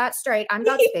 Let's get that straight. I'm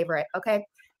God's favorite. Okay.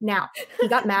 Now he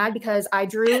got mad because I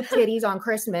drew titties on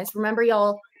Christmas. Remember,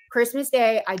 y'all, Christmas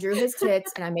Day, I drew his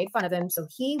tits and I made fun of him. So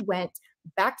he went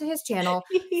back to his channel,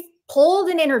 pulled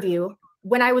an interview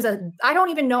when I was I don't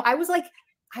even know. I was like,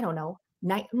 I don't know,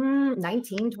 19,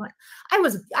 20.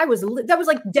 That was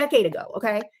like a decade ago.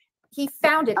 Okay. He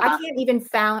found it. I can't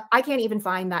even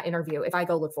find that interview if I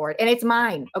go look for it. And it's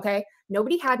mine. Okay.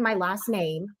 Nobody had my last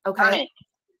name. Okay.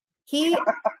 He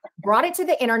brought it to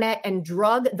the internet and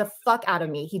drug the fuck out of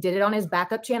me. He did it on his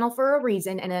backup channel for a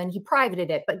reason, and then he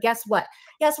privated it. But guess what?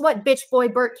 Guess what, bitch boy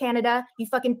Burt Canada? You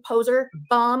fucking poser,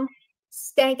 bum,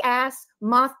 stank ass,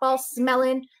 mothball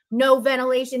smelling, no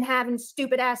ventilation having,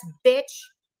 stupid ass bitch.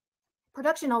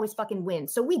 Production always fucking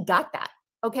wins. So we got that.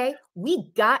 Okay.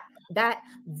 We got that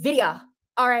video.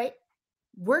 All right.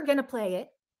 We're going to play it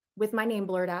with my name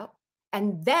blurred out.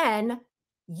 And then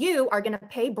you are going to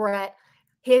pay Brett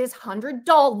his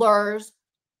 $100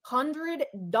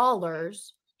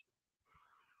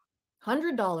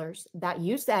 that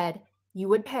you said you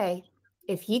would pay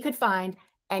if he could find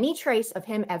any trace of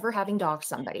him ever having doxed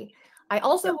somebody. I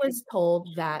also was told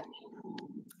that,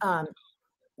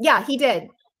 yeah, he did.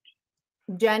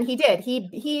 Jen, he did.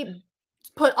 He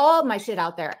put all of my shit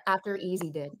out there after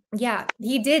Easy did. Yeah,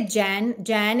 he did, Jen.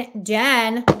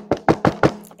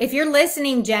 If you're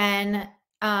listening, Jen,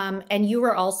 and you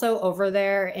were also over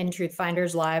there in Truth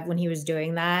Finders Live when he was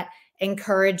doing that,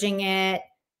 encouraging it,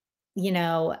 you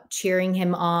know, cheering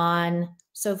him on.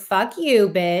 So fuck you,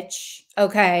 bitch.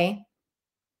 Okay.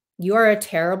 You are a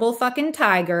terrible fucking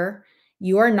tiger.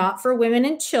 You are not for women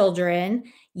and children.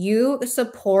 You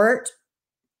support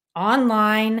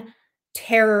online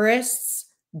terrorists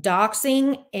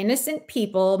doxing innocent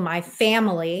people, my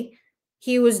family.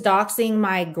 He was doxing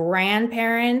my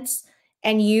grandparents.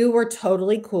 And you were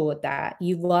totally cool with that.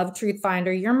 You love Truth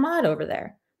Finder. You're mod over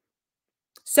there.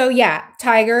 So yeah,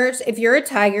 tigers, if you're a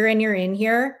tiger and you're in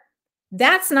here,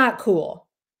 that's not cool.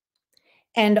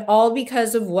 And all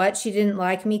because of what? She didn't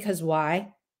like me. Because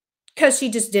why? Because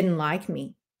she just didn't like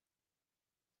me.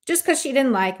 Just because she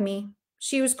didn't like me.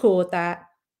 She was cool with that.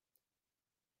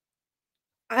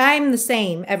 I'm the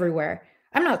same everywhere.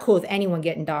 I'm not cool with anyone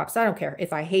getting doxxed. I don't care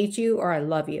if I hate you or I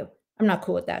love you. I'm not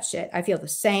cool with that shit. I feel the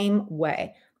same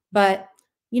way. But,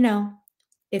 you know,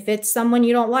 if it's someone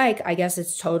you don't like, I guess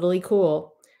it's totally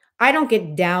cool. I don't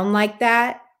get down like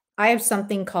that. I have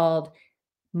something called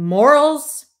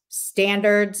morals,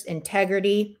 standards,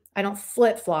 integrity. I don't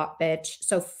flip-flop, bitch.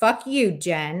 So fuck you,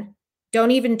 Jen.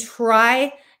 Don't even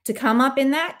try to come up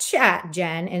in that chat,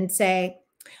 Jen, and say,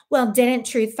 well, didn't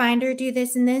Truth Finder do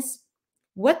this and this?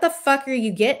 What the fuck are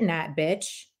you getting at,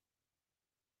 bitch?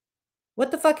 What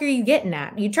the fuck are you getting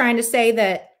at? You trying to say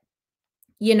that,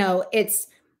 you know, it's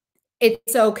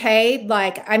okay?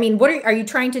 Like, I mean, are you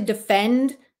trying to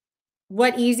defend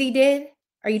what Easy did?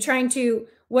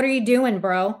 What are you doing,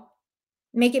 bro?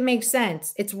 Make it make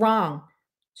sense. It's wrong.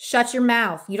 Shut your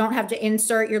mouth. You don't have to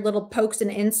insert your little pokes and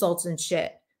insults and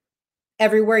shit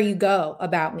everywhere you go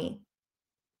about me.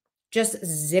 Just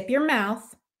zip your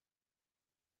mouth.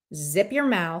 Zip your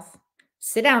mouth.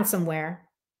 Sit down somewhere.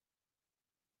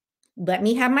 Let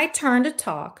me have my turn to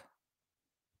talk.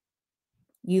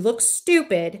 You look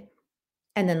stupid.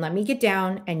 And then let me get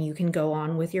down and you can go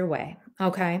on with your way.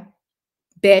 Okay?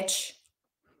 Bitch.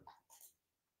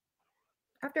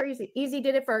 After Easy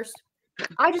did it first.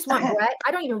 I just want Brett.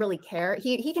 I don't even really care.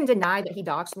 He can deny that he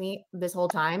doxed me this whole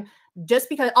time. Just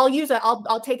because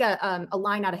I'll take a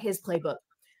line out of his playbook.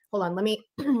 Hold on, let me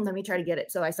try to get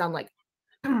it so I sound like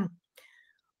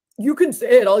you can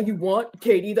say it all you want,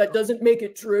 Katie. That doesn't make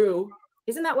it true.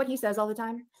 Isn't that what he says all the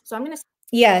time? So I'm gonna.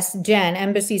 Yes, Jen,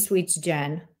 Embassy Suites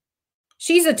Jen.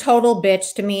 She's a total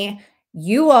bitch to me.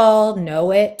 You all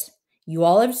know it. You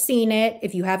all have seen it.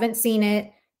 If you haven't seen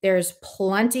it, there's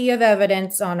plenty of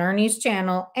evidence on Ernie's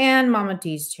channel and Mama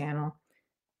T's channel.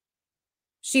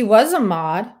 She was a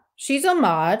mod. She's a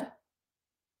mod.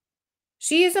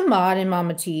 She is a mod in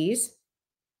Mama T's.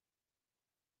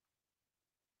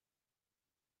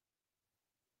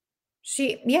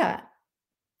 Yeah.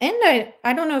 And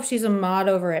I don't know if she's a mod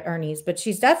over at Ernie's, but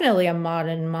she's definitely a mod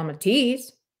in Mama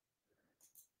T's.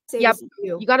 Yep.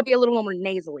 You got to be a little more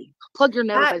nasally. Plug your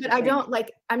nose. But I don't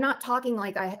like, I'm not talking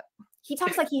like he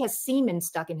talks like he has semen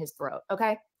stuck in his throat.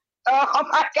 Okay. Oh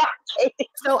my God, Katie.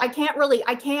 So I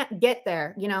can't get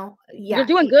there, you know? Yeah. You're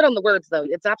doing good on the words though.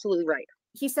 It's absolutely right.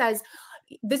 He says,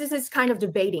 this is his kind of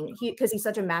debating because he's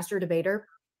such a master debater.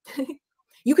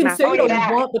 You can say it all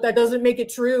you want, but that doesn't make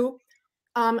it true.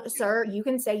 Sir, you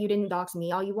can say you didn't dox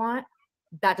me all you want.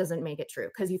 That doesn't make it true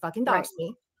because you fucking doxed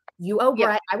me. You owe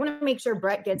Brett. I want to make sure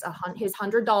Brett gets his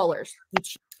 $100.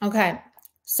 Okay.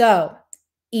 So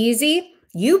Easy,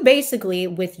 you basically,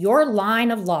 with your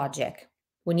line of logic,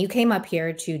 when you came up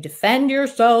here to defend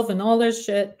yourself and all this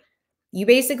shit, you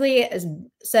basically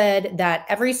said that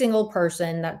every single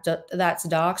person that's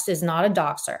doxed is not a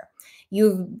doxer.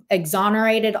 You've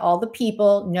exonerated all the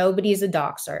people. Nobody's a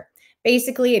doxer.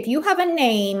 Basically, if you have a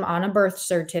name on a birth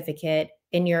certificate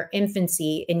in your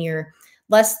infancy, in your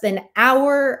less than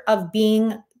hour of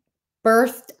being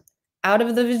birthed out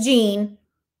of the vagine,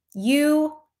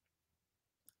 you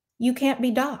can't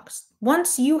be doxed.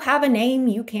 Once you have a name,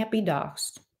 you can't be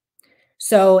doxed.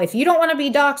 So if you don't want to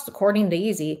be doxed, according to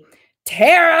Easy,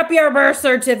 tear up your birth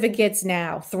certificates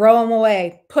now. Throw them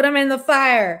away. Put them in the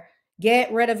fire.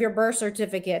 Get rid of your birth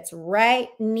certificates right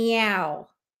now.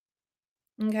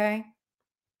 Okay?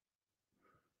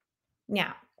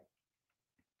 Now,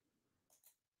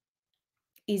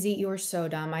 Easy, you're so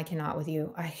dumb. I cannot with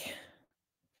you.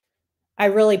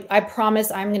 I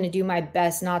promise I'm going to do my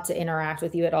best not to interact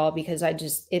with you at all because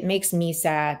it makes me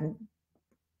sad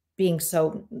being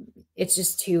so, it's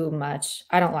just too much.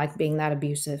 I don't like being that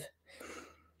abusive.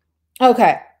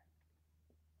 Okay.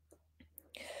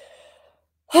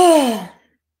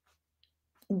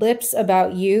 Lips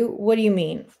about you? What do you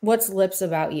mean? What's lips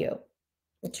about you?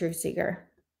 The truth seeker.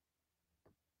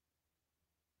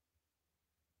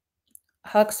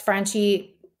 Hux,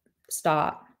 Frenchie,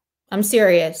 stop. I'm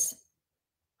serious.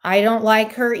 I don't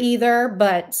like her either,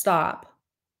 but stop.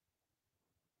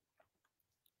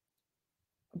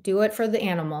 Do it for the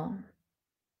animal.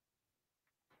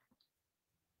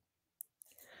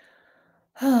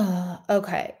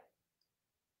 Okay.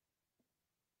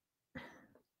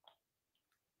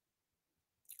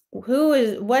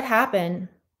 What happened?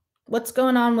 What's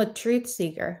going on with Truth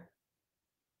Seeker?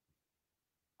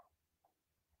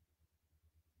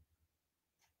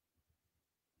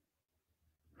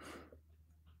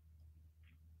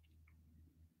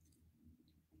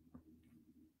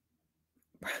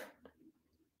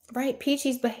 Right,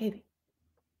 Peachy's behaving.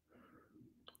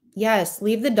 Yes,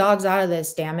 leave the dogs out of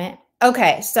this, damn it.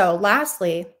 Okay, so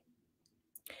lastly,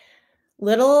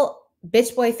 little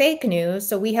bitch boy fake news.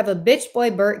 So we have a bitch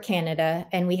boy Burt Canada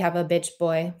and we have a bitch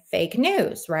boy fake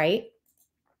news, right?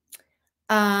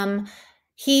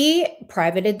 He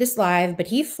privated this live, but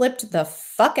he flipped the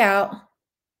fuck out.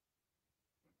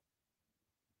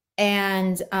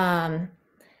 And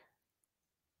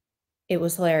it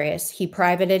was hilarious. He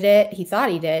privated it. He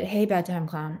thought he did. Hey, Bedtime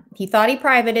Clown. He thought he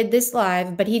privated this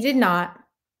live, but he did not.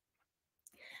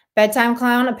 Bedtime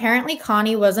Clown, apparently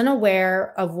Connie wasn't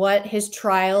aware of what his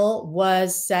trial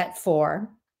was set for.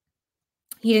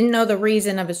 He didn't know the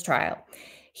reason of his trial.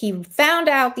 He found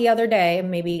out the other day,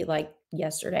 maybe like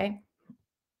yesterday,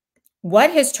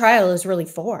 what his trial is really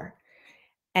for.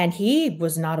 And he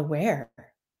was not aware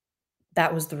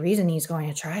that was the reason he's going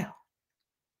to trial.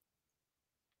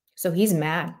 So he's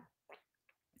mad,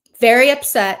 very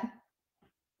upset,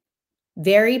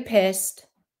 very pissed.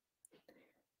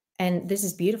 And this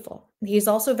is beautiful. He's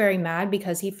also very mad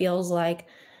because he feels like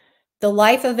the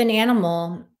life of an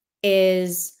animal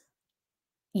is,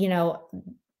 you know,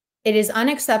 it is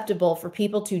unacceptable for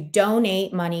people to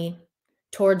donate money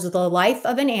towards the life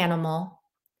of an animal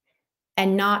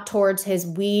and not towards his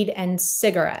weed and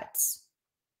cigarettes.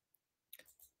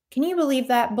 Can you believe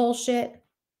that bullshit?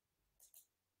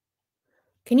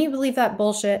 Can you believe that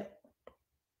bullshit?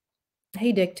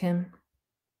 Hey, Dick Tim.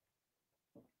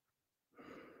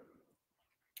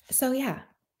 So yeah,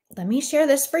 let me share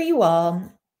this for you all.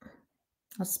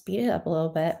 I'll speed it up a little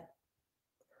bit.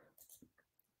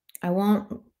 I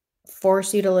won't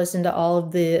force you to listen to all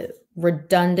of the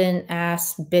redundant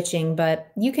ass bitching,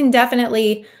 but you can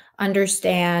definitely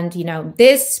understand, you know,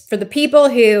 this for the people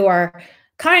who are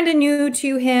kind of new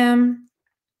to him.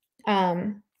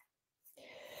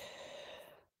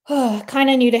 Kind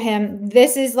of new to him.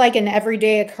 This is like an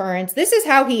everyday occurrence. This is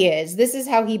how he is. This is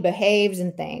how he behaves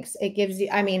and thinks. It gives you,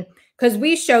 I mean, because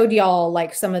we showed y'all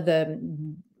like some of the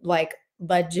like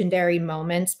legendary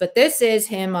moments, but this is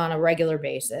him on a regular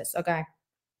basis. Okay.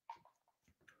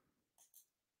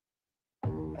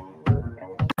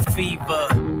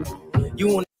 Fever. You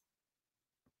want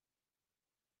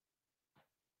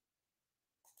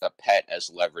a pet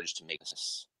as leverage to make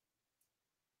this.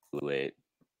 It.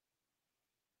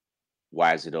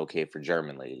 Why is it okay for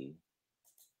German lady?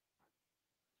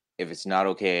 If it's not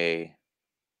okay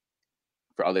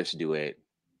for others to do it,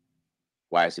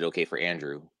 why is it okay for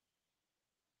Andrew?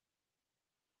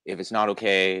 If it's not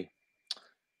okay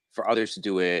for others to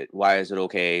do it, why is it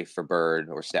okay for Bird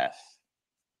or Steph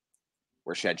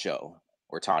or Shed Show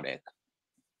or Tonic?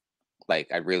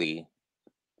 Like, I'd really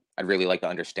like to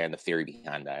understand the theory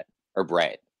behind that. Or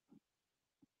Brett.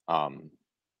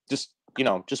 Just, you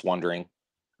know, just wondering.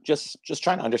 Just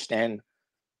trying to understand,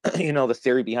 you know, the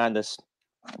theory behind this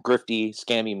grifty,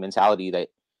 scammy mentality that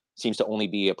seems to only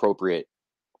be appropriate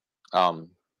for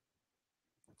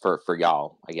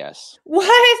y'all, I guess.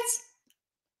 What?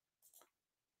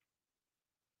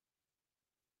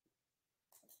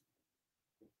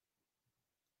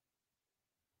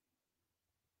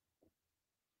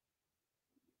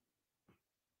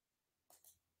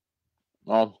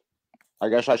 Well, I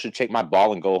guess I should take my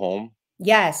ball and go home.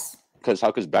 Yes. Because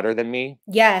Huck is better than me.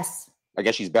 Yes. I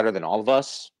guess she's better than all of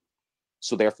us.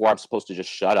 So therefore, I'm supposed to just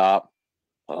shut up.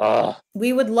 Ugh.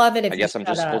 We would love it if I guess I'm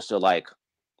just supposed to like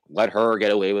let her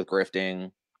get away with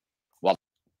grifting, while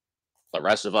the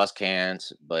rest of us can't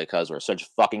because we're such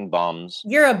fucking bums.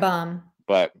 You're a bum.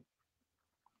 But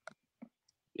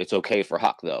it's okay for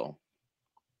Huck though.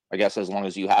 I guess as long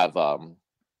as you have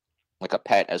like a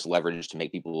pet as leverage to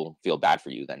make people feel bad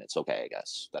for you, then it's okay. I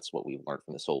guess that's what we've learned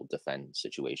from this whole defend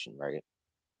situation, right?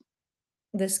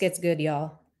 This gets good,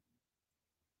 y'all.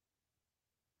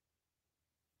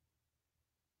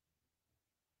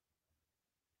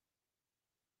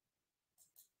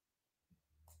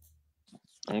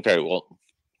 Okay, well,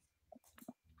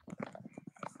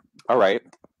 all right.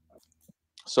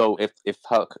 So if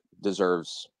Huck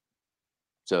deserves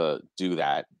to do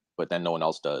that, but then no one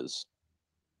else does,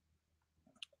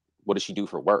 what does she do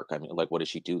for work? I mean, like, what does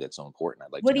she do that's so important?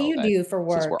 I'd like What to know do you that, do for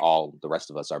since work? the rest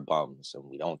of us are bums and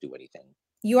we don't do anything.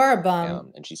 You are a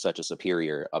bum. And she's such a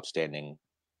superior, upstanding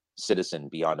citizen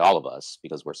beyond all of us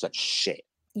because we're such shit.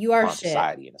 You are on shit.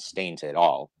 Society and a stain to it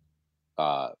all.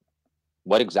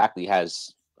 What exactly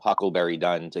has Huckleberry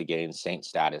done to gain saint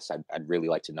status? I'd really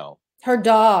like to know. Her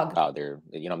dog. There,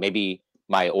 maybe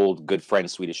my old good friend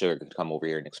Swedish Sugar could come over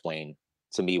here and explain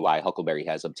to me why Huckleberry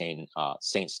has obtained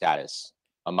saint status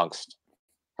amongst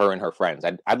her and her friends.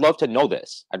 I'd love to know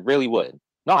this. I really would.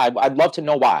 No, I'd love to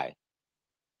know why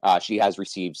she has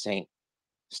received saint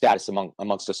status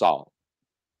amongst us all.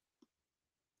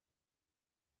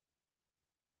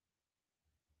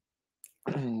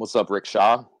 What's up, Rick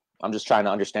Shaw? I'm just trying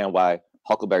to understand why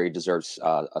Huckleberry deserves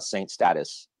a saint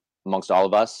status amongst all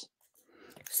of us.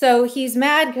 So he's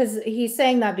mad because he's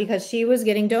saying that because she was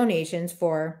getting donations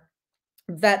for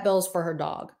vet bills for her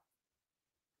dog.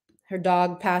 Her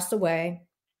dog passed away.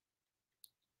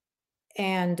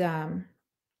 And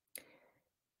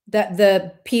that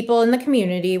the people in the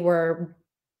community were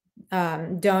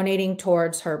donating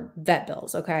towards her vet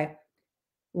bills, okay?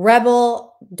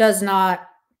 Rebel does not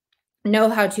know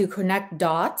how to connect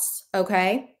dots,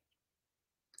 okay?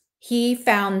 He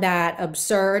found that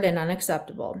absurd and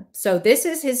unacceptable. So this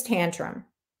is his tantrum.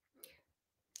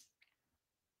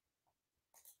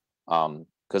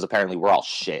 Because apparently we're all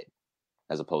shit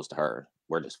as opposed to her.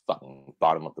 We're just fucking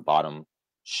bottom of the bottom,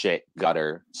 shit,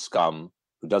 gutter, scum,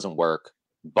 who doesn't work,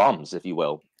 bums, if you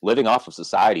will, living off of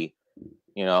society,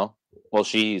 Well,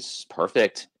 she's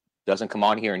perfect, doesn't come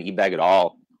on here and e-bag at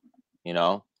all,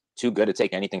 too good to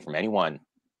take anything from anyone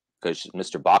because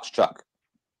Mr. Box Truck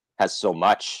has so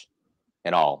much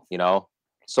and all,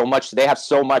 so much. They have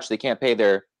so much they can't pay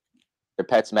their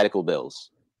pets' medical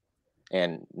bills.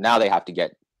 And now they have to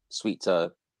get Sweet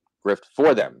to grift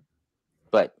for them.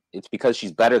 But it's because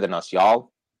she's better than us,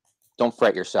 y'all. Don't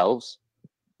fret yourselves.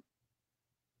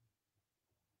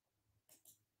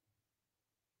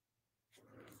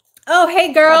 Oh,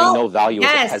 hey, girl. Having no value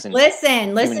as a peasant.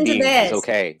 Listen to this. Is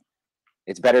okay.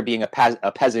 It's better being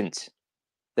a peasant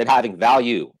than having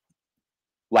value,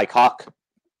 like Huck.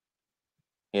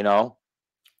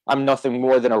 I'm nothing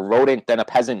more than a rodent, than a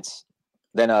peasant,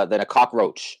 than a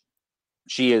cockroach.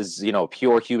 She is,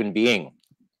 pure human being.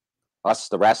 Us,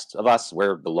 the rest of us,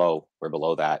 we're below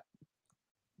that.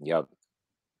 Yep.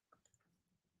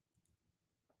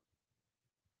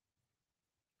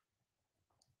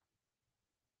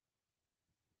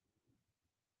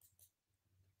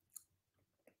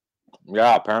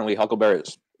 Yeah, apparently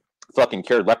Huckleberry's fucking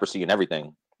cured leprosy and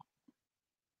everything.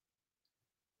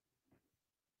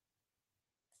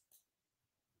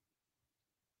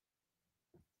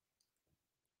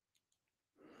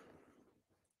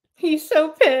 He's so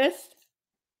pissed.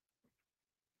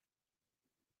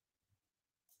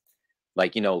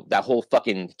 Like, that whole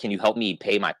fucking, can you help me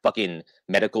pay my fucking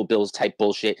medical bills type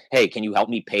bullshit? Hey, can you help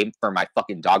me pay for my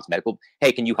fucking dog's medical?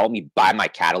 Hey, can you help me buy my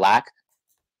Cadillac?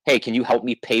 Hey, can you help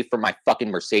me pay for my fucking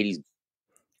Mercedes?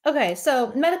 Okay,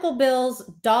 so medical bills,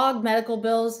 dog medical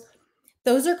bills,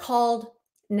 those are called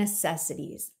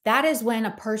necessities. That is when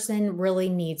a person really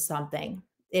needs something.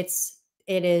 It's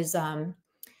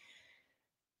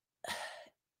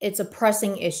a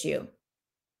pressing issue.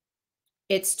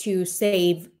 It's to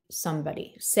save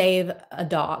somebody, save a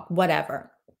dog,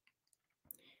 whatever.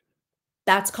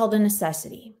 That's called a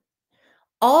necessity.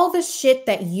 All the shit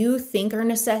that you think are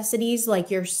necessities, like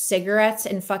your cigarettes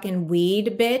and fucking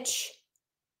weed, bitch,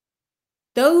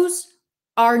 those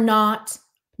are not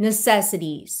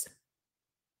necessities.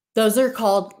 Those are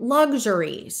called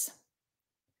luxuries.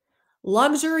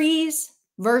 Luxuries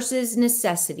versus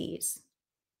necessities.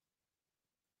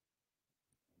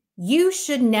 You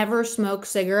should never smoke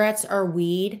cigarettes or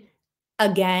weed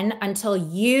again until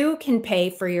you can pay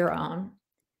for your own.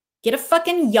 Get a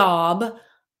fucking job.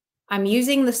 I'm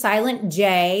using the silent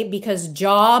J because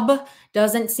job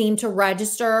doesn't seem to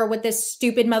register with this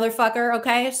stupid motherfucker,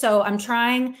 okay? So I'm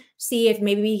trying to see if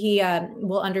maybe he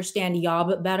will understand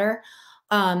job better.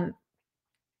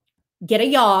 Get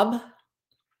a job.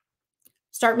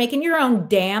 Start making your own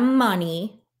damn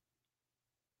money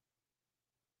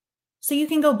so you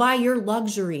can go buy your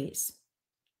luxuries.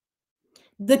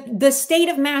 The state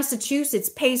of Massachusetts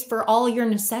pays for all your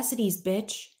necessities,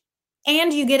 bitch.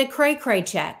 And you get a cray-cray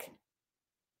check.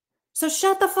 So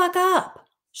shut the fuck up.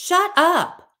 Shut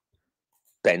up.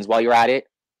 Benz while you're at it.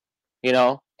 You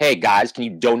know, hey guys, can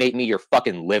you donate me your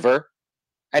fucking liver?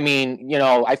 I mean, you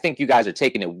know, I think you guys are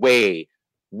taking it way,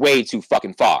 way too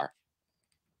fucking far.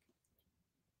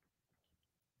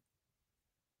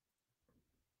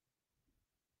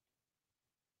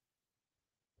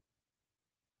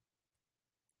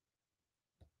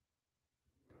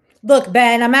 Look,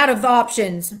 Ben, I'm out of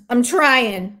options. I'm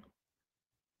trying.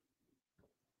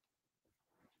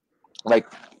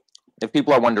 Like, if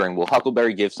people are wondering, will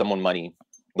Huckleberry give someone money,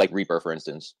 like Reaper, for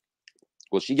instance?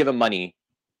 Will she give him money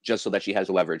just so that she has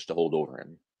leverage to hold over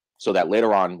him? So that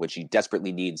later on, when she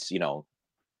desperately needs, you know,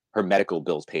 her medical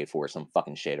bills paid for, some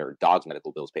fucking shit, or dog's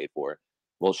medical bills paid for,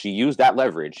 well, she used that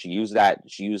leverage. She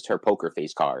used her poker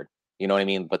face card. You know what I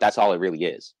mean? But that's all it really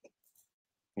is.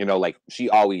 You know, like, she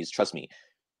always, trust me,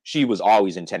 she was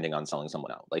always intending on selling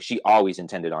someone out. Like, she always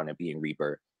intended on it being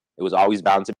Reaper. It was always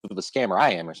bound to be the scammer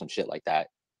I am or some shit like that.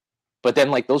 But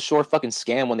then, like, those sure fucking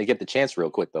scam when they get the chance real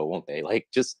quick, though, won't they? Like,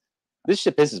 just, this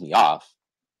shit pisses me off.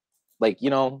 Like, you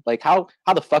know, like, how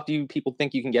the fuck do you people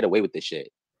think you can get away with this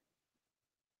shit?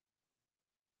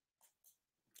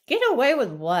 Get away with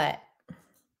what?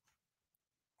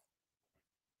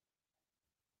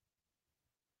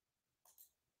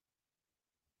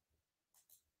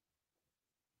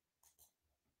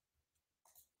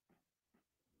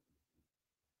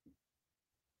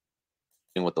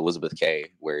 With Elizabeth K,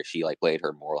 where she like played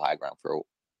her moral high ground for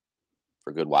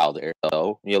a good while there.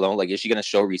 So, you know, like, is she gonna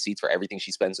show receipts for everything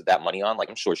she spends that money on? Like,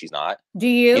 I'm sure she's not. Do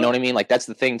you? You know what I mean? Like, that's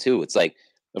the thing too. It's like,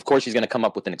 of course she's gonna come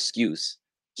up with an excuse.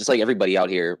 Just like everybody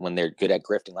out here, when they're good at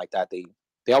grifting like that,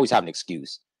 they always have an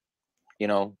excuse. You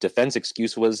know, defense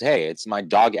excuse was, hey, it's my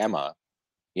dog Emma.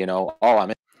 You know, oh,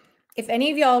 I'm in. If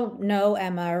any of y'all know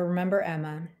Emma or remember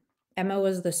Emma, Emma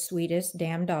was the sweetest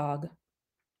damn dog.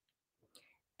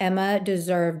 Emma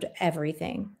deserved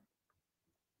everything.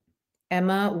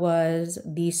 Emma was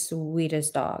the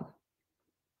sweetest dog.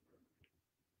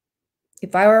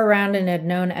 If I were around and had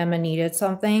known Emma needed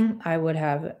something, I would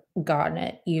have gotten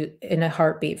it in a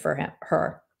heartbeat for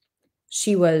her.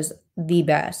 She was the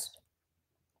best.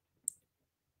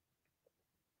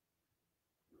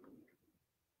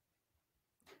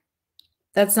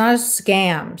 That's not a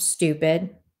scam,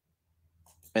 stupid.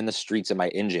 In the streets of my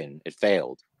engine, it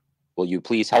failed. Will you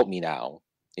please help me now?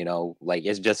 You know, like,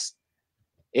 it's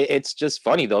just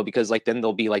funny though, because like then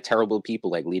there'll be like terrible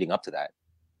people like leading up to that.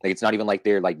 Like, it's not even like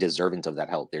they're like deserving of that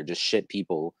help. They're just shit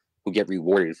people who get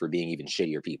rewarded for being even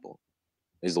shittier people,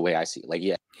 is the way I see it. Like,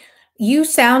 yeah. You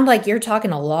sound like you're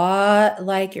talking a lot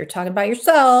like you're talking about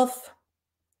yourself.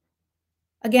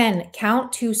 Again,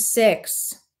 count to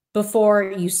 6 before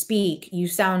you speak. You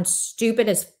sound stupid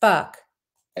as fuck.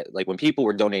 Like, when people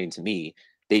were donating to me,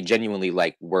 they genuinely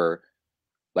like were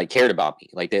like cared about me.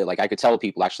 Like, they, like, I could tell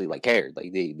people actually like cared.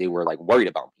 Like, they were like worried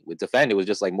about me. With Defend, it was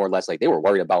just like more or less like they were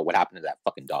worried about what happened to that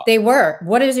fucking dog. They were.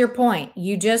 What is your point?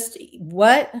 You just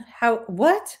what? How?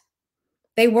 What?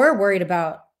 They were worried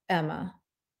about Emma.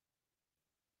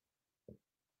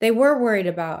 They were worried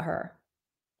about her.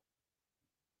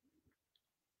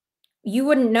 You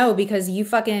wouldn't know because you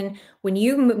fucking, when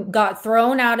you got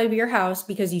thrown out of your house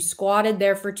because you squatted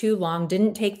there for too long,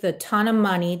 didn't take the ton of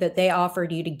money that they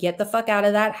offered you to get the fuck out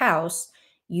of that house,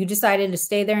 you decided to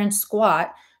stay there and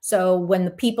squat. So when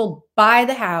the people buy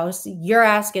the house, your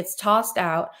ass gets tossed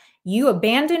out. You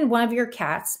abandoned one of your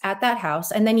cats at that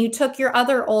house, and then you took your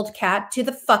other old cat to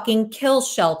the fucking kill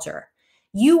shelter.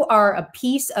 You are a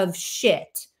piece of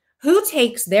shit. Who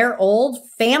takes their old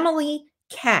family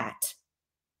cat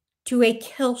to a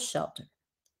kill shelter?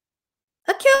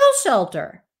 A kill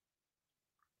shelter.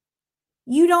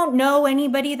 You don't know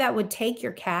anybody that would take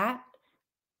your cat?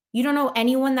 You don't know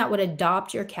anyone that would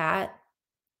adopt your cat?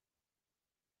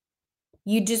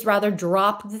 You'd just rather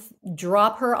drop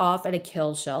her off at a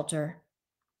kill shelter.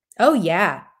 Oh,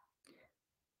 yeah.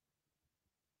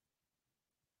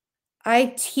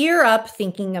 I tear up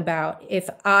thinking about if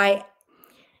I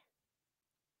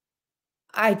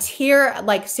tear,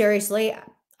 like, seriously,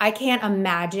 I can't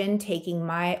imagine taking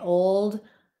my old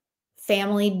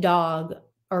family dog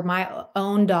or my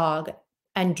own dog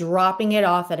and dropping it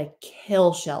off at a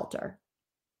kill shelter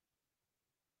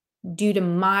due to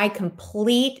my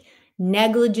complete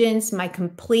negligence, my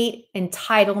complete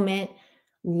entitlement,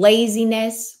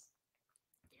 laziness,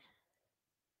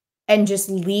 and just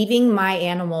leaving my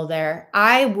animal there.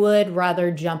 I would rather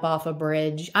jump off a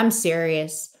bridge. I'm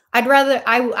serious.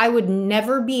 I would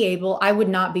never be able, I would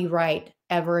not be right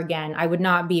ever again. I would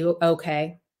not be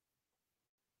okay.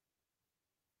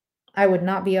 I would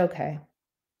not be okay.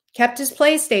 Kept his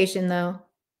PlayStation though.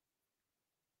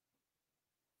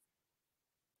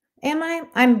 Am I?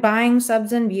 I'm buying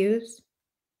subs and views.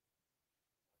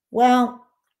 Well,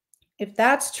 if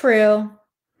that's true,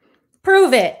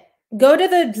 prove it. Go to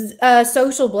the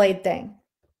Social Blade thing.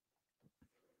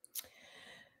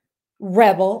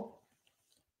 Rebel.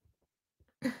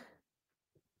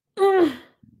 I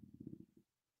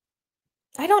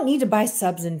don't need to buy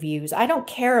subs and views. I don't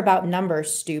care about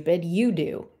numbers, stupid. You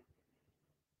do.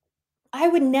 I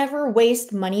would never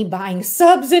waste money buying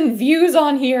subs and views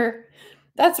on here.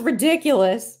 That's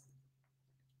ridiculous.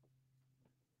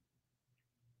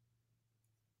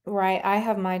 Right, I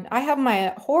have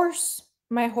my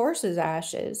horse's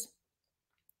ashes.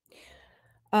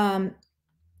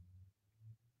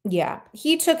 Yeah,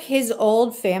 he took his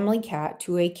old family cat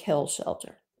to a kill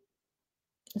shelter.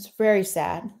 It's very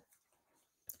sad.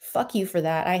 Fuck you for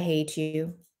that. I hate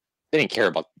you. They didn't care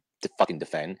about the fucking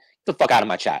defend. Get the fuck out of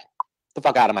my chat. Get the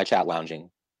fuck out of my chat lounging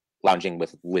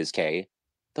with Liz K.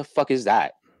 The fuck is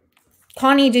that?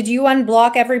 Connie, did you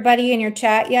unblock everybody in your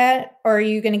chat yet? Or are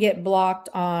you going to get blocked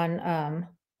on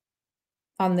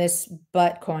this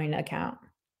Buttcoin account?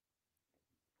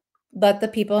 Let the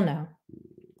people know.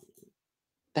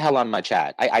 The hell out of my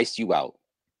chat. I iced you out.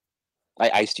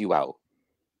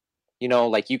 You know,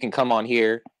 like you can come on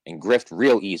here and grift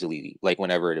real easily, like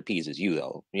whenever it appeases you,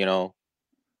 though. You know,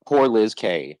 poor Liz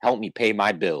K. Help me pay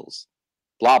my bills.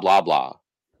 Blah, blah, blah.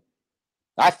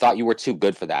 I thought you were too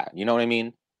good for that. You know what I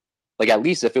mean? Like, at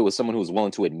least if it was someone who was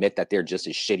willing to admit that they're just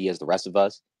as shitty as the rest of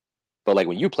us. But like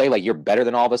when you play like you're better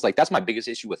than all of us, like that's my biggest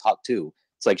issue with Huck too.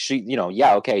 It's like she, you know,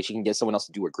 yeah, okay, she can get someone else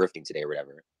to do her grifting today or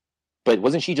whatever. But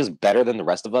wasn't she just better than the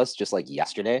rest of us just like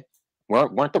yesterday?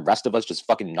 Weren't the rest of us just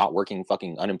fucking not working,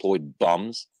 fucking unemployed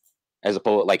bums, as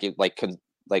opposed like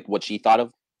what she thought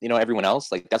of, you know, everyone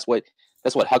else? Like that's what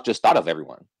Huck just thought of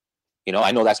everyone. You know,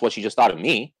 I know that's what she just thought of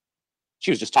me. She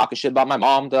was just talking shit about my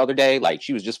mom the other day. Like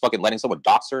she was just fucking letting someone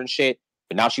dox her and shit.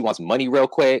 But now she wants money real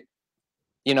quick.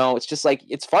 You know, it's just like,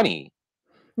 it's funny.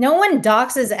 No one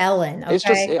doxes Ellen. Okay? It's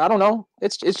just, I don't know.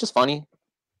 It's just funny.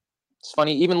 It's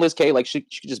funny. Even Liz K, like she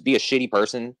could just be a shitty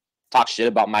person, talk shit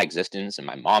about my existence and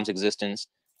my mom's existence.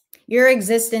 Your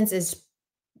existence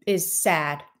is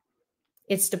sad.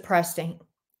 It's depressing.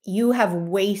 You have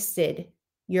wasted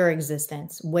your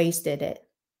existence, wasted it.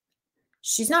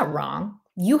 She's not wrong.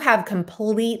 You have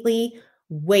completely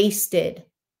wasted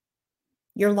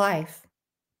your life.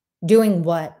 Doing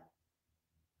what?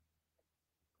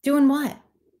 Doing what?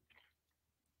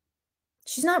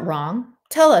 She's not wrong.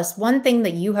 Tell us one thing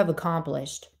that you have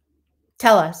accomplished.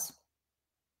 Tell us.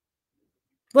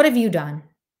 What have you done?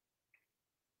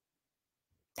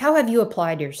 How have you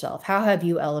applied yourself? How have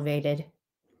you elevated?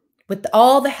 With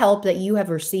all the help that you have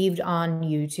received on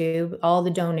YouTube, all the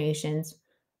donations,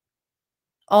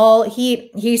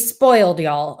 he spoiled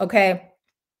y'all, okay?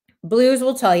 Blues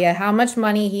will tell you how much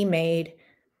money he made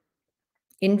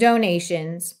in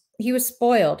donations. He was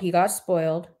spoiled. He got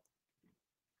spoiled.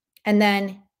 And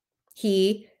then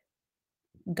he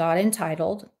got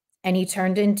entitled and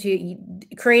he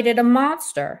created a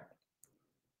monster.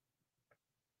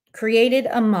 Created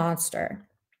a monster.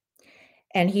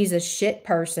 And he's a shit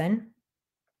person.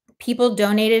 People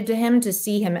donated to him to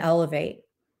see him elevate,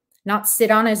 not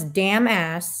sit on his damn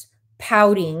ass,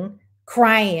 pouting,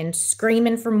 crying,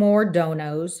 screaming for more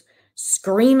donos,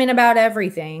 screaming about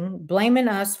everything, blaming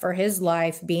us for his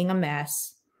life being a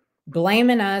mess,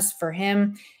 blaming us for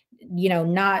him, you know,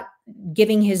 not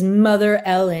giving his mother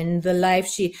Ellen the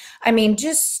life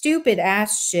just stupid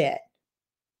ass shit.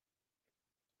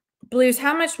 Blues,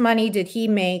 how much money did he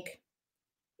make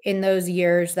in those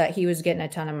years that he was getting a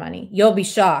ton of money? You'll be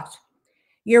shocked.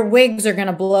 Your wigs are going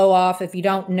to blow off if you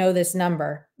don't know this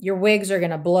number. Your wigs are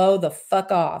going to blow the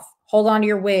fuck off. Hold on to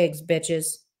your wigs,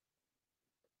 bitches.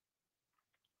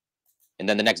 And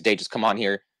then the next day, just come on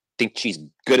here, think she's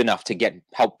good enough to get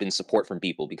help and support from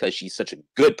people because she's such a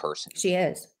good person. She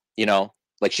is. You know,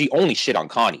 like she only shit on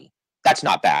Connie. That's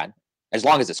not bad. As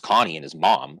long as it's Connie and his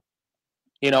mom,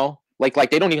 you know, like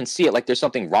they don't even see it like there's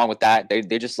something wrong with that.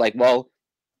 They're just like, well,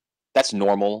 that's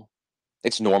normal.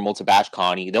 It's normal to bash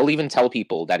Connie. They'll even tell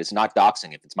people that it's not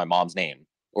doxing if it's my mom's name,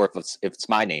 or if it's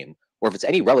my name, or if it's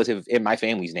any relative in my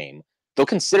family's name. They'll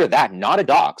consider that not a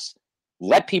dox.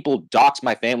 Let people dox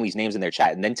my family's names in their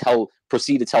chat, and then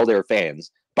proceed to tell their fans,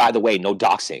 by the way, no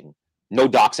doxing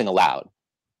allowed.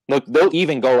 No, they'll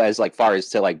even go as far as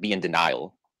to be in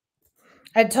denial.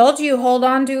 I told you, hold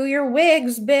on to your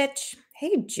wigs, bitch.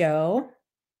 Hey, Joe.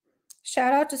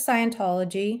 Shout out to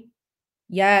Scientology.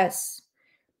 Yes.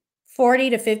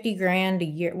 40 to 50 grand a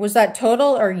year. Was that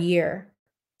total or year?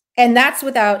 And that's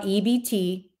without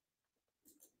EBT.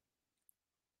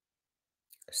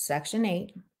 Section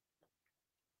 8.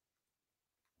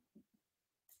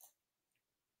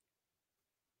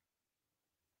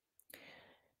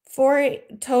 For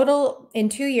total in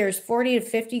 2 years, 40 to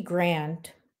 50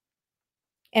 grand.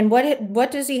 And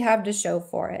what does he have to show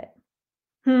for it?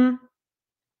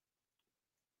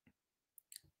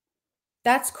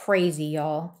 That's crazy,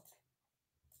 y'all.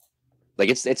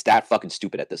 It's that fucking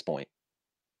stupid at this point.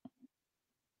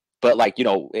 But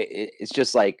it's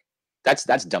just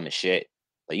that's dumb as shit.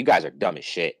 You guys are dumb as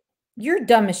shit. You're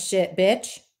dumb as shit,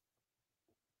 bitch.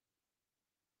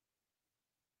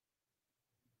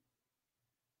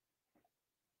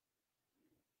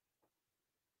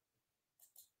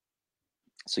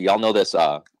 So y'all know this.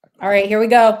 All right, here we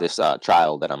go. This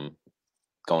trial that I'm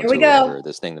going to, whatever,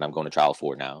 this thing that I'm going to trial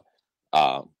for now.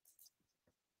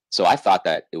 So I thought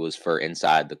that it was for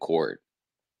inside the court,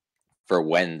 for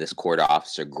when this court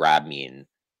officer grabbed me and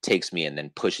takes me and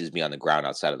then pushes me on the ground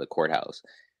outside of the courthouse.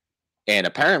 And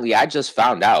apparently I just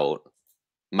found out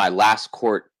my last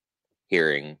court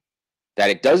hearing that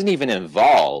it doesn't even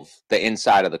involve the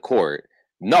inside of the court.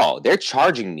 No, they're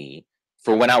charging me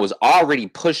for when I was already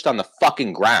pushed on the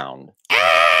fucking ground.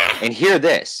 And hear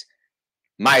this.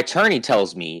 My attorney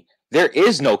tells me there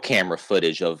is no camera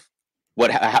footage of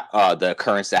what the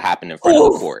occurrence that happened in front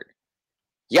of the court.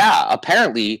 Yeah,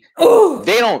 apparently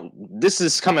they don't. This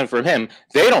is coming from him.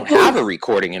 They don't have a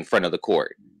recording in front of the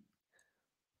court.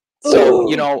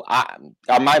 So,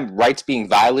 are my rights being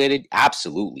violated?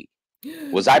 Absolutely.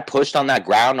 Was I pushed on that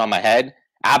ground on my head?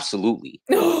 Absolutely.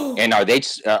 And are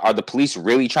the police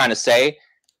really trying to say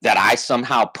that I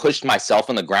somehow pushed myself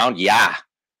on the ground? Yeah.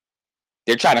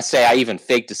 They're trying to say I even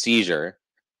faked a seizure.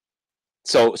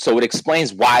 So it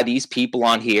explains why these people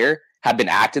on here have been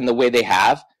acting the way they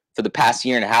have for the past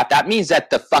year and a half. That means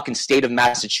that the fucking state of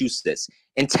Massachusetts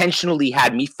intentionally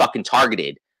had me fucking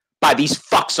targeted by these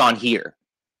fucks on here.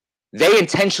 They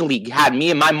intentionally had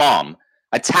me and my mom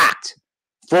attacked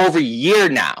for over a year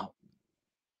now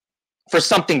for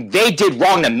something they did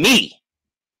wrong to me.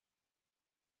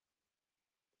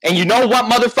 And you know what,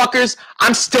 motherfuckers?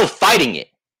 I'm still fighting it.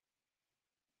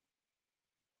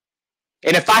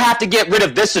 And if I have to get rid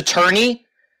of this attorney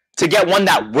to get one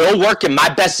that will work in my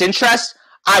best interest,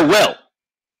 I will.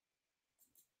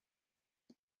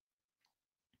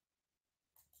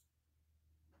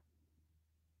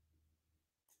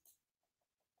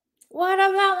 What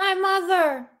about my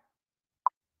mother?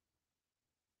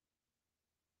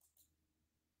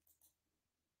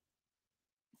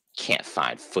 Can't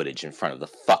find footage in front of the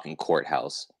fucking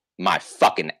courthouse. My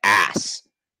fucking ass.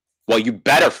 Well, you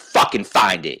better fucking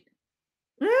find it.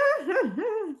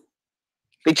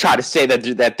 They try to say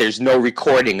that there's no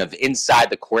recording of inside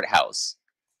the courthouse.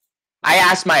 I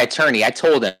asked my attorney, I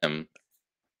told him,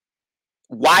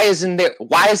 why isn't there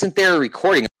a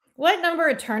recording? What number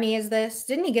attorney is this?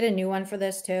 Didn't he get a new one for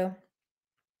this too?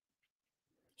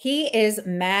 He is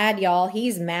mad, y'all.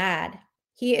 He's mad.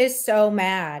 He is so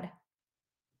mad.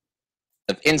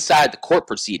 Of inside the court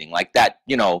proceeding like that,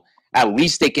 at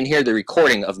least they can hear the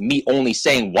recording of me only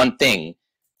saying one thing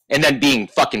and then being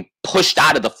fucking pushed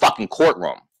out of the fucking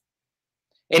courtroom.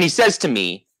 And he says to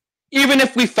me, even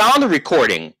if we found the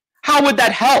recording, how would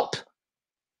that help?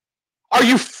 Are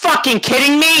you fucking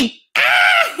kidding me?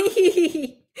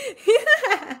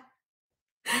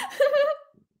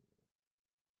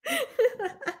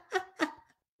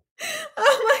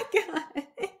 Oh my God.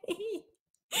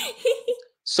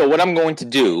 So what I'm going to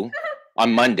do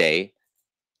on Monday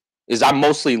is I'm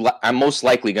most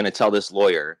likely going to tell this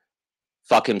lawyer,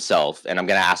 fuck himself, and I'm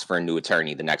going to ask for a new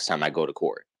attorney the next time I go to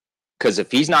court. Because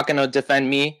if he's not going to defend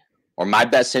me or my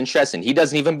best interest, and he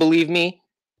doesn't even believe me,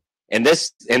 and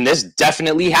this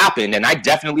definitely happened, and I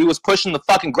definitely was pushing the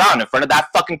fucking ground in front of that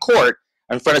fucking court,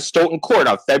 in front of Stoughton Court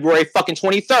on February fucking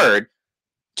 23rd,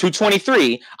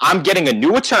 2/23, I'm getting a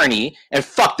new attorney, and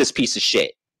fuck this piece of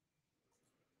shit.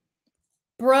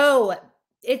 Bro,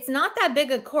 it's not that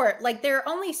big a court. There are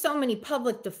only so many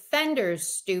public defenders,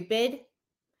 stupid.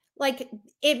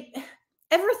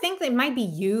 Ever think it might be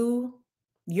you?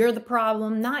 You're the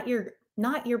problem, not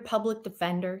not your public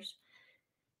defenders.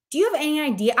 Do you have any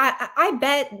idea? I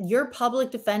bet your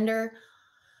public defender,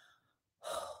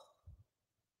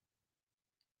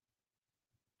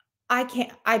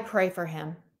 I pray for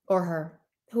him or her,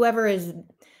 whoever is,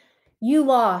 you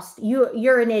lost,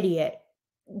 you're an idiot.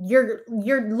 Your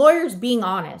lawyer's being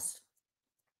honest.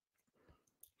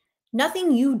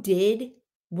 Nothing you did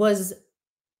was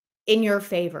in your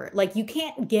favor. Like, you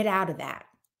can't get out of that.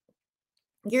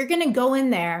 You're going to go in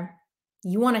there.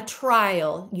 You want a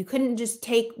trial. You couldn't just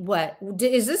take what?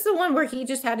 Is this the one where he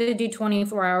just had to do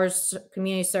 24 hours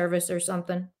community service or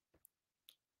something?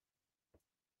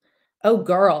 Oh,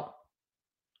 girl.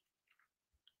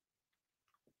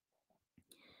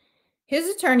 His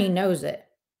attorney knows it.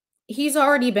 He's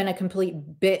already been a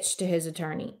complete bitch to his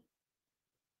attorney.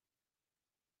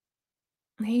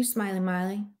 Hey, Smiley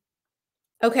Miley.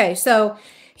 Okay, so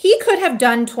he could have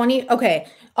done 20. Okay,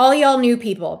 all y'all new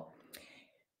people.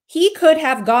 He could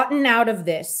have gotten out of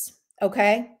this,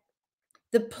 okay?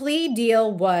 The plea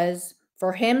deal was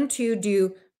for him to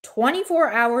do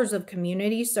 24 hours of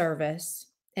community service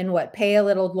and what, pay a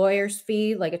little lawyer's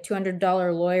fee, like a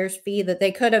 $200 lawyer's fee that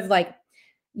they could have, like,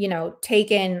 you know,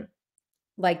 taken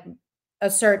like a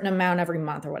certain amount every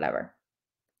month or whatever.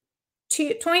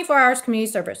 24 hours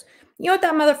community service. You know what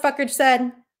that motherfucker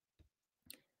said?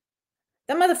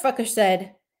 That motherfucker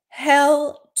said,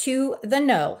 hell to the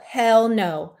no. Hell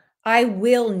no. I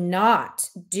will not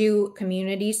do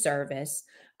community service.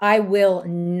 I will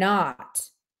not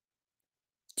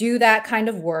do that kind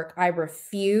of work. I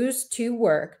refuse to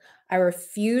work. I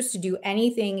refuse to do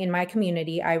anything in my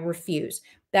community. I refuse.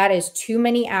 That is too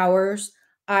many hours.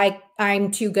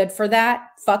 I'm too good for that.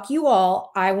 Fuck you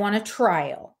all. I want a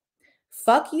trial.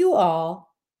 Fuck you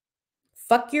all.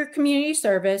 Fuck your community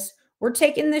service. We're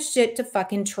taking this shit to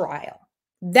fucking trial.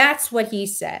 That's what he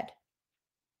said.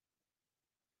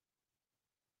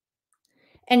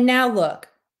 And now look.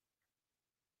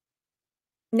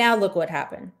 Now look what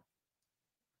happened.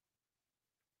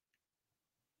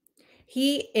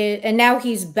 And now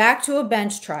he's back to a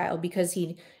bench trial because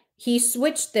he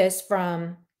switched this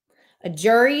from a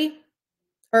jury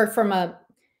or from a,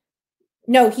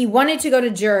 no, he wanted to go to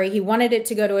jury. He wanted it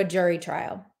to go to a jury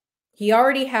trial. He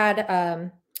already had,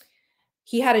 a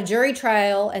jury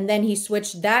trial, and then he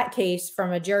switched that case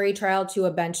from a jury trial to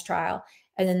a bench trial.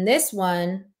 And then this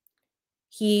one,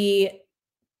 he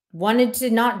wanted to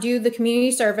not do the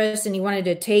community service and he wanted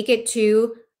to take it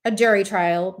to a jury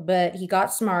trial, but he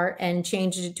got smart and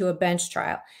changed it to a bench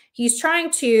trial. He's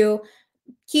trying to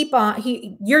keep on.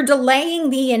 You're delaying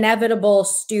the inevitable,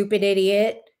 stupid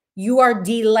idiot. You are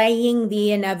delaying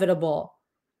the inevitable.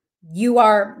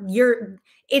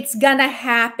 It's gonna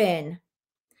happen.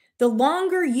 The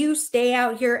longer you stay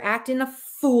out here acting a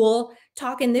fool,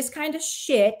 talking this kind of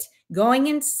shit, going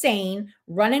insane,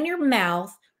 running your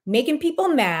mouth, making people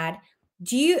mad,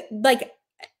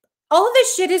 all of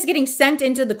this shit is getting sent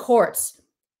into the courts.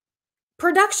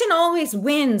 Production always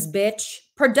wins, bitch.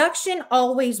 Production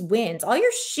always wins. All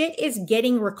your shit is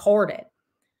getting recorded.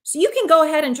 So you can go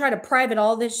ahead and try to private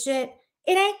all this shit.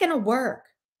 It ain't gonna work.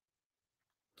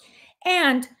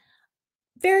 And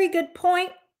very good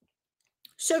point.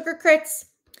 Sugar Crits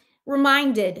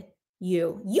reminded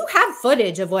you have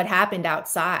footage of what happened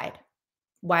outside.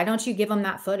 Why don't you give them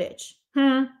that footage?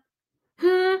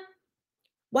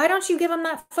 Why don't you give them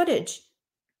that footage?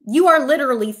 You are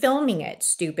literally filming it,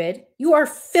 stupid. You are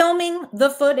filming the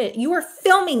footage. You are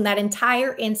filming that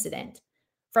entire incident.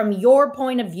 From your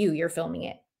point of view, you're filming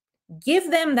it. Give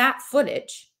them that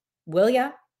footage, will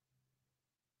ya?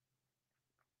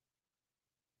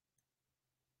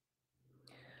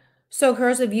 So,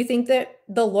 Cursive, you think that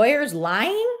the lawyer's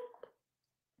lying?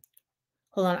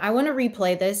 Hold on. I want to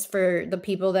replay this for the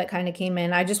people that kind of came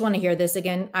in. I just want to hear this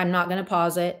again. I'm not going to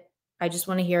pause it. I just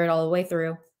want to hear it all the way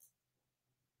through.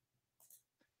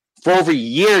 For over a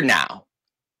year now,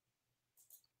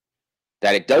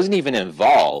 that it doesn't even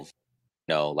involve,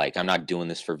 like, I'm not doing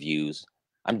this for views.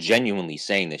 I'm genuinely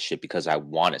saying this shit because I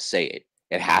want to say it.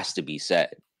 It has to be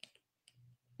said.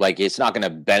 Like, it's not going to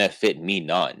benefit me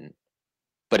none,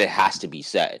 but it has to be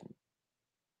said.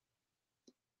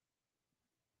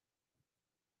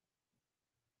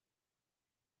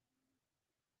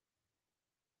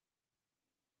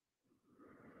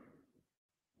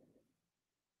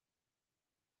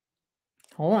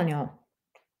 Hold on, y'all.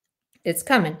 It's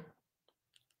coming.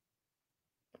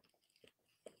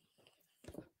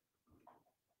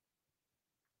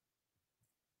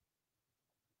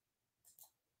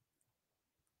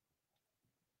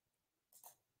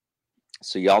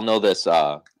 So y'all know this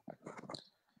trial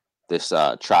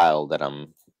that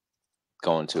I'm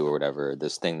going to or whatever,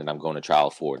 this thing that I'm going to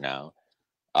trial for now.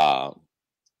 So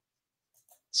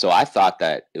I thought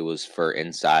that it was for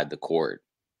inside the court,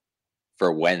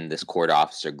 for when this court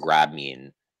officer grabbed me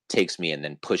and takes me and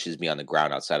then pushes me on the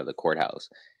ground outside of the courthouse.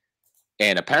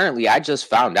 And apparently I just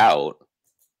found out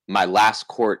my last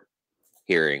court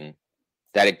hearing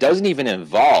that it doesn't even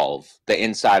involve the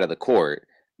inside of the court.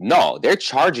 No, they're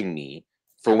charging me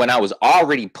for when I was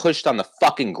already pushed on the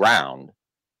fucking ground.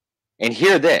 And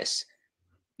hear this.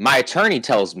 My attorney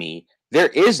tells me there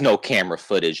is no camera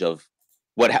footage of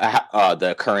what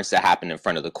the occurrence that happened in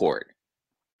front of the court.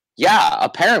 Yeah,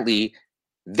 apparently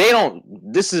they don't.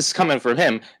 This is coming from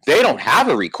him. They don't have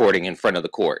a recording in front of the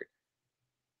court.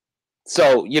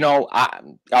 So, you know,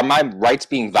 are my rights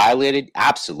being violated?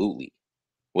 Absolutely.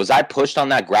 Was I pushed on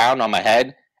that ground on my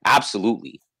head?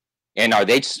 Absolutely. And are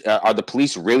the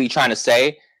police really trying to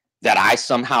say that I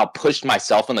somehow pushed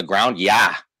myself on the ground?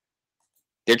 Yeah.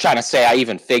 They're trying to say I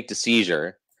even faked a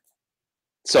seizure.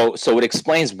 So it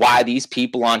explains why these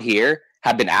people on here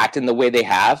have been acting the way they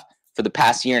have for the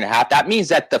past year and a half. That means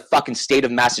that the fucking state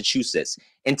of Massachusetts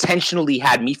intentionally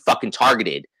had me fucking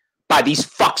targeted by these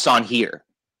fucks on here.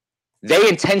 They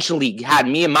intentionally had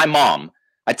me and my mom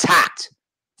attacked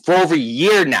for over a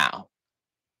year now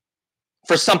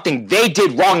for something they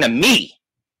did wrong to me.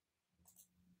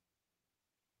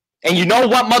 And you know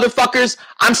what, motherfuckers?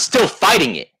 I'm still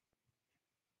fighting it.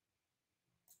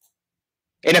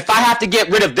 And if I have to get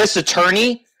rid of this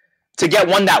attorney to get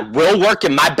one that will work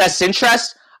in my best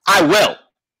interest, I will.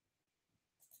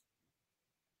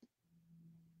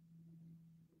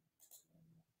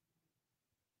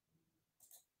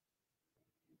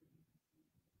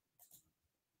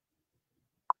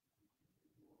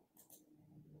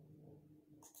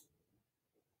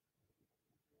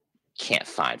 Can't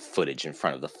find footage in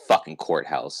front of the fucking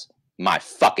courthouse. My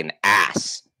fucking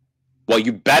ass. Well,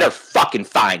 you better fucking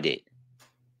find it.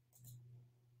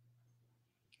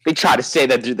 They try to say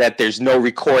that there's no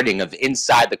recording of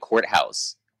inside the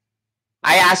courthouse.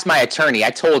 I asked my attorney, I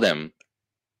told him,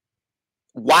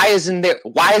 why isn't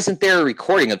there a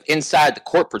recording of inside the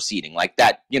court proceeding like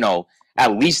that? You know,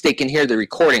 at least they can hear the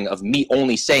recording of me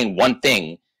only saying one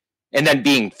thing and then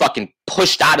being fucking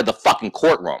pushed out of the fucking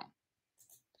courtroom.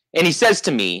 And he says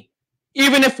to me,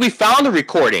 even if we found the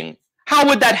recording, how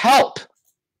would that help?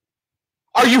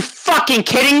 Are you fucking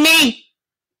kidding me?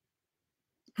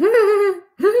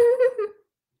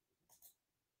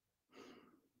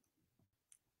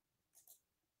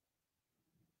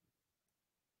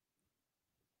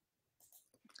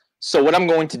 So what I'm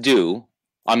going to do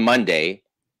on Monday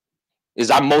is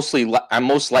I'm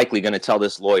most likely going to tell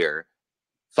this lawyer,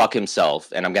 fuck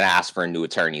himself, and I'm going to ask for a new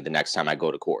attorney the next time I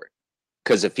go to court.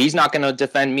 Because if he's not going to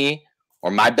defend me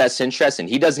or my best interest, and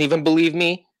he doesn't even believe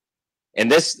me,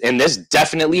 and this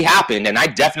definitely happened, and I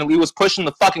definitely was pushing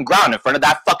the fucking ground in front of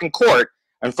that fucking court,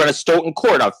 in front of Stoughton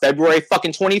Court on February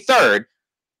fucking 23rd,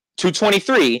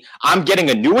 2/23, I'm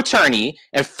getting a new attorney,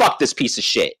 and fuck this piece of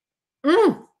shit.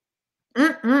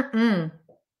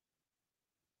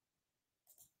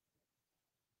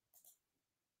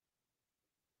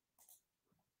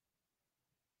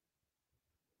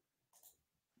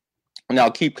 And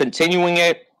I'll keep continuing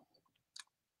it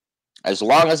as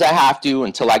long as I have to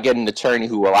until I get an attorney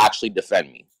who will actually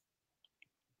defend me.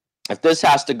 If this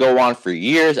has to go on for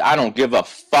years, I don't give a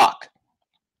fuck.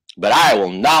 But I will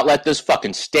not let this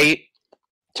fucking state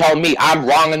tell me I'm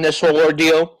wrong in this whole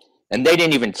ordeal. And they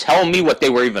didn't even tell me what they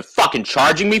were even fucking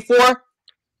charging me for.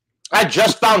 I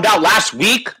just found out last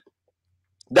week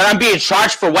that I'm being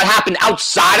charged for what happened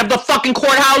outside of the fucking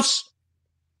courthouse.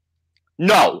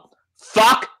 No.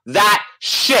 Fuck that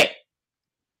shit.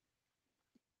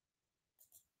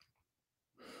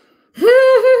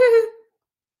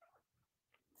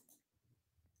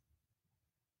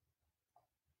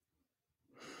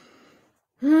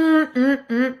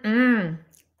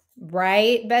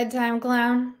 Right, bedtime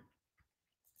clown?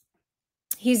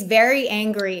 He's very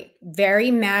angry,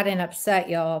 very mad and upset,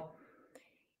 y'all.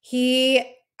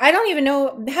 I don't even know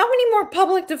how many more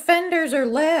public defenders are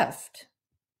left.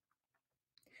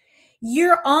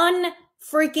 You're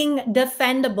unfreaking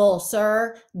defendable,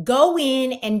 sir. Go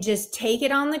in and just take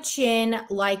it on the chin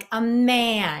like a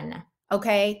man,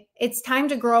 okay? It's time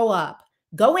to grow up.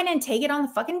 Go in and take it on the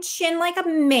fucking chin like a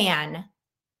man.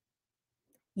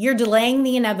 You're delaying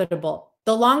the inevitable.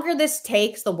 The longer this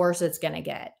takes, the worse it's going to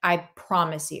get. I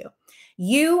promise you.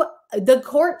 The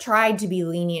court tried to be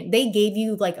lenient. They gave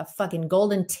you like a fucking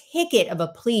golden ticket of a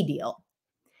plea deal.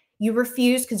 You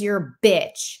refused because you're a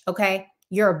bitch, okay?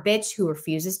 You're a bitch who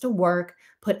refuses to work,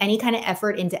 put any kind of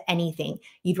effort into anything.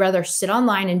 You'd rather sit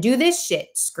online and do this shit,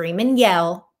 scream and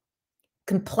yell,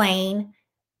 complain,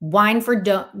 whine for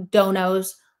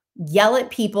donos, yell at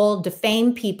people,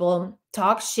 defame people,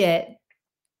 talk shit,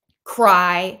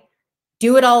 cry,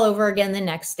 do it all over again the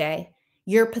next day.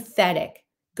 You're pathetic.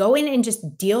 Go in and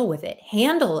just deal with it.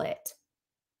 Handle it.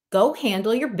 Go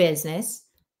handle your business,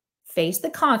 face the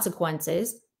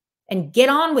consequences, and get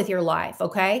on with your life,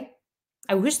 okay?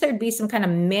 I wish there'd be some kind of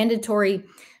mandatory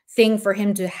thing for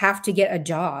him to have to get a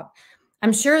job.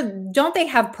 I'm sure, don't they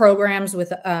have programs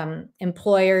with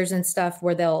employers and stuff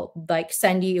where they'll like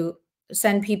send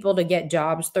people to get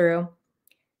jobs through?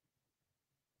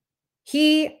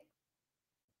 I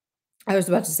was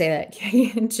about to say that,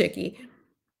 Chicky.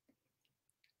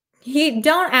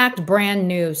 Don't act brand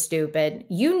new, stupid.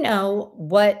 You know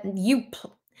what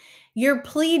your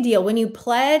plea deal, when you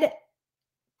pled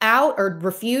out or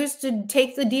refused to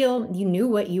take the deal, you knew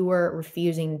what you were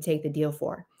refusing to take the deal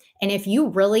for. And if you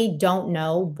really don't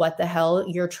know what the hell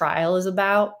your trial is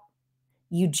about,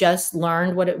 you just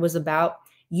learned what it was about,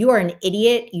 you are an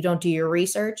idiot. You don't do your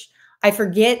research. I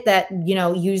forget that,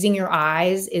 using your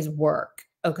eyes is work.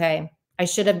 Okay.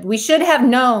 We should have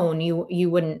known you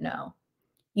wouldn't know.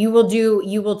 You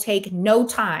will take no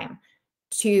time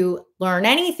to learn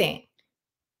anything,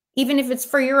 even if it's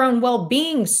for your own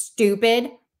well-being, stupid.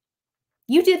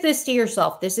 You did this to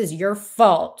yourself. This is your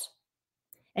fault.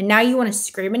 And now you want to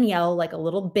scream and yell like a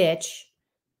little bitch,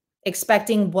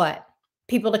 expecting what?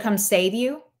 People to come save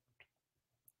you?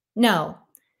 No.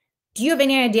 Do you have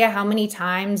any idea how many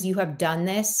times you have done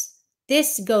this?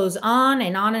 This goes on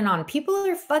and on and on. People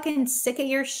are fucking sick of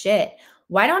your shit.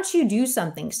 Why don't you do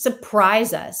something?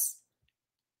 Surprise us.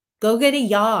 Go get a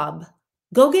job.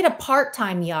 Go get a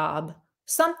part-time job.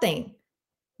 Something.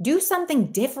 Do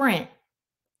something different.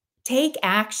 Take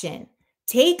action.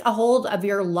 Take a hold of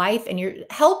your life and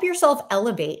help yourself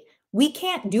elevate. We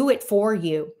can't do it for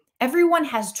you. Everyone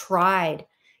has tried.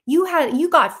 You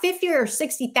got $50,000 or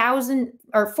 $60,000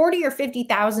 or $40,000 or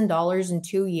 $50,000 in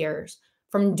 2 years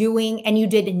from doing, and you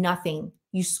did nothing.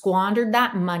 You squandered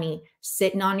that money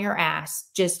sitting on your ass,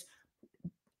 just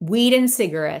weed and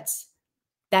cigarettes.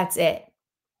 That's it.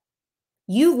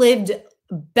 You lived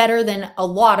better than a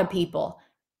lot of people.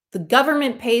 The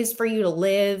government pays for you to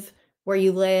live where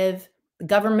you live. The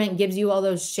government gives you all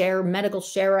those medical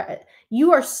share.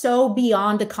 You are so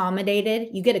beyond accommodated.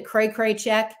 You get a cray-cray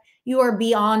check. You are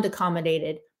beyond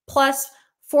accommodated. Plus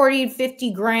 40,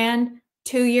 50 grand,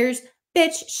 2 years.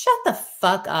 Bitch, shut the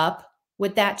fuck up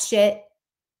with that shit.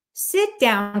 Sit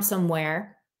down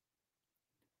somewhere.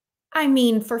 I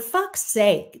mean, for fuck's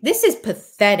sake, this is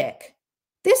pathetic.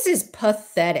 This is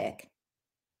pathetic.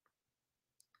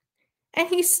 And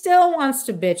he still wants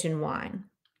to bitch and whine.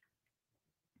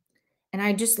 And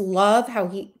I just love how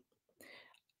he...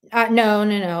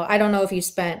 No. I don't know if he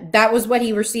spent... That was what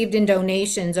he received in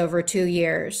donations over 2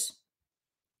 years.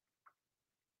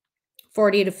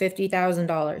 $40,000 to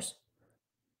 $50,000.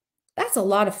 That's a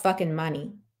lot of fucking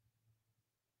money.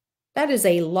 That is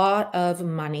a lot of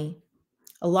money.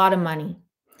 A lot of money.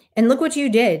 And look what you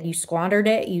did. You squandered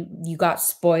it. You got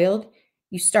spoiled.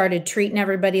 You started treating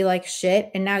everybody like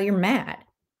shit. And now you're mad.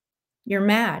 You're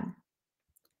mad.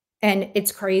 And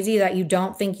it's crazy that you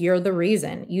don't think you're the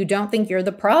reason. You don't think you're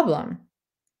the problem.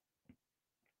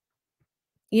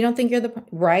 You don't think you're the...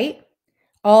 Right?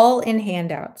 All in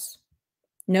handouts.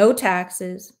 No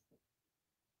taxes.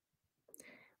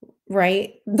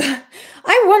 Right?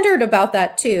 I wondered about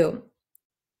that too.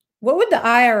 What would the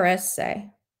IRS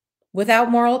say?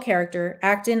 Without moral character,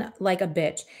 acting like a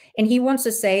bitch. And he wants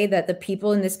to say that the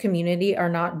people in this community are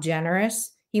not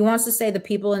generous. He wants to say the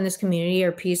people in this community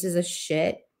are pieces of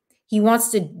shit. He wants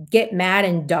to get mad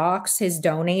and dox his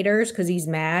donators because he's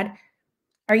mad.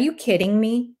 Are you kidding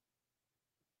me?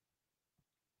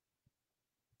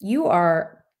 You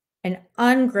are an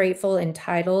ungrateful,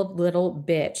 entitled little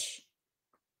bitch.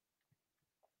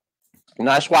 And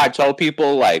that's why I tell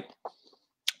people, like,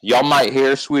 y'all might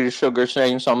hear Sweet Sugar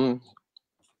saying something,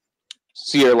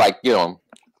 see her, like,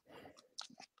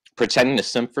 pretending to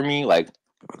simp for me. Like,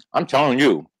 I'm telling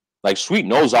you, like, Sweet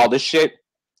knows all this shit.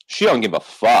 She don't give a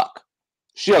fuck.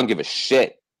 She don't give a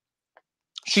shit.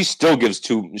 She still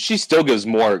gives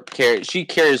more care. She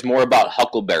cares more about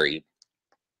Huckleberry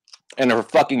and her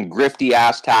fucking grifty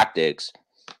ass tactics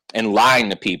and lying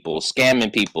to people,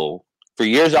 scamming people for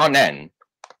years on end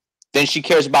than she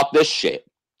cares about this shit.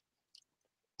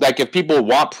 Like, if people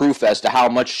want proof as to how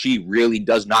much she really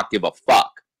does not give a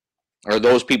fuck, or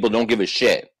those people don't give a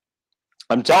shit,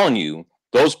 I'm telling you,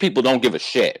 those people don't give a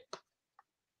shit.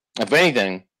 If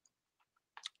anything,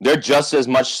 they're just as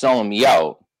much selling me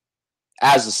out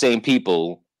as the same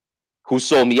people who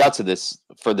sold me out to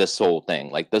for this whole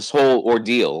thing. Like, this whole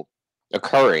ordeal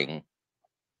occurring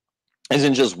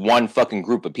isn't just one fucking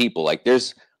group of people. Like,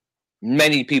 there's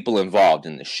many people involved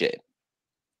in this shit.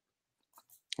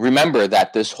 Remember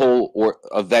that this whole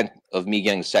event of me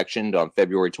getting sectioned on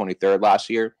February 23rd last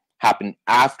year happened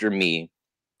after me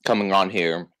coming on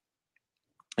here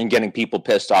and getting people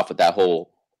pissed off at that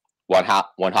whole one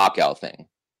hawk out thing.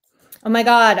 Oh my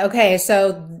God. Okay.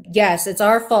 So yes, it's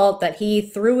our fault that he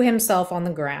threw himself on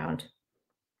the ground.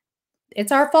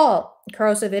 It's our fault.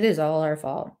 Corrosive, it is all our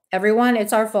fault. Everyone,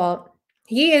 it's our fault.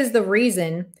 He is the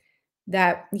reason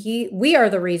that we are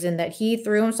the reason that he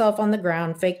threw himself on the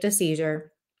ground, faked a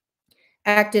seizure,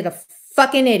 acted a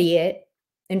fucking idiot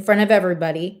in front of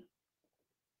everybody.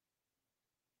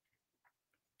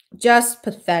 Just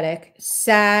pathetic,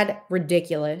 sad,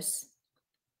 ridiculous.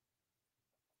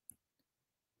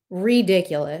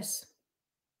 Ridiculous.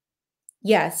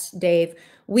 Yes, Dave.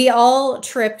 We all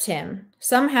tripped him.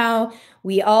 Somehow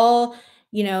we all,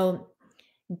 you know,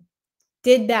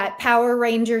 did that Power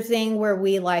Ranger thing where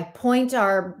we like point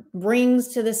our rings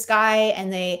to the sky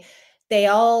and they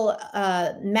all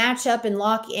match up and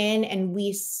lock in, and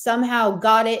we somehow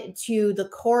got it to the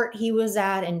court he was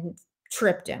at and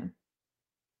tripped him.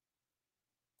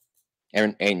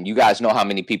 And you guys know how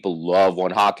many people love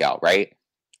one hawk out, right?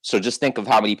 So just think of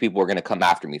how many people are going to come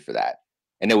after me for that.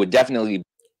 And it would definitely.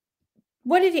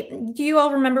 What did he, do you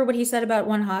all remember what he said about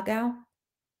one hawk owl?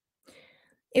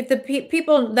 If the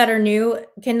people that are new,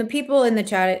 can the people in the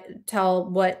chat tell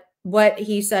what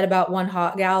he said about one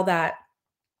hot gal that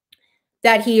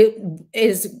he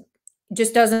is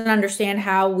just doesn't understand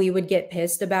how we would get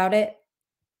pissed about it?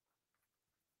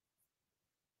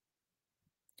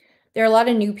 There are a lot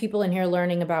of new people in here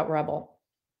learning about Rebel.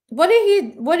 What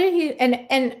did he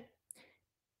and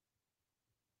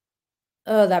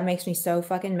oh, that makes me so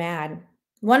fucking mad.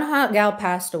 One hot gal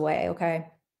passed away, okay?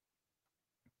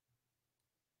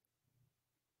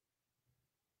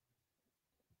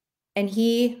 And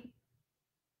he,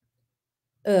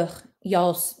 ugh,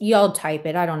 y'all type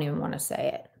it. I don't even want to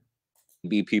say it.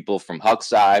 Be people from Huck's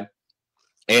side,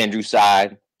 Andrew's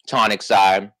side, Tonic's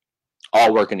side,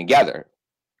 all working together.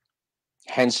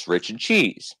 Hence Richard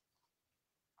Cheese.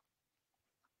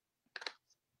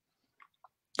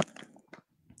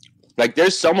 Like,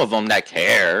 there's some of them that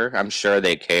care. I'm sure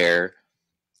they care.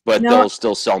 But they'll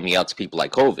still sell me out to people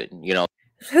like COVID, you know?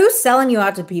 Who's selling you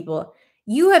out to people?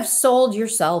 You have sold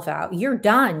yourself out. You're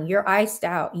done. You're iced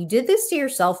out. You did this to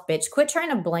yourself, bitch. Quit trying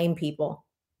to blame people.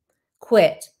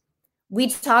 Quit. We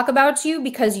talk about you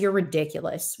because you're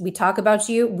ridiculous. We talk about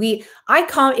you.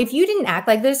 If you didn't act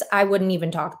like this, I wouldn't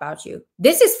even talk about you.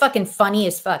 This is fucking funny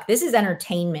as fuck. This is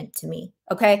entertainment to me.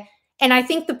 Okay. And I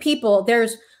think the people,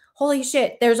 holy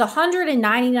shit, there's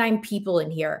 199 people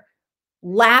in here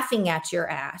laughing at your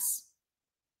ass.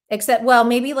 Except, well,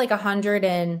 maybe like 100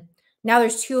 and now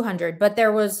there's 200, but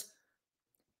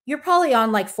you're probably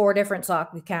on like 4 different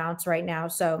sock accounts right now.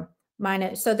 So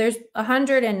there's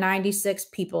 196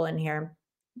 people in here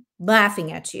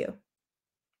laughing at you.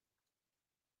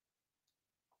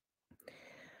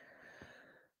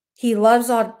 He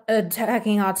loves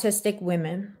attacking autistic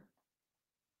women.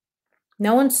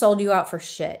 No one sold you out for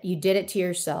shit. You did it to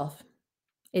yourself.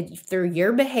 Through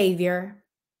your behavior.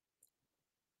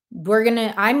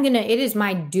 It is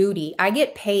my duty. I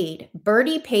get paid.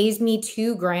 Birdie pays me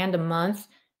 $2,000 a month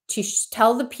to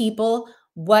tell the people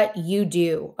what you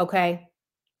do. Okay.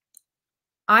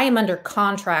 I am under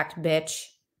contract, bitch.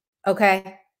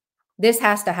 Okay. This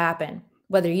has to happen,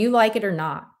 whether you like it or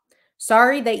not.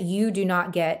 Sorry that you do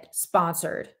not get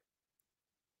sponsored.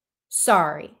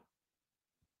 Sorry.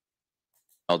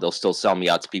 Oh, they'll still sell me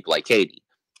out to people like Katie.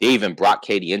 They even brought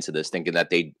Katie into this thinking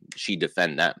that she'd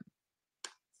defend them.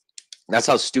 That's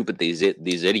how stupid these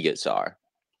idiots are.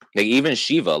 Like, even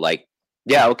Shiva, like,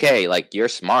 yeah, okay, like, you're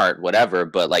smart, whatever,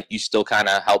 but like, you still kind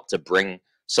of help to bring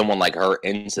someone like her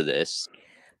into this.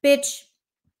 Bitch,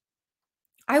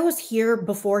 I was here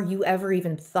before you ever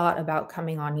even thought about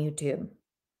coming on YouTube.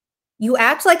 You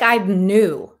act like I'm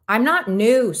new. I'm not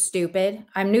new, stupid.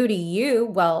 I'm new to you.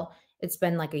 Well, it's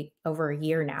been like over a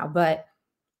year now, but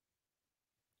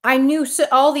I knew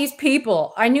all these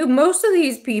people. I knew most of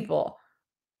these people.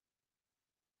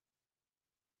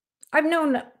 I've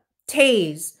known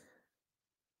Taze,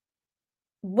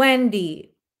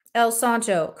 Wendy, El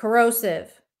Sancho,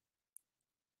 Corrosive.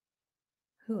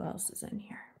 Who else is in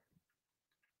here?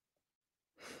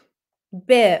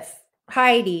 Biff,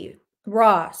 Heidi,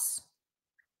 Ross,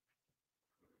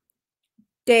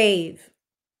 Dave.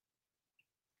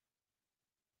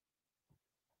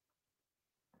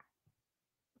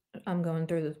 I'm going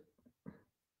through the...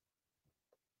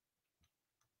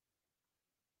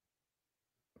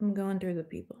 I'm going through the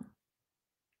people.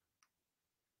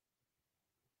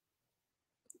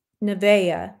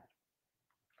 Nevaeh,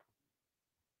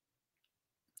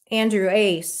 Andrew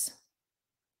Ace.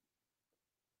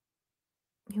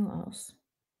 Who else?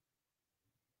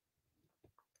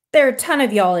 There are a ton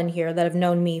of y'all in here that have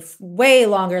known me way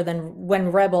longer than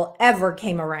when Rebel ever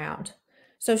came around.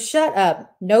 So shut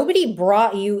up. Nobody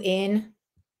brought you in.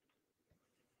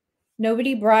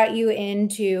 Nobody brought you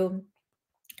into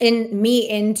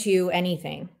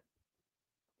anything.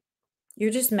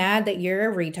 You're just mad that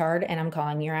you're a retard and I'm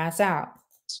calling your ass out.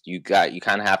 You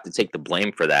kind of have to take the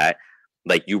blame for that.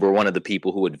 Like, you were one of the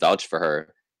people who would vouch for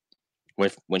her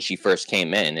when she first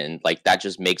came in, and like that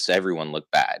just makes everyone look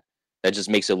bad. That just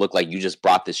makes it look like you just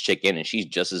brought this chick in and she's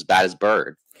just as bad as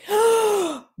Bird.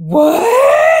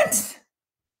 What?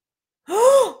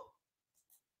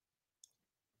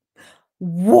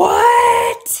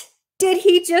 What did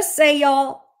he just say,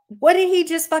 y'all? What did he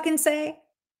just fucking say?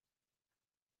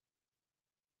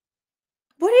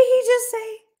 What did he just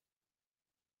say?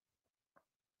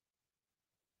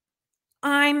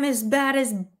 I'm as bad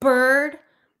as Bird?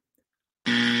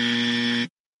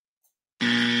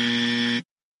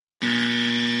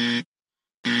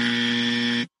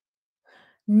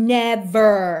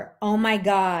 Never. Oh my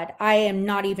God. I am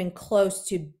not even close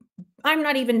to, I'm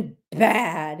not even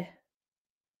bad.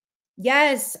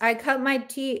 Yes, I cut my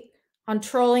teeth on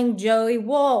trolling Joey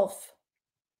Wolf.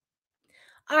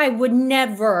 I would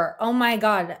never. Oh my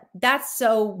God. That's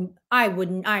so,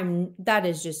 that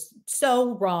is just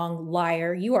so wrong.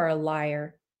 Liar. You are a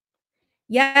liar.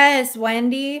 Yes,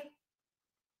 Wendy.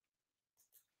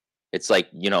 It's like,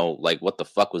 like, what the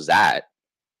fuck was that?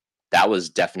 That was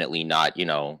definitely not,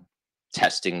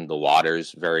 testing the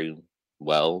waters very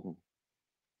well.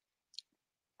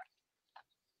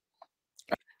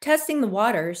 Testing the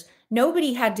waters.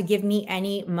 Nobody had to give me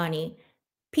any money.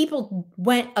 People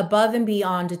went above and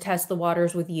beyond to test the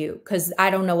waters with you because I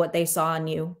don't know what they saw in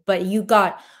you, but you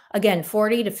got, again,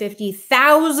 $40,000 to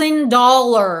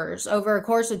 $50,000 over a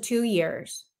course of 2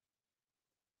 years.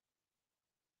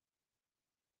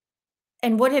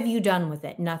 And what have you done with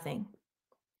it? Nothing.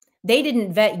 They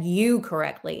didn't vet you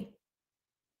correctly.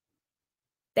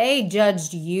 They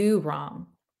judged you wrong.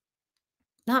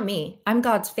 Not me. I'm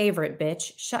God's favorite,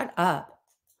 bitch. Shut up.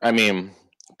 I mean,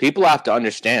 people have to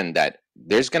understand that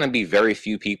there's going to be very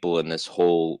few people in this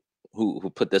whole who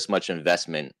put this much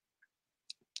investment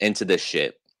into this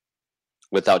shit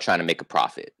without trying to make a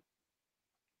profit.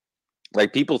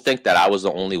 Like, people think that I was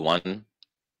the only one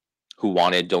who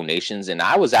wanted donations, and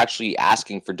I was actually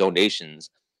asking for donations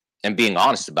and being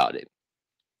honest about it.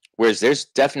 Whereas there's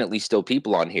definitely still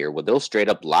people on here where they'll straight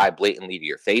up lie blatantly to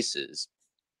your faces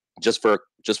just for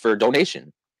a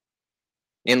donation.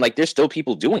 And like, there's still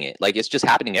people doing it. Like, it's just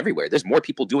happening everywhere. There's more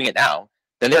people doing it now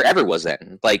than there ever was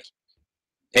then. Like,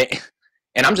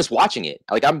 and I'm just watching it.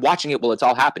 Like, I'm watching it while it's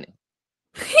all happening.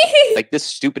 Like, this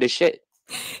stupid as shit.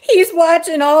 He's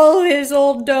watching all his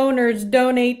old donors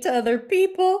donate to other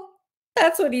people.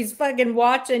 That's what he's fucking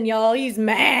watching, y'all. He's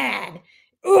mad.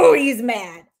 Ooh, he's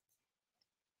mad.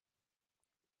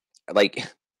 Like,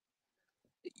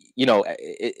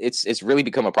 it's really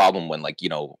become a problem when, like,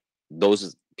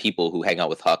 those people who hang out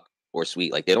with Huck or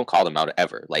Sweet, like, they don't call them out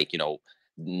ever. Like,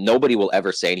 nobody will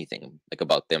ever say anything like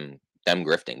about them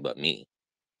grifting but me.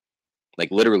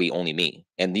 Like, literally only me.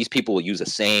 And these people will use the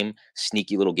same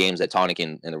sneaky little games that Tonic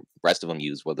and the rest of them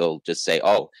use, where they'll just say,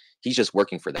 oh, he's just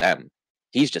working for them.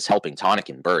 He's just helping Tonic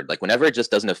and Bird. Like, whenever it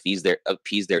just doesn't appease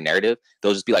their narrative,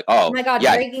 they'll just be like, oh my God,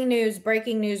 yeah. breaking news.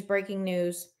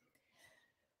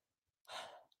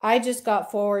 I just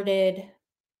got forwarded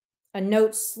a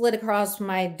note slid across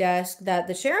my desk that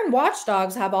the Sharon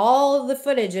watchdogs have all of the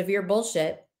footage of your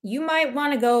bullshit. You might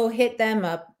want to go hit them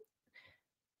up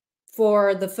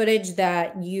for the footage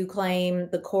that you claim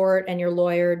the court and your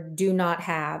lawyer do not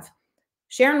have.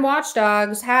 Sharon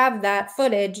watchdogs have that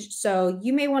footage, so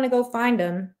you may want to go find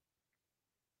them.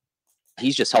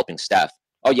 He's just helping Steph.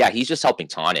 Oh yeah, he's just helping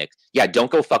Tonic. Yeah, don't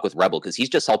go fuck with Rebel because he's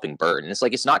just helping Bird. And it's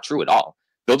like, it's not true at all.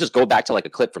 They'll just go back to like a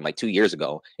clip from like 2 years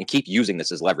ago and keep using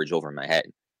this as leverage over my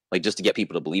head. Like, just to get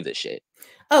people to believe this shit.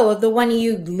 Oh, the one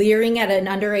you leering at an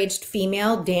underage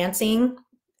female dancing,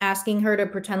 asking her to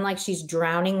pretend like she's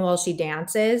drowning while she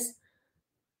dances.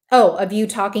 Oh, of you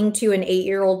talking to an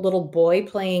 8-year-old little boy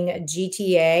playing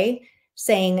GTA,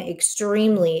 saying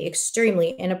extremely,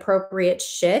 extremely inappropriate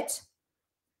shit.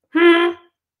 And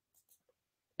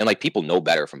like, people know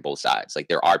better from both sides. Like,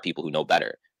 there are people who know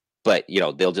better, but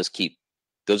they'll just keep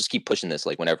pushing this,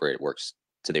 like, whenever it works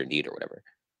to their need or whatever.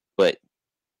 But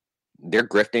their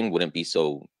grifting wouldn't be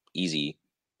so easy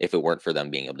if it weren't for them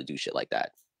being able to do shit like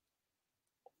that.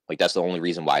 Like, that's the only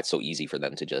reason why it's so easy for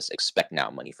them to just expect now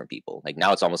money from people. Like,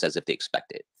 now it's almost as if they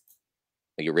expect it.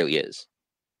 Like, it really is.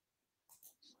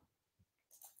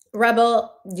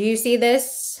 Rebel, do you see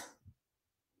this?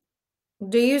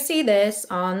 Do you see this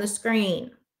on the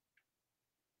screen?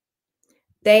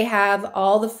 They have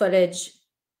all the footage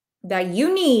that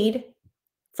you need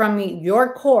from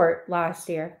your court last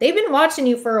year. They've been watching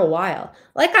you for a while.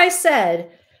 Like I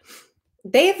said,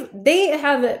 it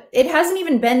hasn't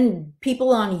even been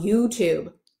people on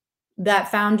YouTube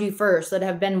that found you first that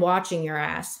have been watching your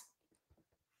ass.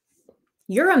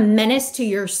 You're a menace to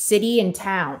your city and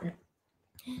town.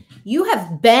 You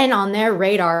have been on their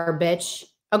radar, bitch.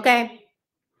 Okay?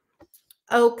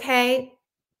 Okay.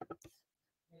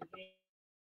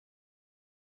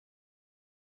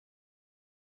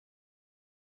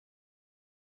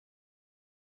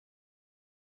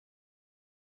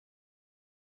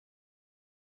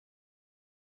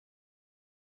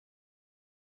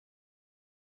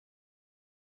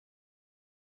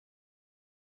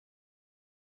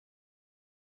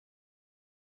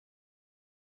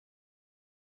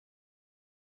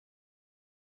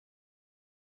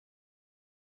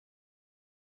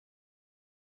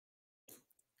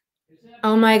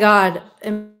 Oh my God.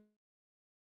 Oh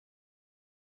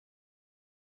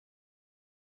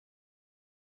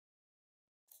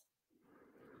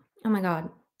my God.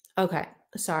 Okay.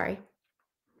 Sorry.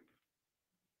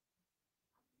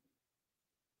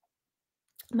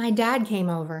 My dad came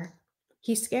over.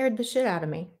 He scared the shit out of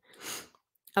me.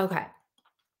 Okay.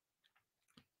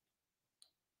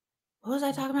 What was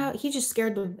I talking about? He just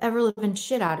scared the ever-living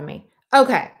shit out of me.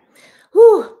 Okay.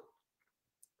 Whew.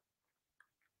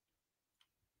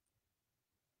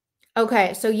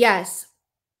 Okay, so yes.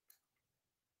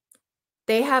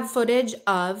 They have footage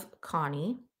of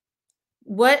Connie.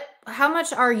 How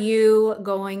much are you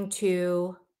going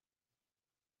to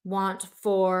want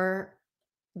for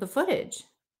the footage?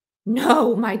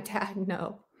 No, my dad,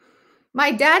 no.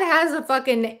 My dad has a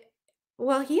fucking,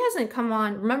 well, he hasn't come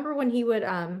on. Remember when he would,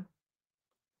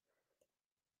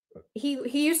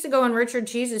 he used to go in Richard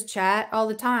Cheese's chat all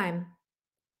the time.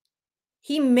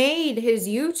 He made his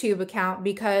YouTube account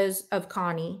because of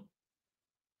Connie.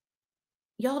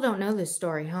 Y'all don't know this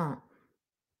story, huh?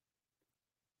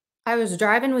 I was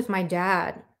driving with my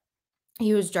dad.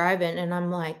 He was driving and I'm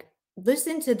like,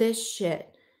 listen to this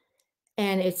shit.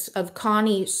 And it's of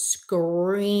Connie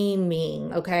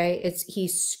screaming, okay?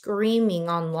 He's screaming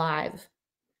on live.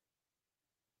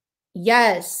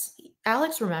 Yes,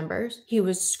 Alex remembers. He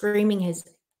was screaming his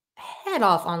head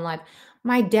off on live.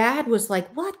 My dad was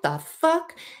like, what the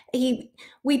fuck?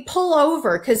 We pull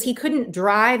over because he couldn't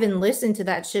drive and listen to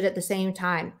that shit at the same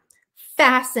time.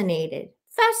 Fascinated.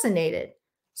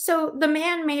 So the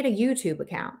man made a YouTube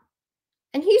account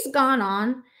and he's gone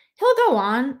on. He'll go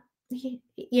on,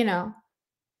 you know,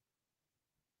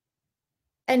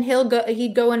 and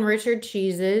he'd go in Richard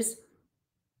Cheese's.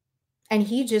 And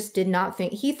he just did not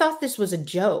think, he thought this was a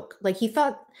joke. Like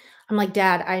I'm like,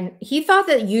 Dad, he thought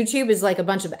that YouTube is like a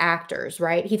bunch of actors,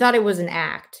 right? He thought it was an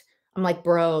act. I'm like,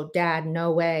 bro, Dad,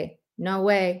 no way. No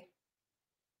way.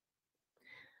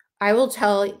 I will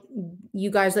tell you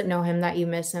guys that know him that you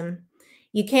miss him.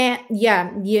 You can't,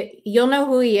 yeah, you'll know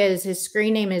who he is. His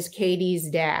screen name is Katie's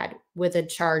dad with a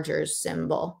Chargers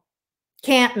symbol.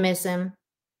 Can't miss him.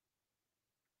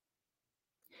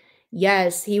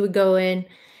 Yes, he would go in.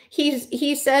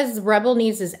 He says Rebel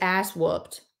needs his ass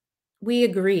whooped. We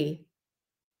agree.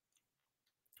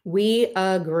 We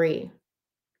agree.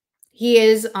 He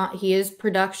is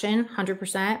production,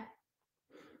 100%.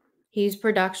 He's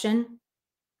production.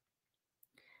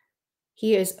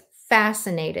 He is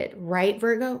fascinated, right,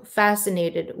 Virgo?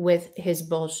 Fascinated with his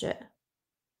bullshit.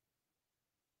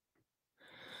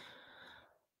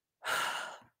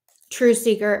 True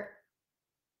Seeker,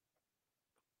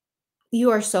 you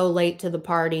are so late to the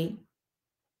party.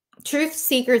 Truth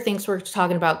Seeker thinks we're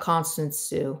talking about Constance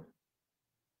Sue.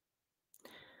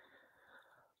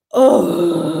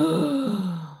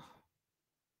 Oh.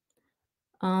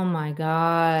 Oh my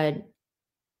God.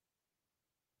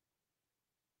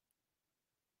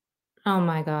 Oh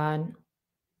my God.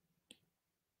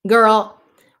 Girl,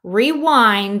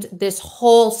 rewind this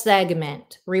whole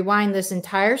segment. Rewind this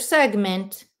entire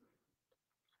segment.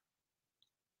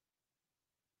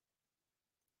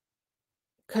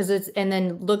 And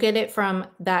then look at it from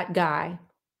that guy.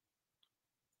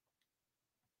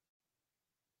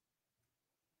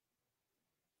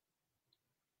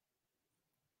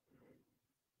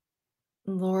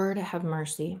 Lord have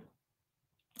mercy.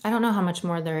 I don't know how much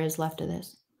more there is left of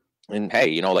this. And hey,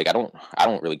 you know, like I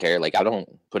don't really care. Like I don't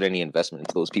put any investment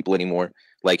into those people anymore.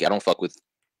 Like I don't fuck with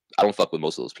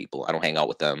most of those people. I don't hang out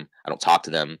with them. I don't talk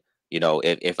to them. You know,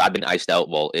 if I've been iced out,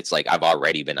 well, it's like I've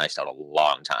already been iced out a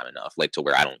long time enough, like to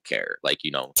where I don't care. Like,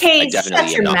 you know, I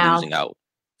definitely am not losing out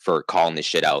for calling this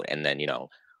shit out, and then, you know,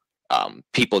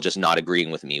 people just not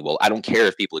agreeing with me. Well, I don't care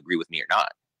if people agree with me or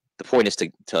not. The point is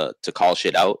to call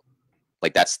shit out.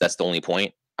 Like that's the only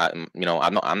point. You know,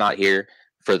 I'm not here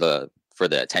for the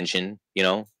attention, you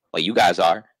know, like you guys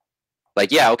are. Like,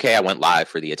 yeah, okay, I went live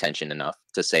for the attention enough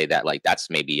to say that, like, that's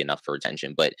maybe enough for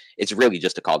attention, but it's really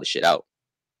just to call the shit out,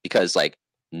 because like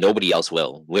nobody else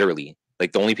will, literally.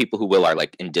 Like the only people who will are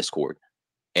like in Discord,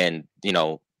 and you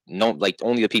know, like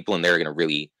only the people in there are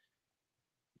really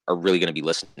gonna be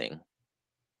listening.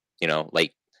 You know,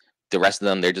 like the rest of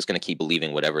them, they're just gonna keep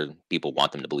believing whatever people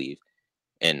want them to believe.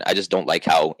 And I just don't like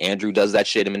how Andrew does that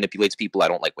shit and manipulates people. I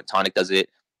don't like when Tonic does it.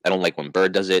 I don't like when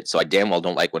Bird does it. So I damn well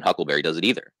don't like when Huckleberry does it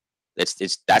either.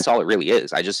 That's all it really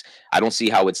is. I don't see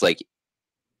how it's like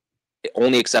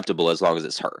only acceptable as long as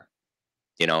it's her,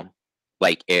 you know,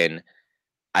 like, and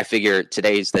I figure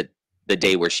today's the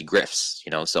day where she grifts, you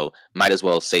know, so might as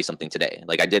well say something today,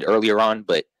 like I did earlier on,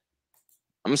 but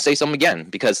I'm gonna say something again,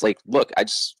 because like, look, I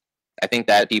think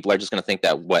that people are just gonna think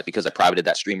that because I privated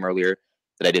that stream earlier,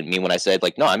 that I didn't mean what I said.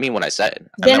 Like, no, I mean what I said.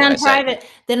 Then unprivate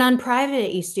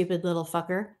it, you stupid little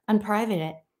fucker. Unprivate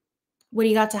it. What do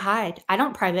you got to hide? I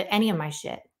don't private any of my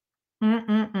shit.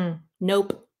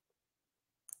 Nope.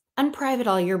 Unprivate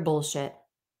all your bullshit.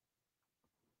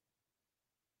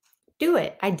 Do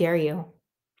it. I dare you.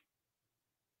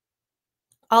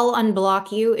 I'll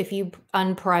unblock you if you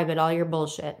unprivate all your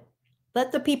bullshit.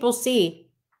 Let the people see.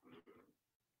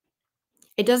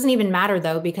 It doesn't even matter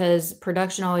though, because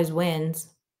production always wins.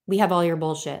 We have all your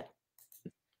bullshit.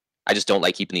 I just don't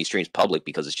like keeping these streams public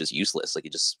because it's just useless. Like,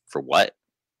 it just, for what?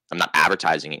 I'm not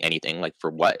advertising anything. Like,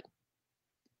 for what?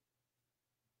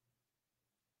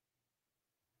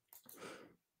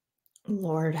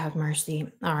 Lord have mercy.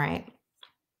 All right.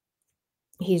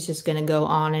 He's just going to go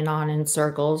on in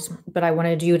circles. But I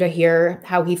wanted you to hear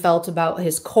how he felt about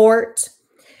his court,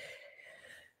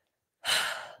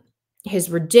 his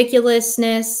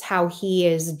ridiculousness, how he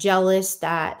is jealous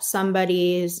that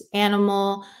somebody's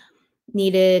animal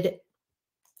needed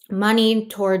money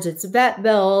towards its vet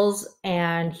bills,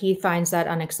 and he finds that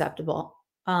unacceptable.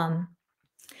 What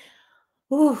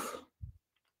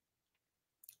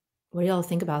do y'all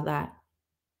think about that?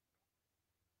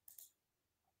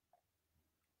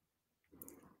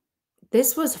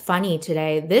 This was funny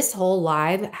today. This whole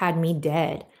live had me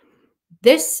dead.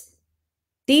 These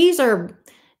are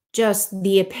just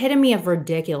the epitome of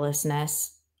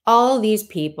ridiculousness. All these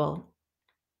people.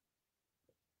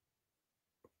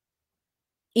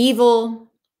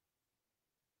 Evil,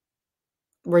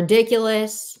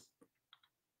 ridiculous.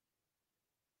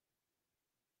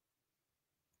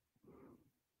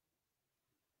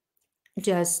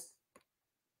 Just,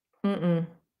 I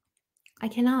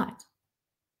cannot.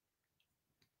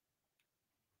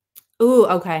 Ooh,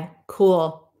 okay,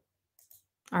 cool.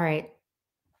 All right.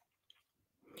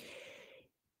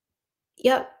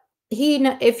 Yep.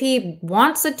 If he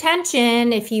wants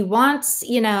attention, if he wants,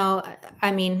 you know,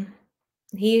 I mean,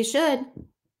 he should.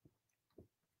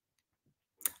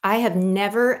 I have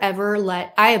never, ever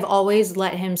I have always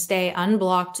let him stay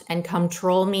unblocked and come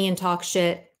troll me and talk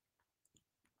shit,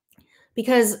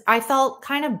 because I felt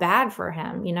kind of bad for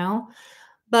him, you know?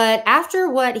 But after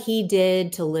what he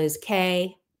did to Liz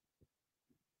K,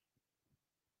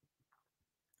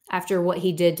 after what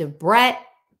he did to Brett,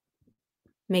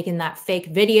 making that fake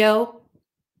video,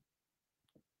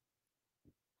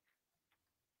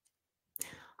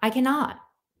 I cannot.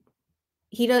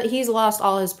 He's lost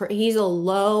all his, he's a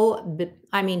low,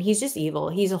 I mean, he's just evil.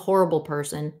 He's a horrible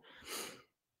person.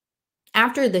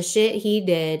 After the shit he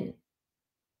did,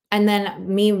 and then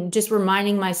me just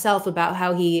reminding myself about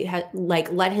how he had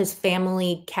like let his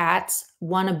family cats,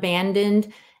 one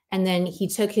abandoned, and then he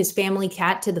took his family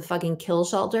cat to the fucking kill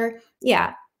shelter.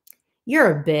 Yeah,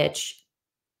 you're a bitch.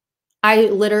 I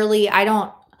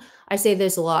say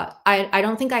this a lot. I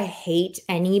don't think I hate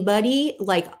anybody.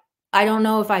 Like, I don't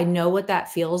know if I know what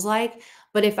that feels like,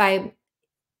 but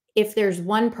if there's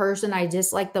one person I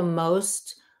dislike the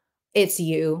most, it's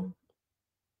you.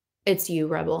 It's you,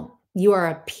 Rebel. You are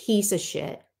a piece of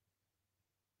shit.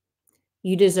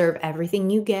 You deserve everything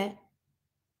you get.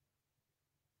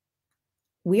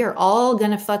 We are all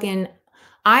gonna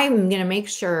I'm gonna make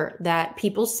sure that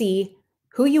people see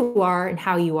who you are and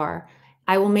how you are.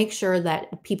 I will make sure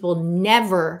that people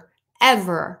never,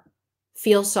 ever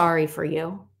feel sorry for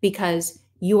you, because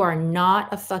you are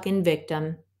not a fucking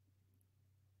victim.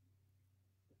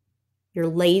 You're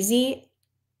lazy,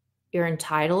 you're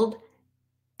entitled,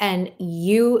 and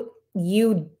we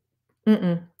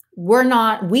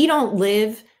don't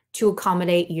live to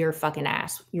accommodate your fucking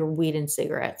ass, your weed and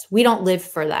cigarettes. We don't live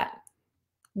for that.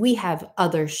 We have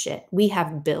other shit. We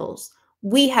have bills.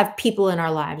 We have people in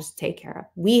our lives to take care of.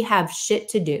 We have shit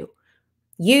to do.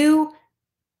 You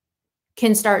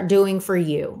can start doing for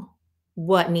you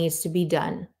what needs to be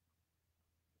done.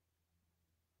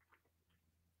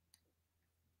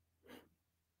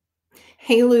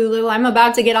 Hey, Lulu, I'm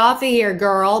about to get off of here,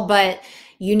 girl, but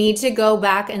you need to go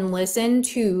back and listen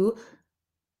to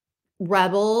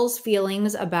Rebel's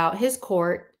feelings about his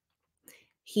court.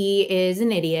 He is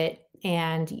an idiot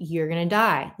and you're going to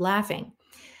die laughing.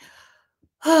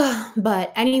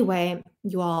 But anyway,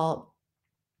 you all,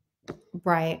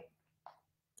 right,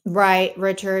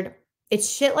 Richard. It's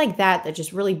shit like that that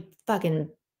just really fucking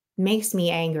makes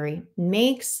me angry.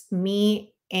 Makes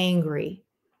me angry.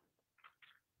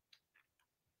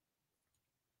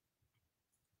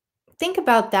 Think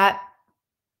about that.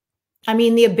 I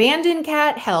mean, the abandoned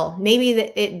cat, hell, maybe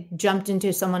it jumped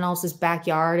into someone else's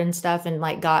backyard and stuff and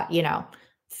like got, you know,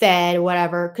 fed or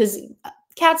whatever. Because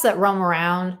cats that roam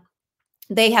around,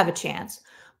 they have a chance.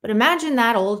 But imagine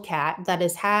that old cat that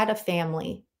has had a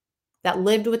family that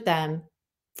lived with them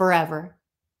forever.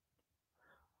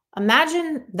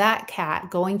 Imagine that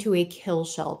cat going to a kill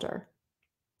shelter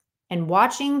and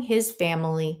watching his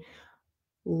family,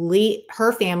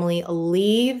 her family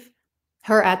leave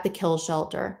her at the kill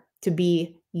shelter to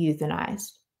be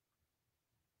euthanized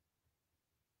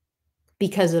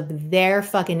because of their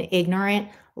fucking ignorant,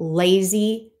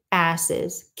 lazy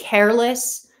asses,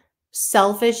 careless,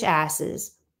 selfish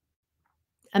asses.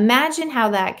 Imagine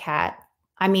how that cat,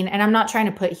 I mean, and I'm not trying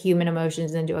to put human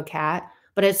emotions into a cat,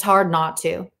 but it's hard not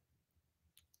to.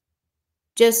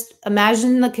 Just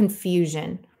imagine the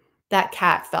confusion that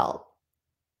cat felt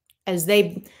as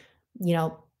they, you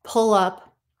know, pull up,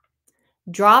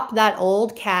 drop that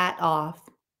old cat off.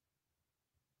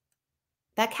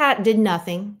 That cat did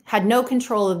nothing, had no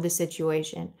control of the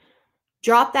situation.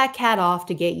 Drop that cat off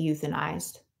to get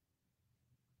euthanized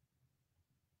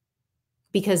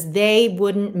because they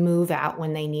wouldn't move out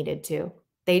when they needed to.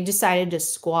 They decided to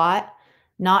squat,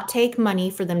 not take money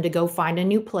for them to go find a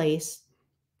new place.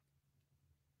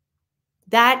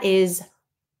 That is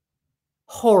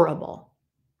horrible.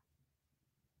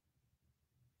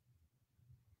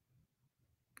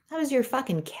 That was your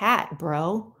fucking cat,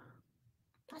 bro.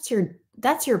 That's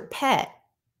your pet.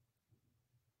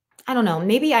 I don't know.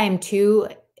 Maybe I'm too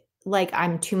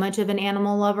much of an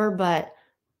animal lover, but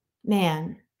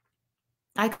man,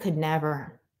 I could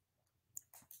never.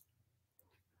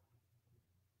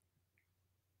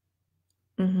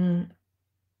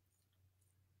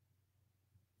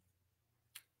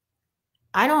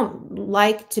 I don't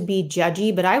like to be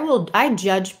judgy, but I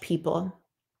judge people.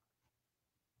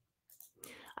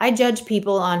 I judge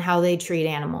people on how they treat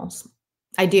animals.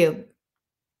 I do.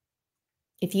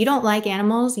 If you don't like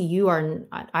animals,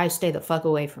 I stay the fuck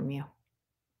away from you.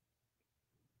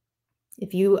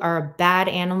 If you are a bad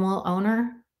animal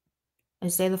owner, I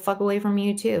stay the fuck away from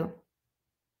you too.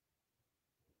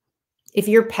 If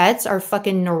your pets are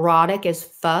fucking neurotic as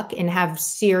fuck and have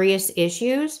serious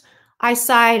issues, I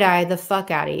side-eye the fuck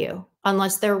out of you,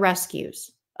 unless they're rescues,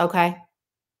 okay?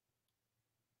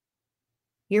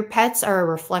 Your pets are a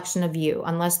reflection of you,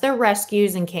 unless they're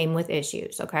rescues and came with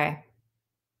issues, okay?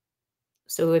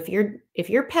 So if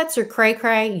your pets are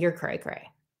cray-cray, you're cray-cray,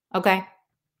 okay?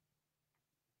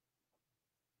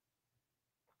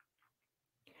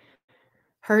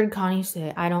 Heard Connie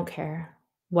say, I don't care.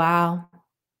 Wow.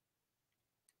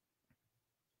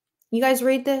 You guys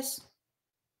read this?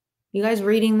 You guys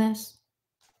reading this?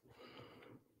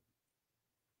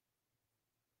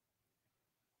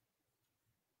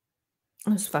 It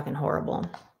was fucking horrible.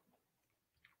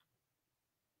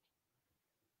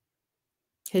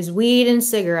 His weed and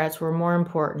cigarettes were more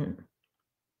important.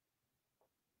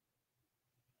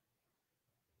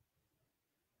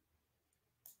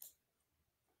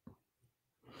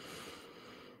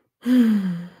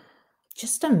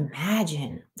 Just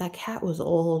imagine that cat was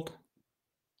old.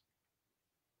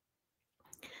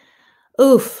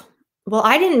 Oof. Well,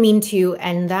 I didn't mean to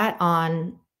end that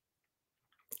on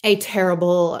a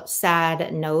terrible,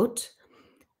 sad note,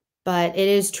 but it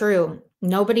is true.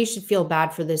 Nobody should feel bad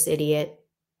for this idiot.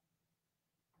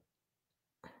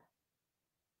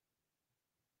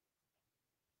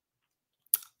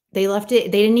 They left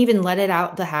it. They didn't even let it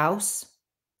out the house.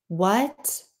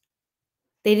 What?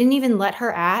 They didn't even let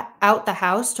her out the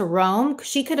house to roam?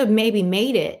 She could have maybe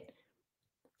made it.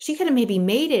 She could have maybe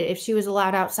made it if she was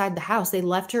allowed outside the house. They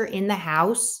left her in the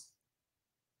house.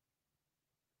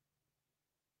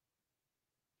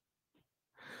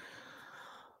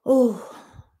 Oh.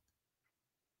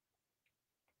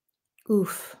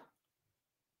 Oof.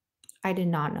 I did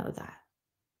not know that.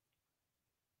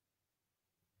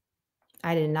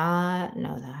 I did not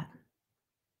know that.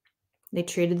 They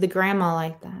treated the grandma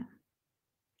like that.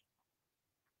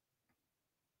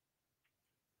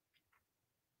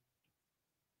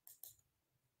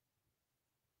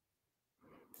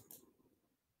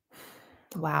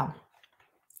 Wow.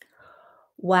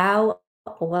 Wow.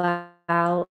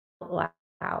 Wow.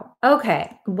 Wow.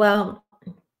 Okay. Well,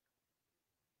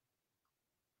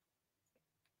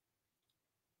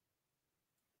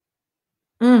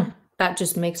 that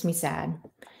just makes me sad.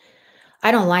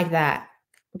 I don't like that.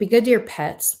 Be good to your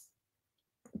pets.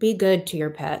 Be good to your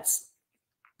pets.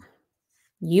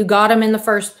 You got them in the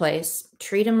first place.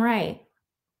 Treat them right.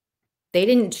 They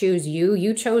didn't choose you.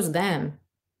 You chose them.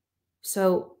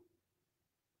 So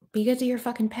be good to your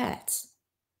fucking pets.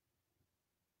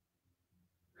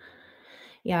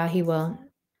 Yeah, he will.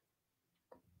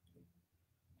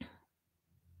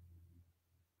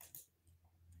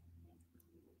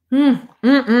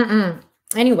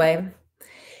 Anyway.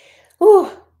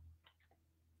 Whew.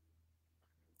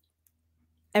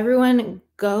 Everyone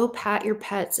go pat your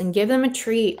pets and give them a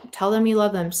treat. Tell them you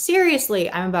love them.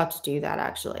 Seriously, I'm about to do that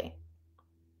actually.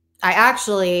 I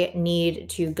actually need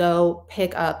to go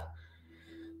pick up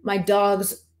my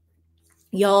dog's.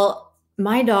 Y'all,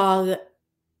 my dog,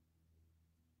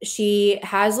 she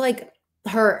has like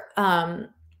her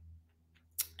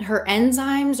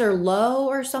enzymes are low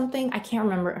or something. I can't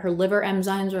remember. Her liver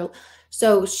enzymes are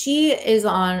so she is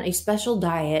on a special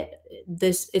diet.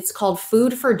 It's called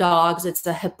Food for Dogs. It's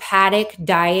a hepatic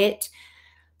diet.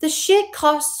 The shit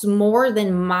costs more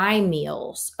than my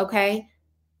meals, okay?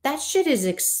 That shit is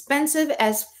expensive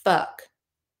as fuck.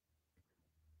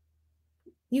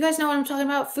 You guys know what I'm talking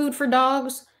about? Food for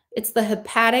Dogs. It's the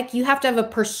hepatic. You have to have a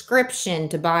prescription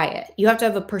to buy it. You have to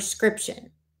have a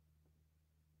prescription.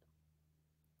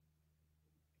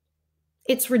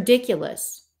 It's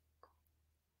ridiculous.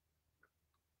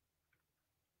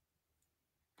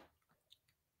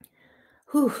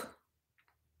 Whew.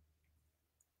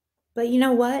 But you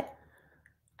know what?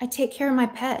 I take care of my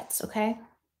pets, okay?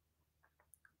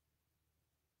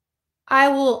 I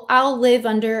will live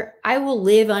under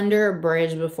a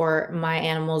bridge before my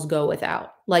animals go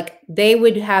without. Like they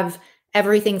would have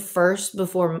everything first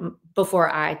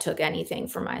before I took anything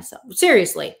for myself.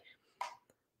 Seriously.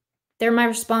 They're my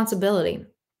responsibility.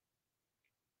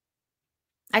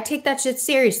 I take that shit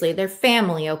seriously. They're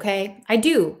family, okay? I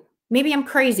do. Maybe I'm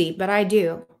crazy, but I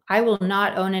do. I will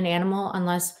not own an animal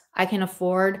unless I can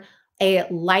afford a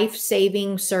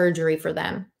life-saving surgery for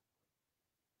them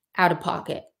out of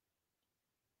pocket.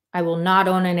 I will not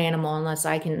own an animal unless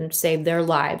I can save their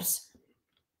lives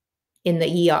in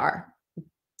the ER.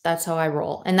 That's how I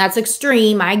roll. And that's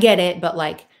extreme. I get it, but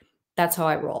like, that's how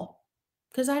I roll.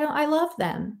 Because I love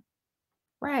them.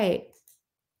 Right.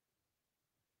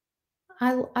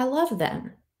 I love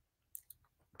them.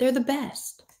 They're the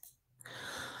best.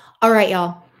 All right,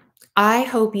 y'all. I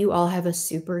hope you all have a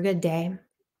super good day.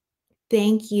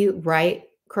 Thank you. Right,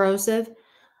 Corrosive?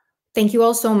 Thank you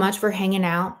all so much for hanging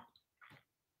out.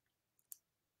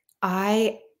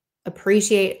 I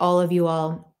appreciate all of you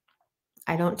all.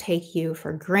 I don't take you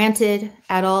for granted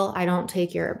at all. I don't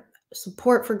take your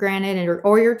support for granted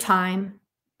or your time.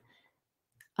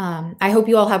 I hope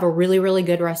you all have a really, really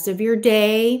good rest of your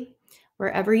day,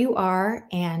 wherever you are.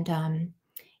 And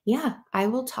yeah, I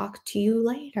will talk to you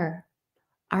later.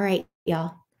 All right,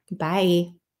 y'all.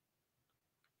 Bye.